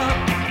yourself up,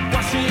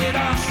 wash it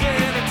off,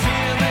 shed a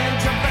tear, then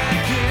jump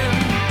back in.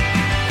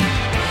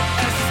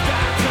 As you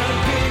start to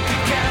think to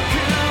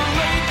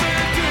calculate the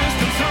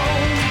distance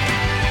home.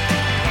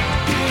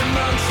 Hear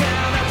monk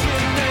shout out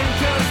your name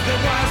 'cause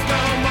there was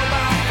no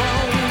mobile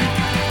phone.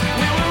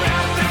 We were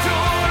out the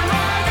door,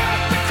 right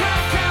up the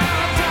crowd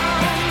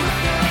countdown.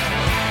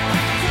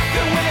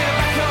 And where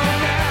I go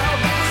now,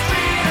 the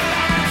street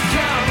lights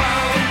come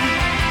on.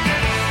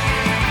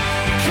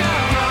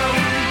 Come on.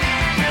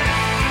 Come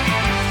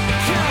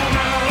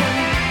on. Come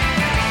on.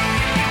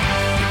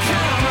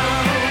 Come on.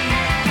 Come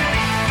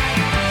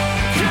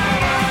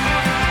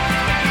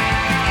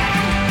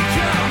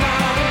on.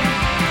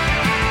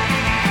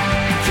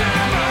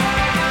 Come on.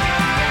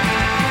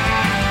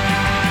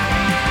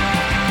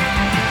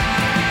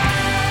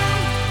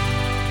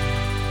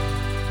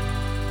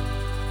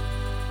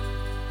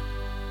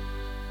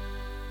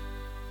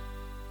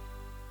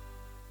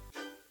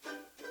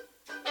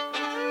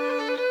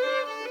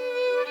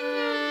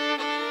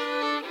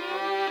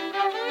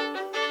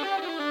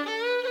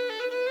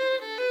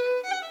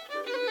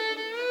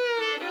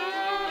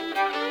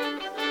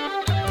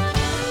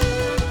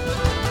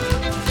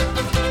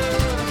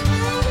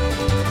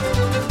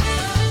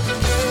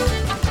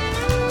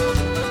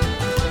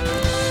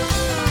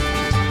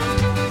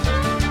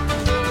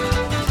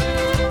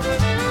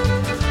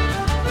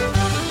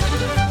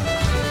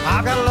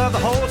 I've got a love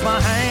that holds my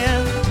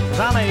hand, 'cause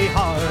I'm a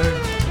hard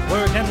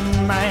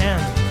working man.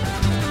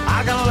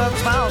 I got a love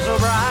that smiles so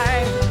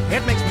bright,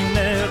 it makes me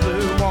never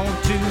want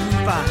to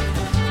fight.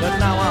 But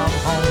now I'm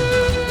home,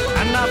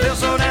 and I feel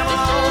so damn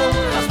alone.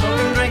 I smoke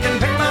and drink and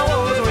pick my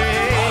woes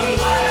away.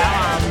 Now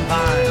I'm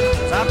fine,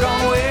 'cause I've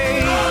gone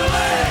away.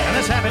 And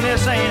this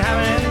happiness ain't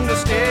happening to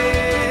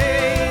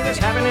stay. This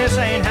happiness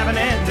ain't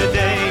happening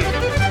today.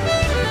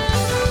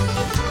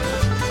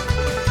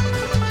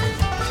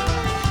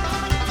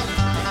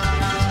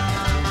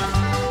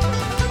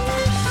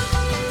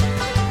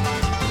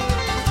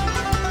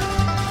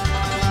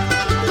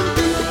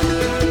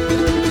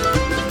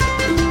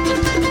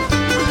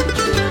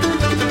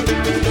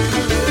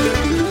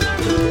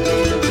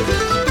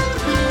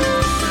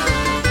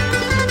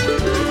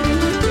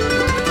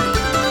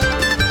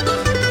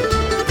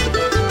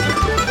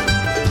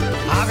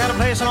 I've got a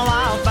place in a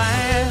wild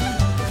band,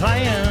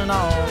 playing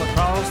all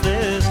across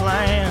this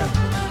land.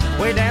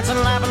 We dance and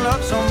laugh and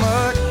love so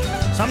much,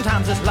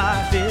 sometimes this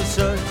life is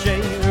such a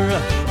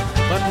rush.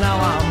 But now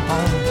I'm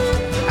home,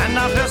 and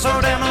I feel so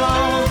damn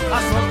alone. I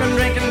smoke and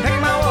drink and pick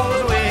my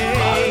woes away.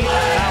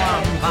 Now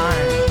I'm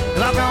fine,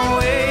 'cause I've gone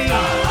away.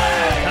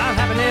 Our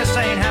happiness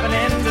ain't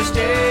happening to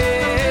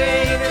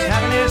stay. This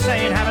happiness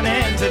ain't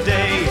happening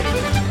today.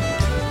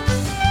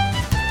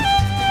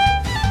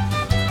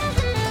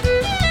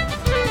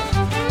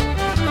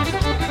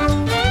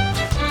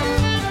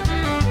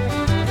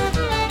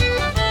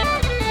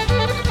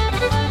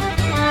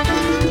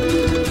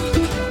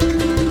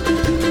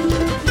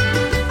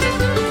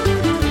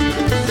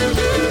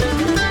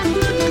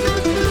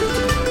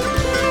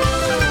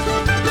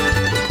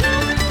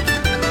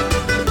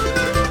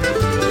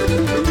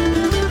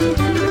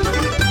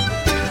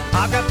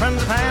 I've got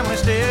friends and family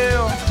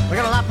still. They're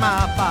gonna light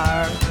my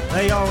fire.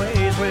 They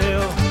always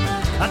will.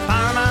 That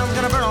fire mine's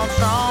gonna burn on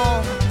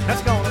strong.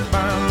 That's gonna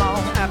burn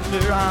long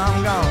after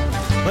I'm gone.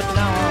 But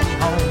now I'm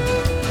home,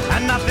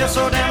 and I feel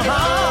so damn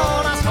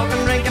alone. I smoke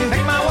and drink and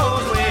pick my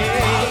woes away.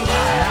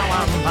 Now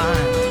I'm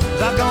fine,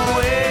 'cause I've gone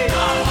away.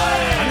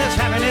 And this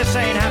happiness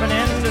ain't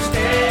happening to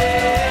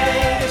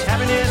stay. This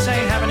happiness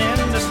ain't happening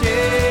to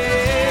stay.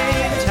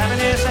 This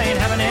happiness ain't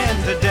happening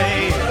today.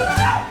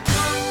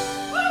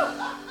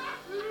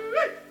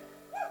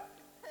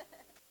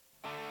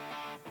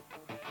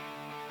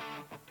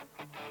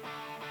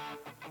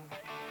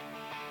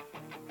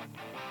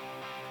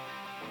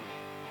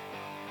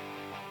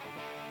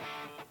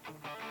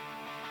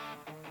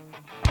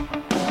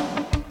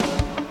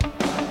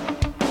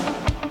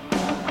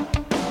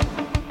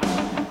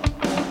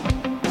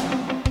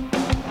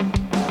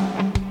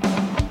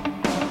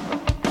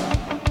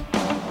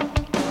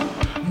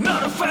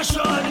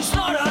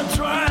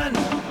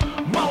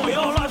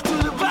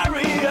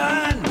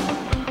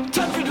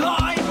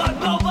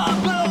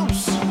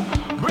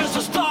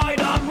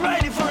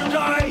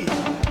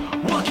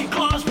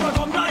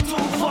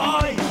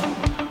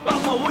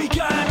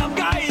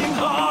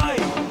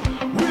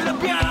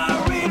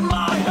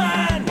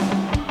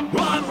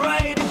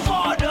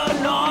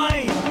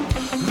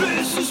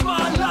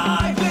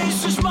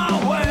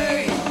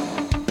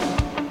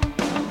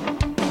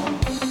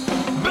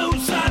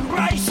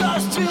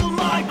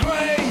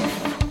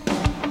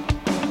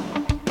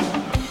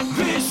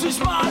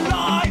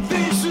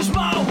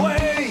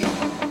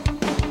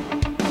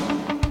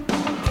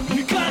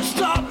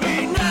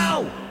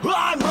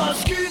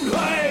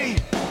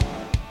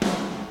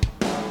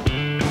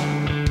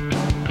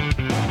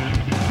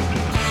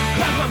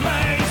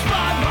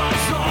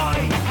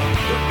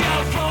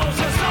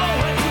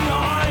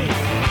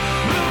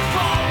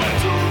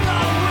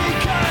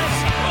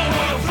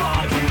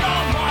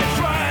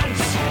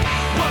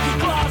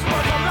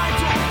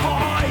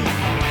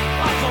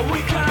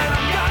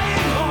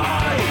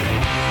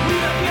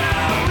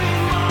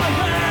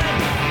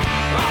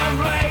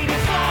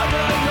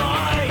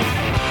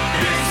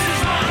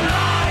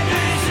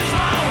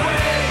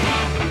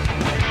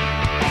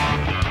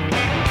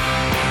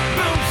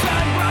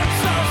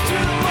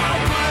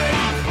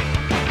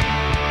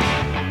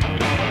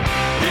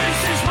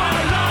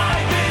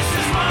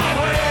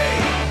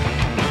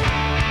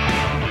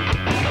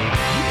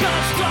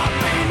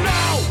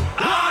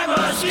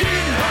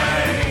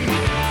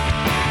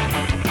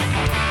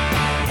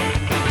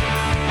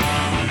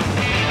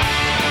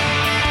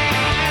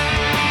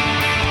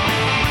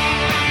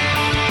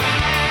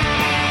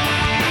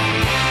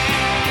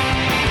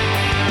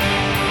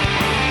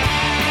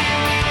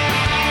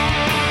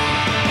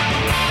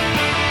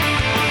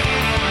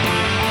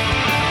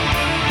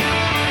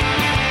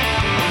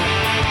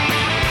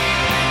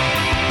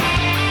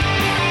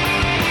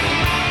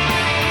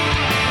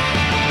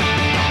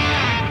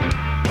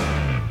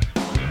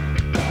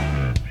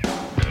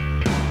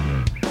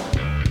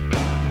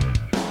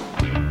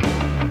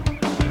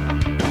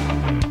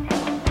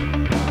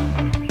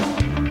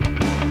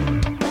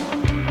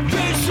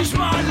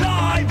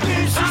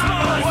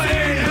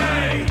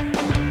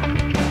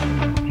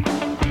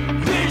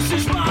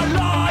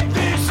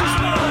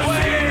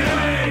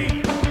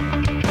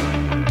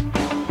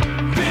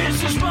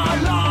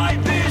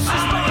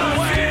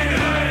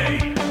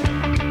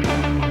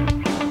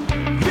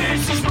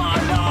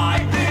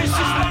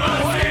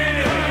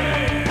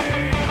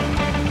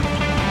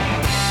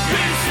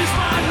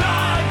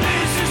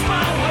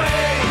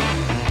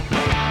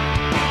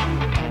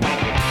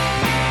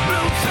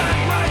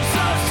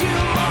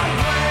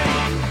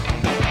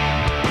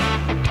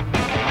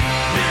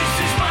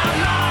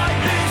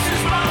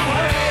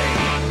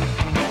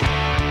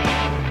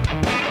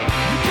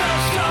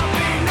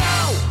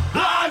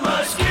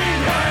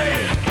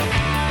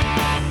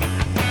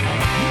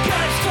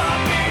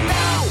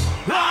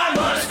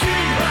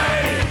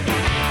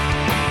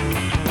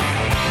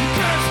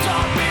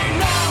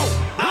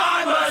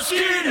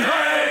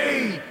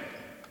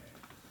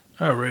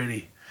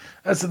 Alrighty.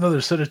 That's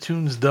another set of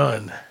tunes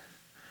done.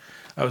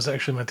 I was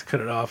actually meant to cut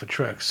it off a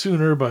track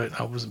sooner,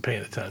 but I wasn't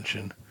paying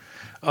attention.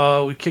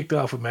 We kicked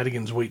off with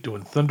Madigan's Weight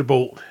doing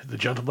Thunderbolt, The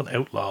Gentleman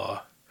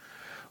Outlaw.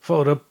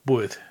 Followed up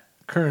with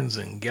Kearns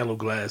and Gallow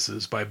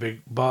Glasses by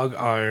Big Bog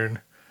Iron.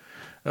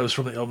 That was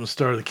from the album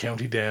Star of the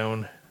County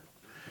Down.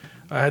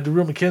 I had the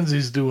Real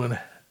Mackenzies doing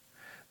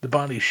The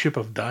Bonnie Ship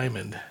of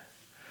Diamond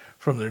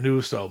from their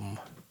newest album.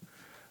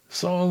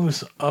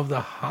 Songs of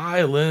the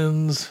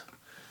Highlands,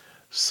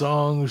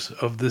 Songs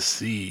of the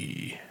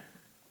Sea.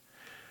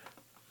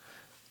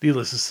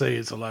 Needless to say,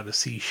 it's a lot of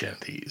sea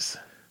shanties.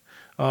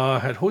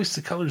 Had Hoist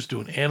the Colors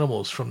doing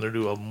Animals from their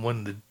new album,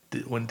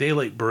 When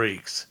Daylight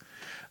Breaks.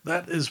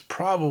 That is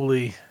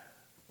probably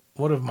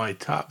one of my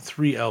top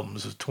 3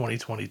 albums of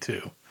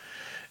 2022.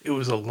 It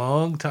was a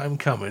long time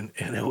coming,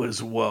 and it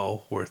was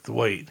well worth the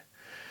wait.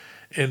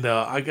 And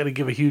I got to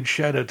give a huge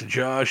shout out to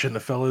Josh and the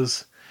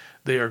fellas.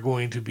 They are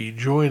going to be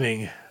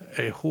joining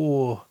a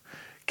whole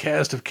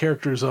cast of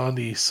characters on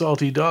the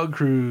Salty Dog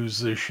Cruise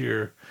this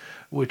year,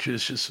 which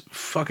is just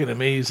fucking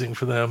amazing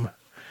for them.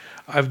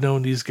 I've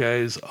known these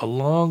guys a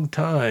long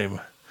time,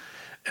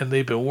 and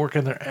they've been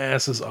working their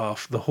asses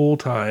off the whole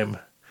time,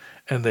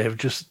 and they have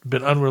just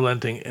been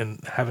unrelenting and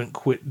haven't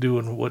quit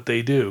doing what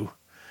they do.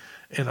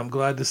 And I'm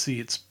glad to see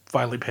it's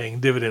finally paying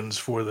dividends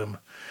for them.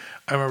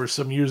 I remember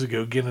some years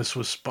ago, Guinness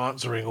was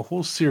sponsoring a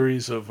whole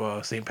series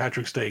of St.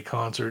 Patrick's Day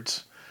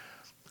concerts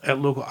at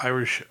local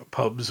Irish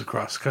pubs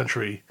across the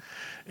country,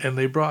 and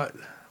they brought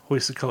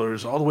Hoist the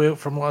Colors all the way up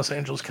from Los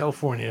Angeles,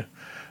 California,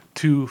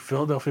 to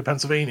Philadelphia,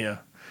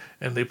 Pennsylvania,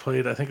 and they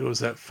played, I think it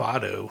was at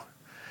Fado,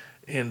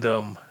 and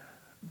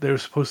they were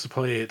supposed to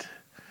play at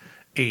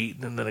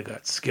 8, and then it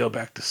got scaled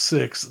back to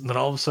 6, and then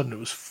all of a sudden it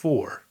was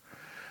 4.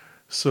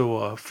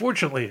 So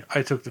fortunately,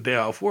 I took the day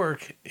off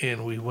work,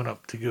 and we went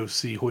up to go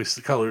see Hoist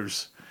the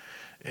Colors,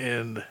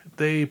 and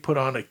they put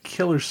on a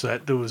killer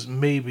set. There was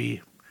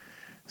maybe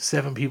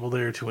 7 people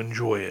there to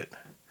enjoy it,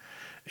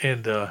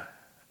 and it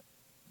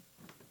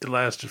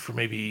lasted for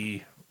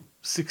maybe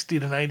 60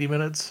 to 90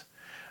 minutes,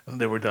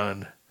 and they were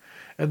done.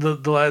 And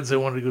the lads, they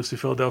wanted to go see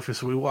Philadelphia,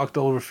 so we walked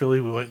all over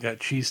Philly. We went and got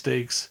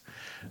cheesesteaks,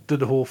 did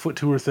the whole foot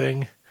tour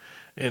thing,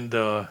 and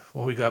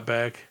when we got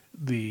back,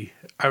 the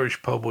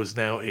Irish pub was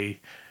now a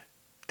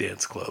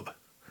dance club.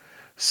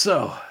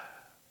 So,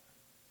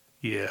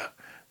 yeah,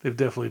 they've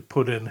definitely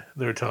put in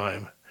their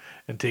time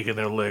and taken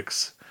their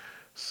licks.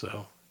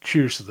 So,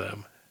 cheers to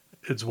them.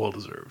 It's well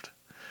deserved.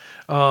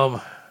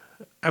 After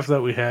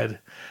that, we had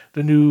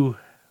the new,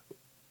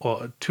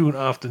 a tune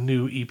off the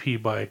new EP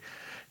by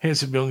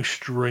Handsome Young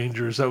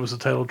Strangers. That was the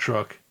title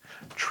track,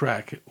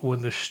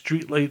 When the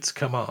Streetlights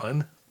Come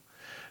On,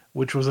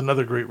 which was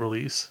another great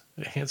release.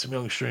 Handsome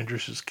Young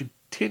Strangers just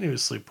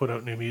continuously put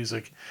out new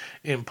music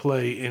and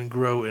play and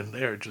grow, and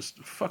they're just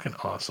fucking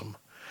awesome.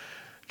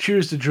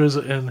 Cheers to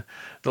Drizza and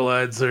the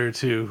lads there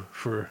too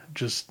for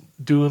just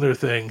doing their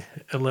thing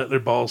and letting their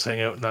balls hang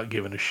out and not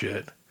giving a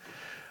shit.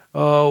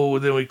 Oh,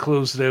 then we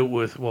closed it out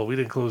with, well, we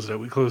didn't close it out.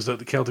 We closed out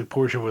the Celtic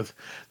portion with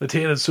the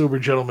Tan and Sober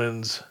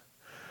Gentlemen's,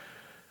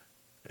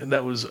 and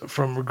that was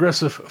from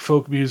Regressive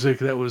Folk Music.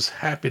 That was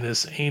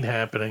Happiness Ain't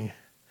Happening.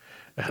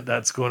 And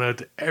that's going out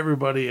to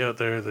everybody out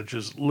there that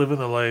just living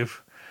the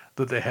life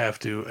that they have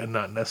to and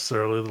not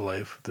necessarily the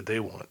life that they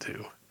want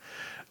to.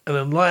 And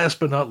then last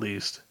but not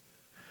least,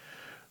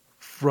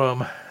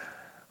 from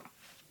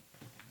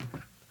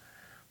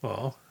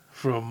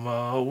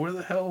where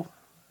the hell?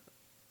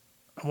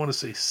 I want to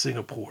say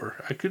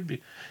Singapore. I could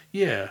be,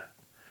 yeah,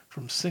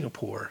 from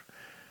Singapore.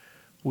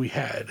 We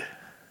had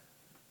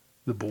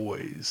The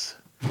Boys.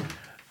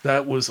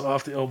 That was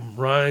off the album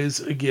Rise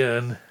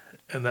Again,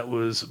 and that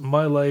was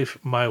My Life,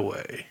 My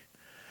Way.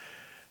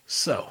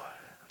 So,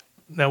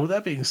 now with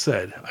that being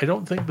said, I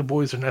don't think The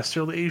Boys are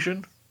necessarily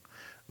Asian.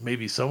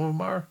 Maybe some of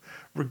them are.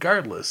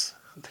 Regardless,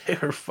 they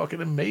are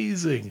fucking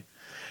amazing.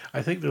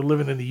 I think they're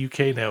living in the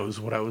UK now, is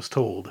what I was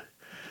told.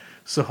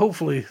 So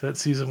hopefully that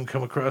sees them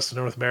come across to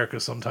North America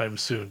sometime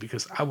soon,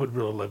 because I would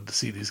really love to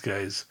see these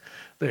guys.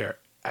 They are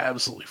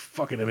absolutely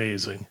fucking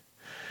amazing.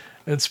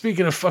 And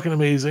speaking of fucking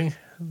amazing,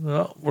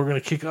 well, we're going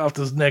to kick off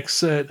this next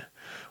set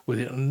with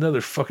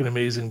another fucking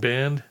amazing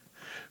band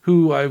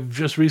who I've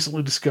just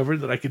recently discovered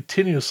that I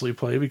continuously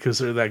play because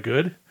they're that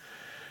good.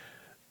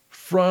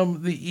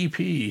 From the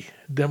EP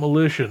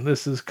Demolition,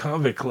 this is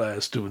Convict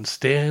Class doing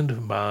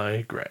Stand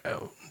My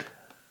Ground.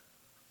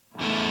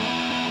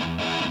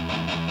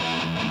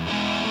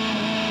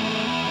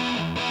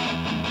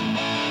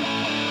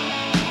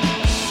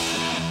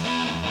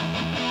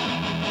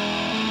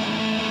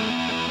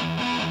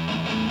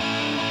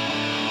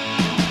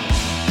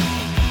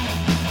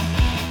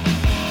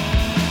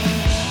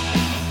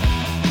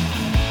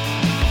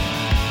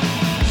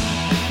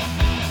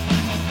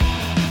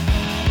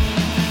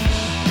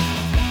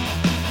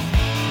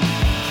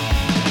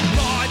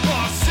 My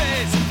boss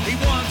says he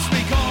wants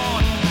me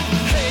gone.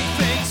 He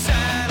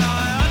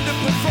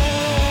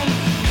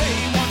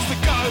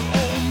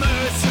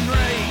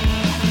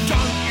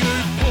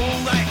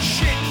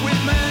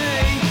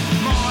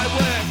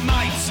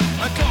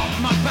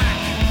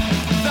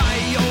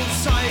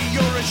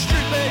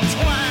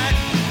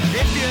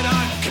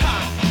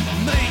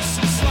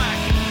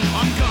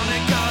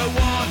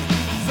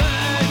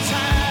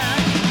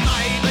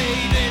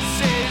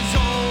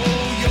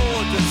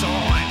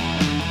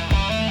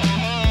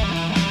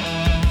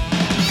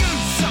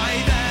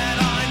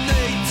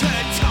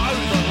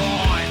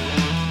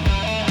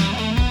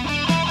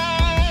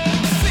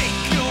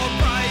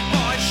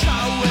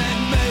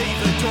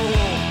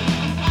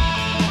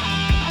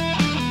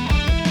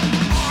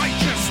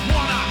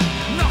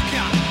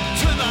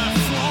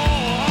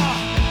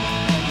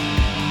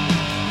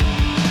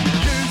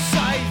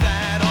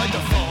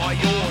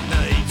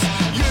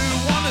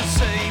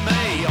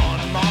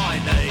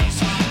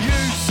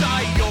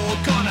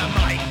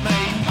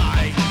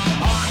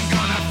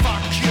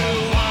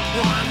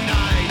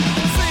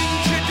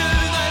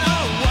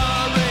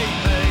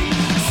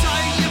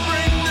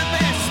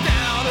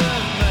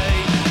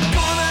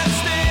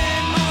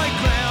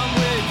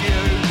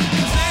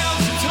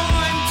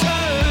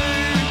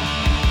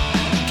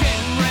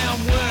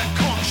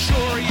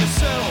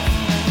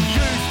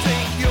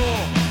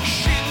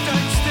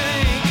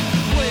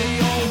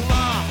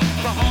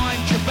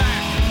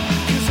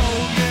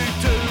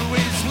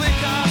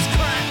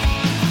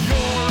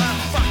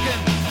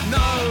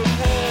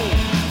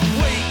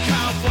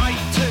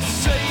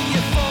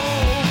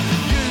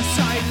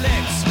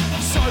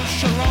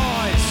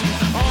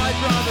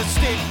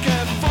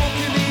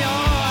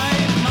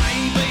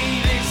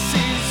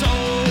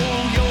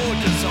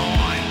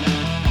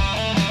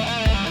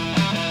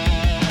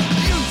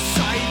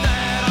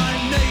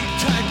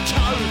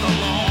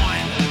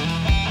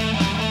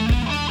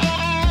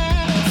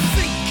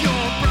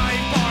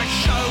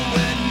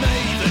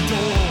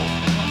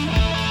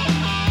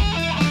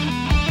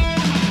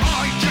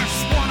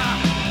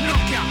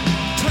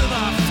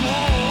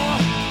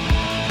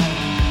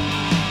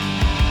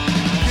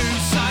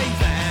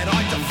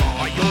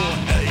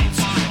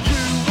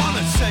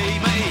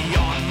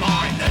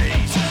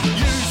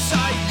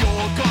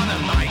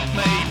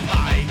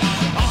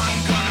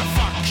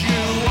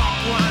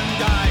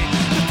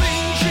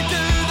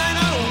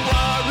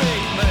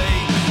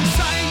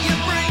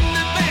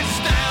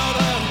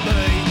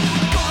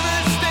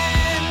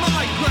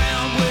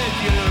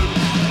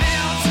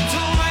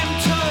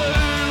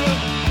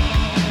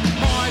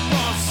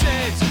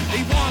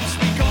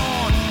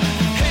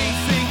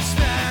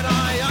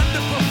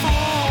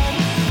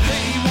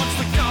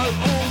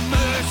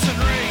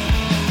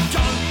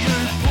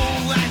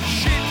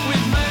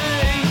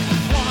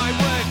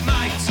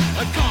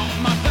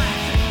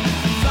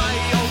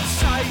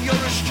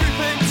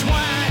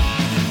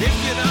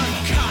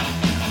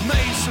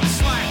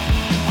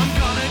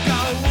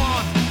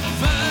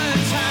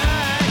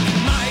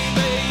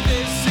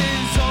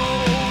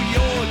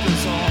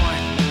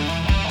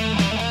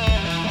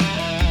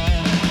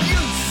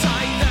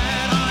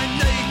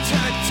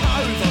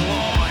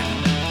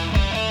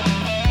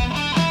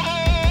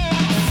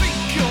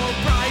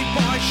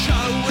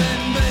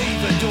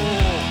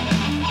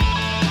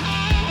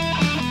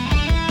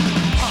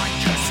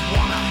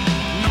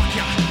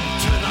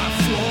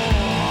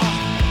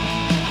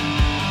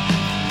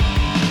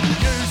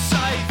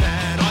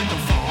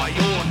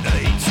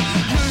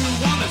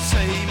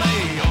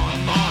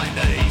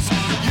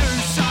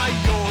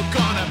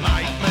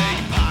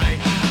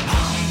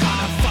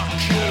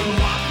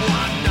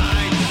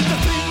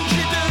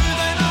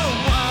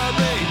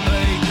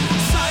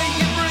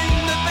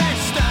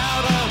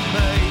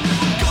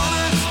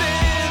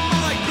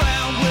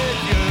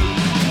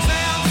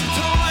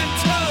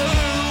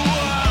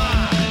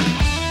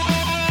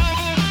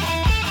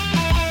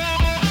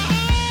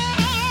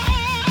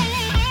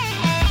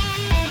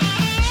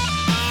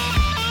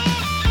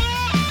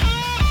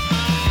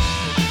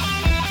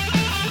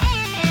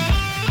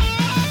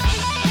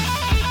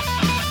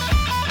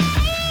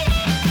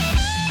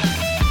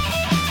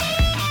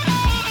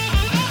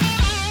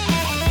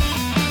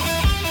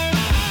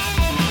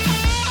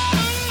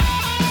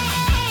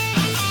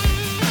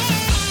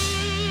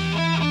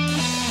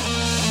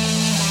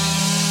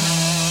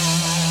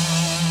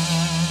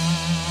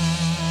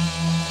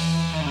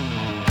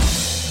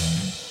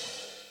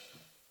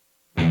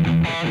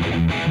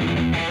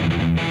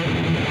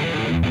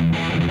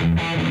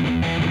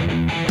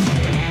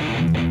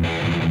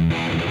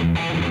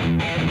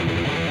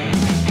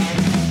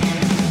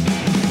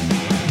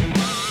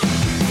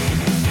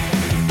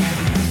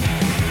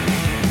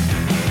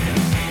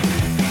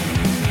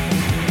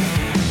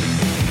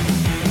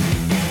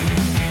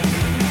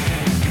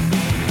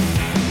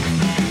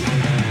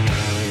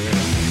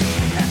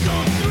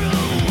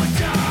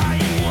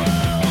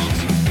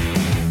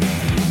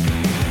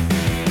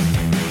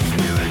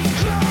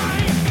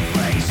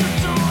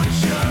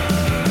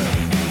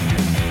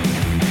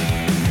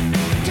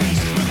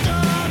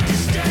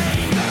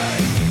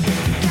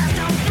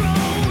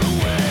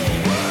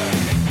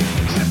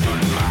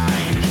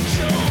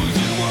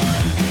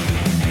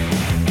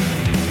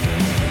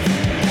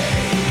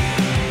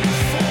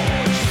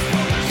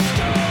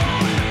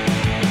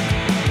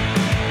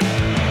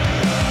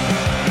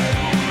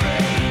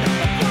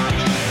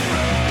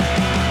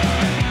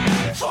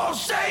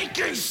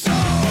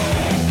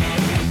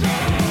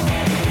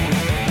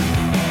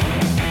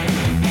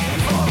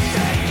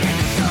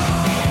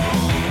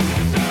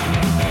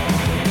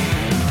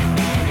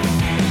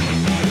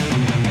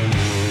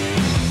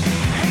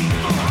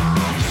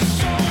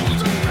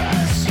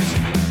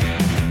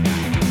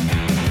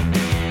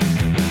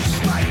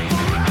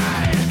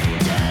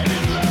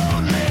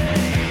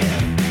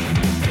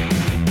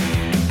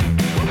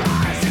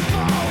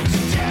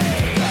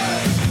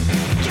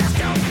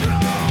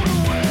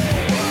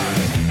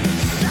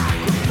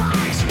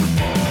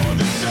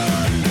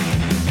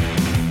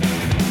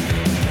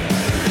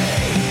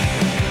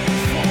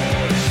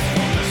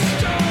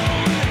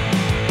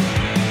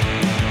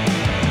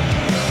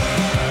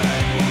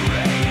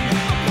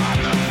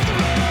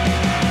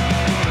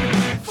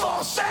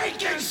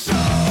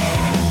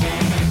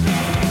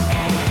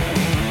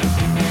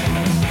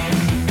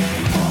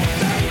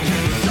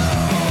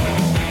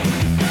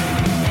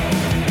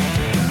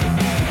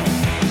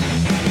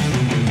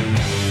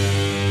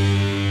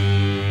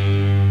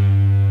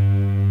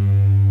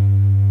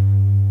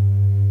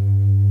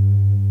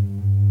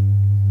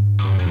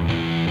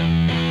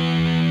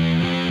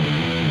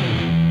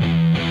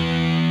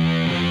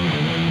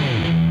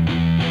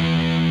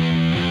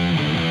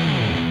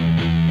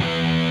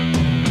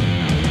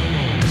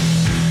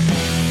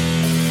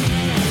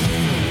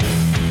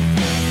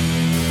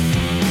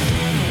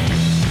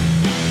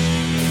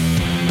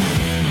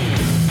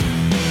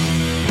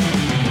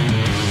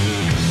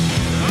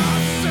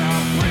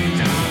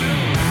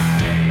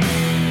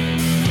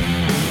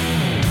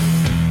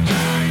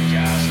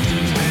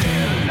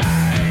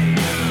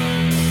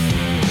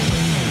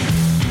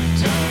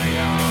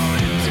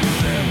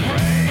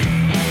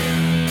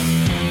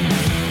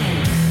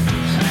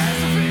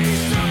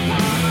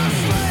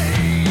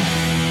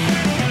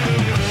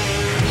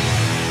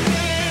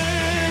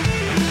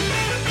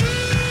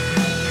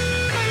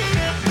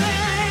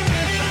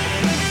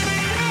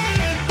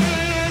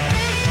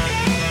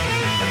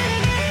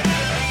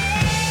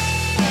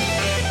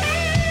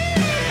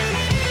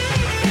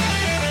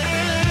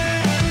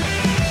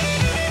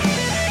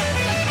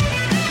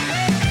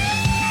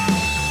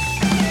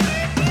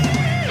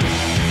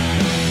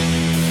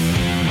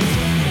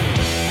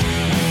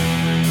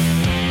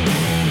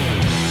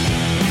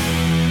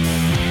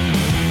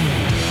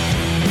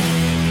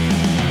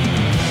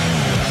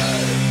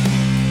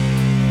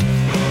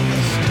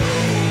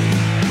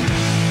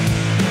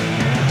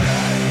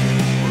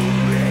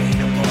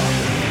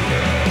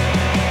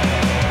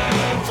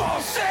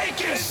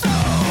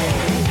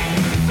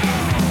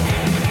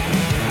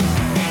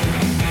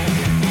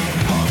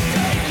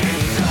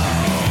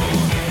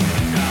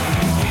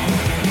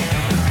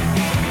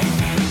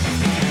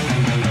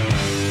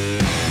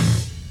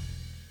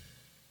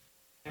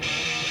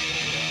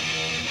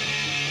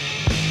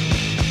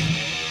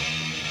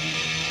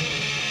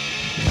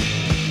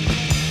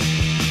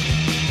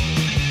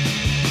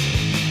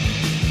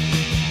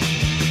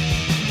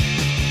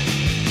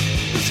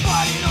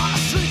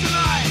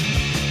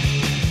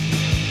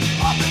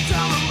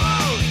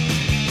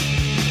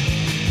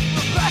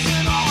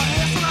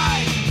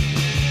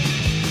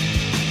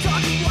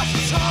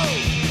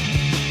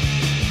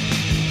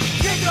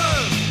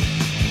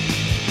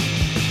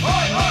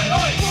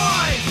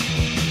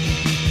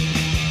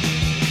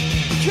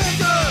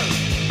Kicker!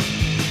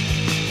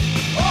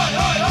 Oi,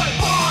 oi, oi,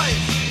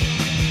 boys!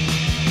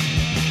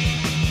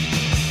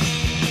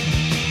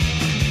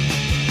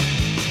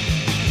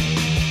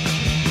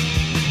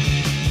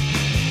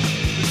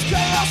 There's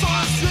chaos on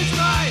the streets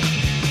tonight.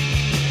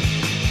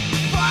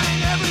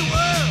 Fighting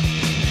everywhere.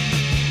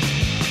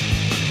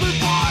 Blue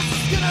boys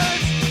and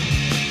skinners.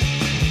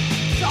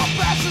 So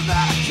bastard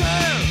that I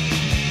care.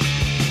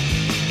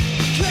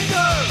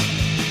 Kicker!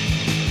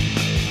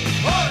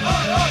 Oi,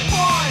 oi, oi,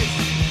 boys!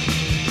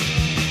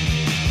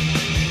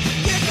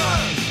 Kicker!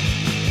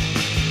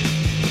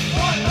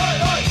 Oi, oi,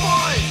 oi,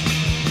 boys!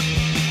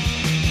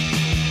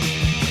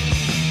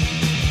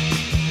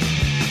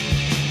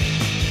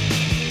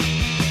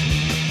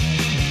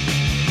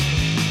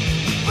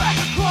 Back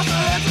across the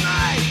head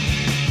tonight.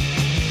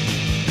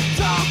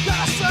 Don't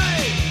gotta say.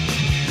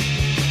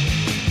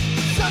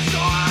 Sun's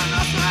going on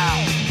us now.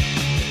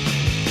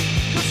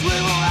 'Cause we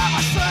will have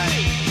a say.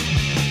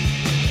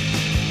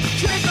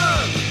 Kicker!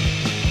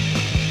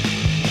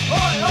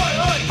 Oi, oi,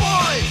 oi,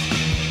 boys!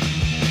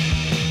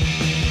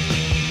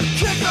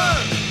 Kicker!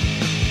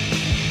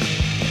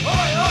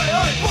 Oi, oi,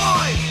 oi,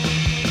 boys!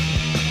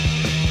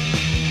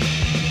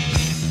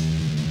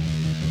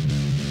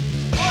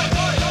 Oi,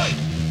 oi, oi!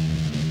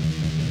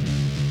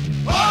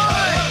 Oi!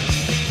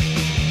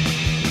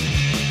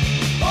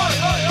 Oi,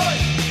 oi, oi!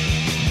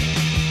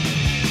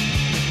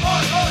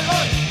 Oi, oi,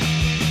 oi!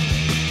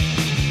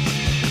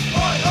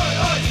 Oi, oi,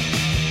 oi!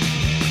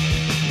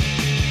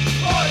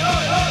 Oi,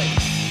 oi, oi!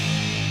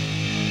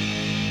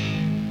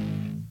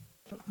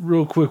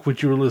 Real quick,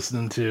 what you were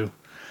listening to.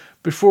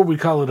 Before we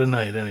call it a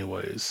night,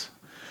 anyways.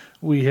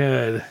 We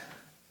had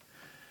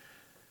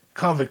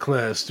Convict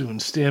Class doing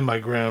Stand My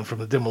Ground from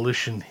the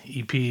Demolition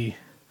EP.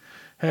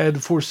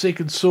 Had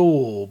Forsaken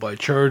Soul by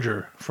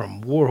Charger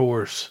from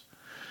Warhorse.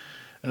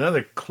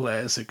 Another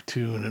classic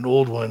tune, an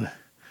old one.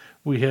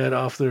 We had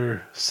off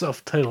their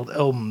self-titled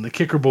album, The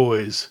Kicker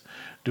Boys,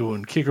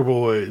 doing Kicker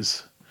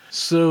Boys.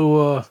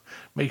 So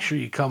make sure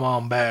you come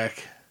on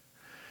back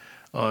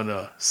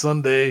on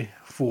Sunday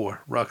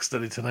for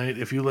Rocksteady Tonight.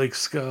 If you like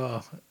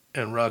ska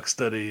and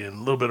rocksteady and a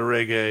little bit of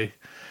reggae,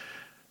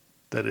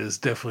 that is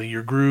definitely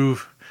your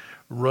groove.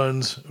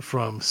 Runs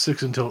from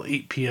 6 until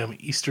 8 p.m.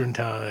 Eastern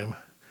Time.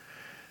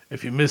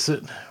 If you miss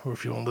it, or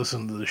if you want to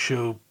listen to the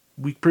show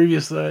week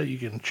previous to that, you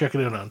can check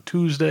it out on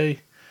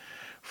Tuesday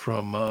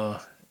from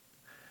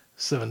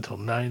 7 till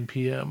 9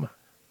 p.m.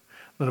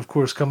 Then, of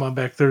course, come on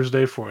back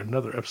Thursday for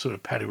another episode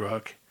of Patty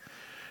Rock,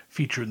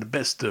 featuring the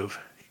best of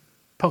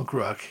punk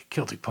rock,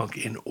 Celtic punk,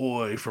 and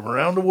oi from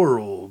around the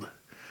world.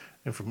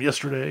 And from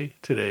yesterday,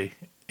 today,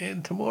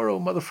 and tomorrow,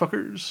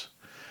 motherfuckers.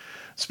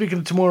 Speaking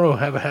of tomorrow,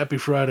 have a happy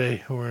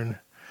Friday, or in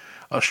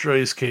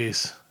Australia's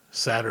case,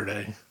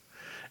 Saturday.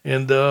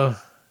 And,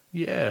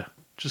 yeah,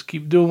 just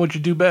keep doing what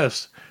you do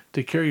best.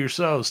 Take care of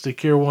yourselves. Take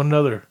care of one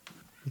another.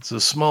 It's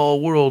a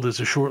small world. It's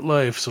a short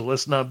life, so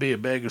let's not be a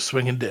bag of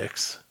swinging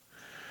dicks.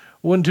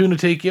 One tune to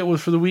take you with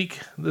for the week.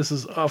 This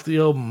is off the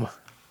album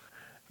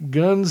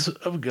Guns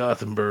of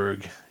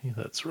Gothenburg.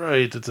 That's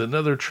right, it's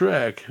another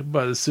track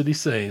by the City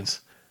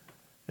Saints.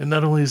 And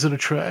not only is it a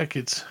track,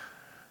 it's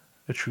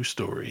a true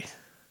story.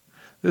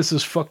 This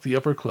is Fuck the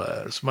Upper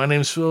Class. My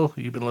name's Phil.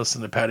 You've been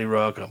listening to Patty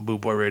Rock on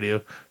Boot Boy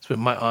Radio. It's been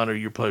my honor,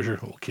 your pleasure.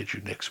 We'll catch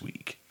you next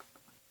week.